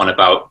pick up on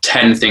about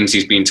 10 things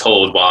he's been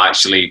told while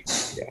actually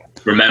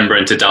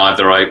remembering to dive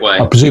the right way.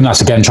 I presume that's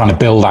again trying to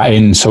build that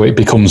in so it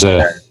becomes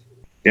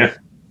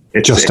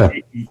it's just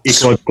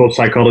ecological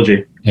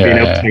psychology. Being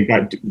able to think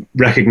that,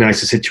 recognize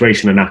the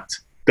situation and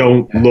act.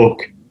 Don't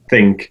look,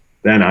 think,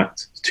 then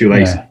act. It's too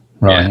late.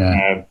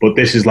 But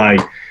this is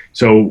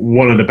so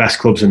one of the best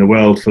clubs in the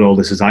world for all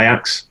this is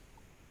Ajax.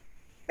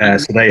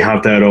 So they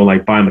have their own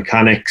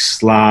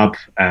biomechanics lab,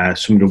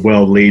 some of the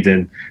world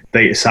leading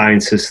data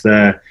scientists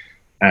there,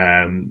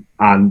 and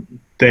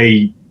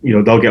they,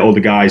 they'll get all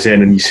the guys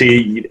in, and you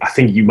see, I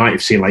think you might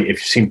have seen if you've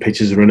seen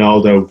pictures of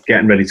Ronaldo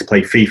getting ready to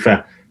play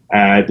FIFA,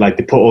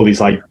 they put all these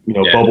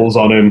bubbles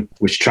on him,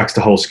 which tracks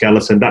the whole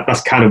skeleton.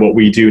 That's kind of what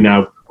we do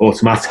now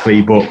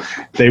automatically, but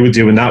they were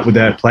doing that with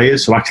their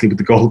players. So actually with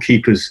the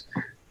goalkeepers,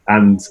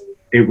 and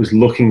it was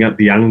looking at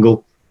the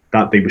angle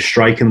that they were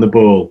striking the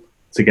ball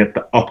to get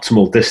the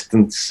optimal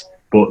distance,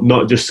 but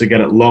not just to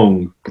get it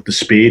long, but the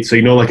speed. So,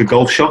 like a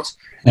golf shot.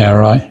 Yeah,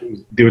 right.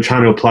 They were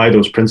trying to apply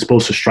those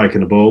principles to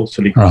striking the ball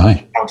so they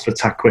could bounce the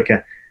attack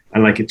quicker.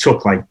 And it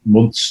took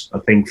months, I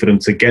think, for them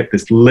to get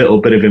this little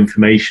bit of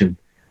information.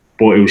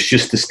 But it was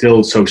just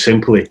distilled so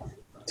simply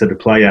to the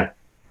player.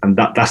 And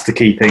that's the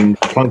key thing.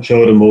 I can't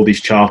show them all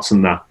these charts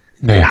and that.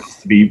 Yeah. It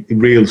has to be a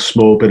real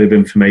small bit of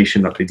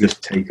information that they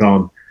just take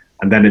on.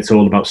 And then it's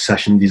all about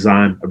session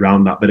design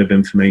around that bit of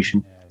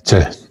information.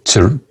 To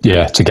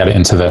get it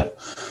into the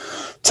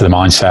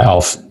mindset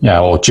of,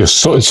 or just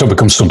so it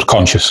becomes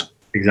subconscious.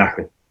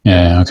 Exactly.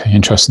 Yeah, okay,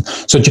 interesting.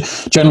 So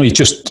generally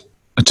just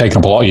taking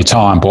up a lot of your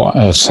time, but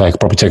as I say, I could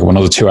probably take up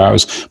another 2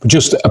 hours, but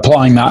just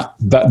applying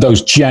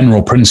those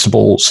general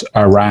principles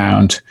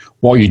around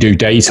what you do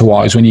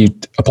data-wise, when you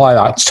apply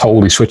that, it's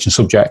totally switching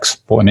subjects,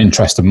 but an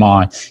interest of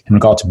mine in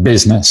regard to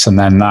business, and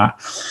then that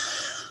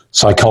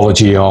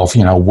psychology of,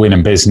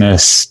 winning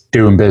business,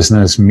 doing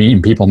business,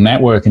 meeting people,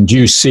 networking. Do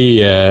you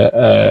see,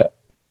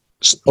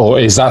 or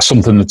is that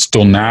something that's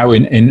done now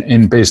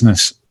in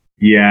business?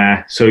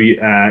 Yeah. So,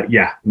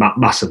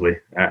 massively.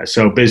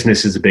 So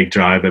business is a big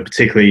driver,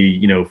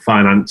 particularly,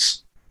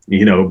 finance,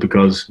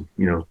 because,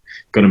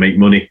 got to make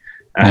money.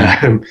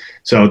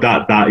 So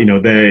that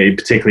they're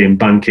particularly in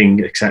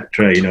banking,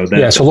 etc.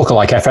 So look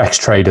at FX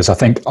traders. I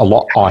think a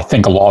lot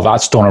of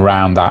that's done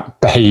around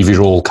that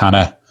behavioural kind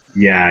of.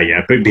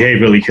 But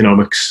behavioural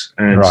economics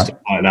and stuff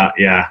like that.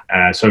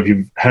 Yeah. So if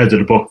you've heard of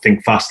the book,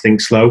 Think Fast, Think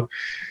Slow.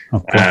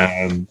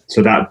 Okay.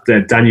 So that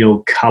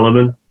Daniel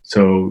Kahneman.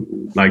 So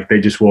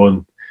they just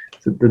won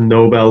the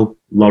Nobel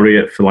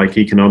laureate for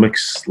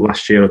economics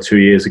last year or 2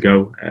 years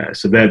ago.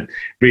 So they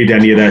read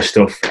any of their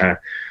stuff.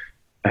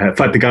 in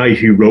fact, the guy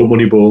who wrote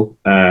Moneyball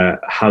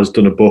has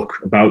done a book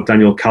about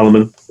Daniel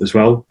Kahneman as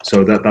well.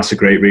 So that's a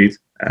great read.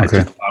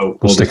 Okay,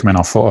 we'll stick him in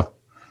our footer.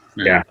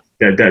 Yeah,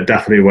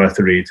 definitely worth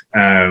a read.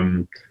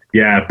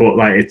 But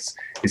like it's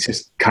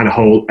just kind of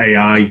whole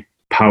AI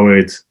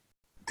powered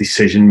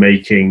decision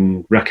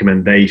making,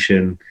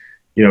 recommendation.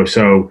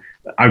 So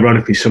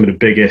ironically, some of the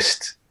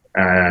biggest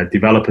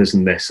developers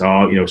in this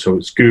are so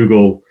it's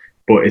Google,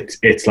 but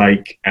it's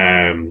like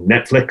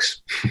Netflix.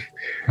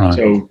 Right.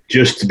 So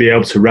just to be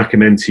able to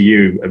recommend to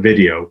you a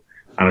video,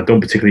 and I don't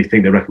particularly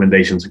think the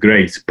recommendations are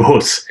great,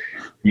 but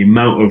the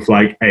amount of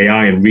like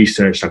AI and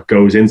research that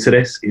goes into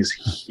this is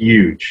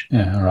huge.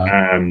 Yeah,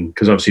 right.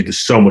 Because obviously there's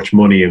so much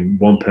money in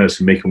one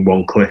person making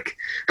one click.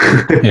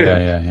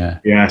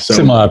 Yeah. So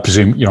similar, I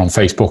presume you're on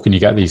Facebook and you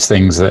get these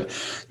things that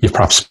you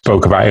perhaps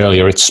spoke about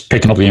earlier. It's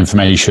picking up the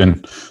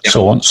information,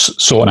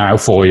 sorting out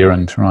for you,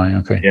 and right.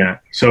 Okay. Yeah.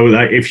 So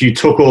like, if you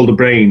took all the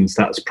brains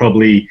that's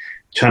probably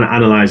trying to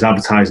analyze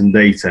advertising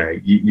data,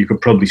 you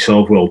could probably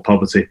solve world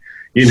poverty.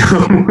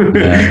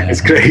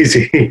 It's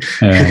crazy.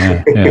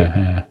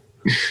 Yeah.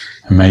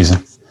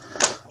 Amazing.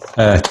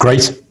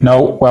 Great.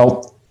 No,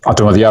 well, I don't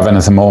know whether you have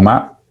anything more,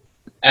 Matt.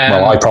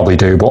 Well, I probably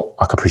do, but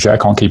I appreciate I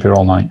can't keep you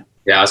all night.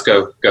 Yeah, let's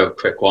go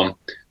quick one.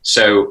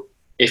 So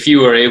if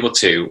you were able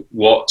to,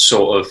 what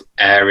sort of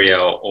area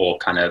or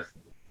kind of,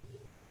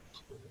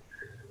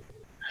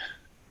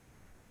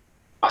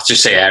 I'll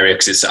just say area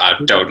because I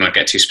don't want to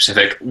get too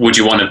specific, would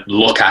you want to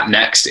look at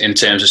next in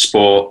terms of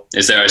sport?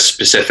 Is there a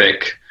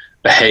specific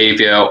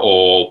behavior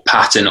or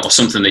pattern or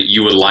something that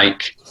you would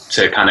like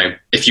to kind of,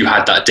 if you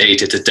had that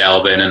data to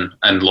delve in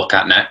and look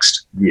at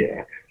next?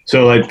 Yeah.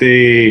 So like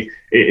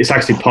it's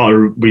actually part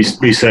of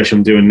research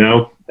I'm doing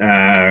now,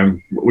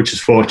 which is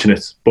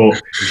fortunate,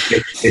 but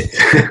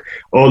it's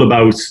all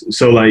about,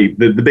 so like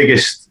the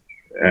biggest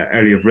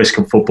area of risk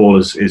in football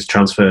is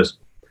transfers.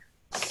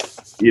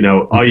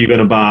 Are you going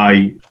to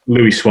buy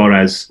Luis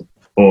Suarez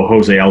or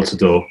Jose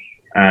Altidore?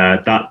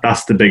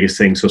 That's the biggest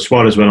thing. So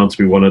Suarez went on to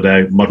be one of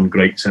their modern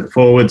great centre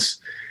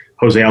forwards.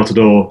 Jose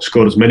Altidore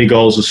scored as many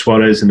goals as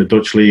Suarez in the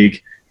Dutch league,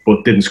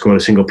 but didn't score a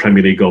single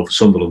Premier League goal for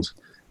Sunderland.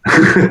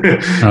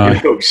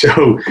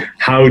 So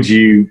how do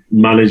you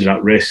manage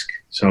that risk?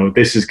 So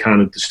this is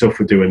kind of the stuff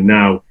we're doing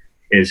now,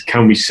 is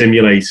can we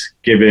simulate,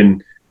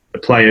 given a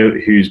player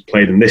who's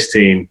played in this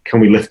team, can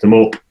we lift them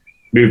up,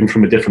 move them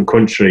from a different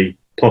country,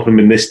 plop them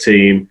in this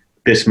team,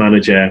 this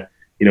manager,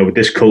 with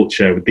this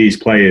culture, with these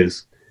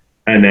players,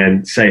 and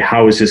then say,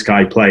 how is this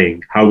guy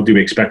playing? How do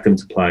we expect him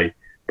to play?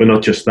 But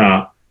not just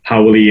that,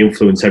 how will he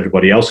influence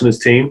everybody else in his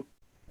team?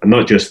 And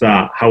not just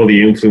that, how will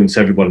he influence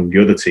everybody in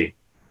the other team?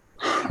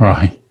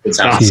 Right.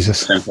 That's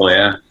simple,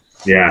 yeah.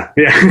 Yeah.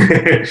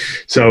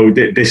 So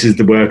this is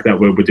the work that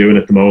we're doing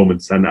at the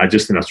moment, and I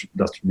just think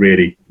that's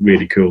really,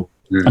 really cool.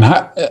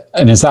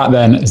 And is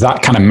that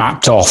kind of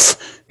mapped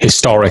off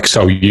historic?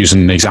 So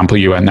using the example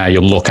you went there,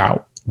 you'll look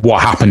at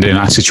what happened in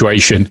that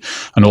situation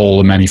and all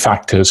the many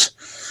factors,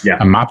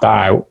 and map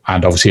that out,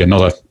 and obviously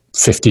another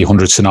 50,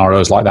 100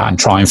 scenarios like that, and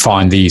try and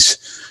find these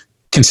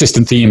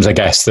consistent themes, I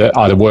guess, that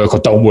either work or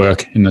don't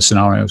work in the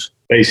scenarios.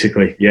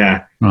 Basically,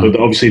 yeah. Right. But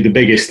obviously the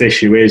biggest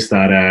issue is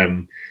that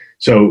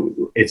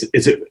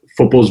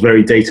football's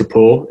very data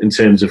poor in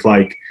terms of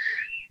like,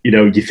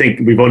 you think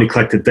we've only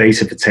collected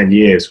data for 10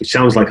 years, which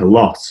sounds like a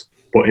lot,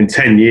 but in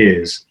 10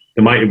 years,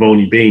 there might have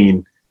only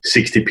been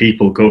 60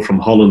 people go from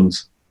Holland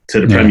to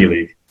the Premier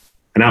League.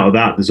 And out of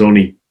that,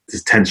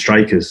 there's 10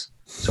 strikers.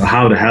 So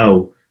how the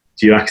hell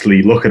do you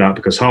actually look at that?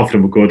 Because half of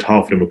them were good,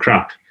 half of them were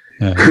crap.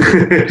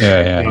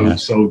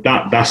 So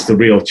that's the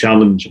real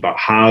challenge about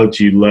how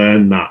do you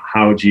learn that?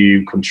 How do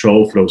you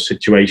control for those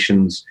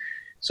situations?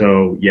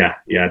 So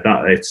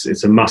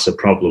it's a massive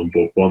problem,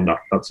 but one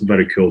that's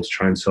very cool to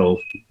try and solve.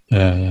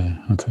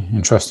 Okay,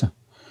 interesting.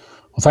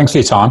 Well, thanks for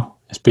your time.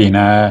 It's been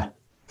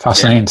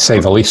fascinating to say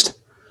the least.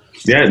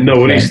 Yeah, no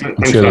worries. I'm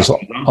sure there's a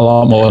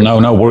lot more.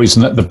 No worries.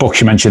 And the books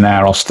you mentioned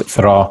there,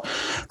 for our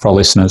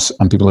listeners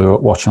and people who are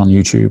watching on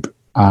YouTube,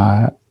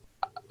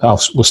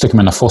 we'll stick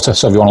them in the footer.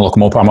 So if you want to look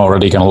them up, I'm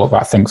already going to look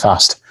at Think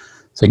Fast,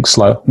 Think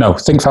Slow. No,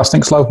 Think Fast,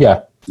 Think Slow.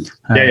 Yeah.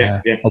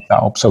 Look that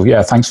up. So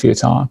thanks for your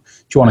time.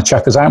 Do you want to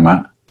check us out,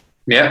 Matt?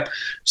 Yeah.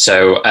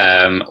 So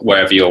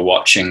wherever you're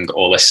watching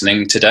or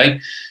listening today,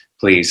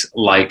 please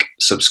like,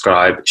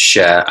 subscribe,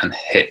 share, and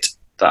hit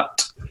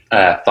that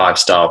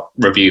 5-star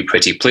review,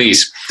 pretty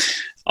please.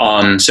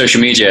 On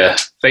social media,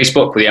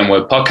 Facebook, with the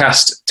M-Word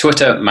Podcast,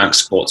 Twitter, Manx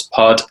Sports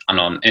Pod, and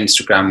on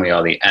Instagram, we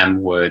are the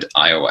M-Word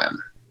IOM.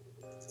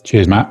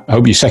 Cheers, Matt. I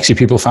hope you sexy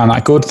people found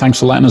that good. Thanks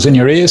for letting us in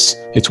your ears.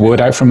 It's word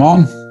out from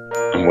On.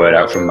 And word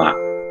out from Matt.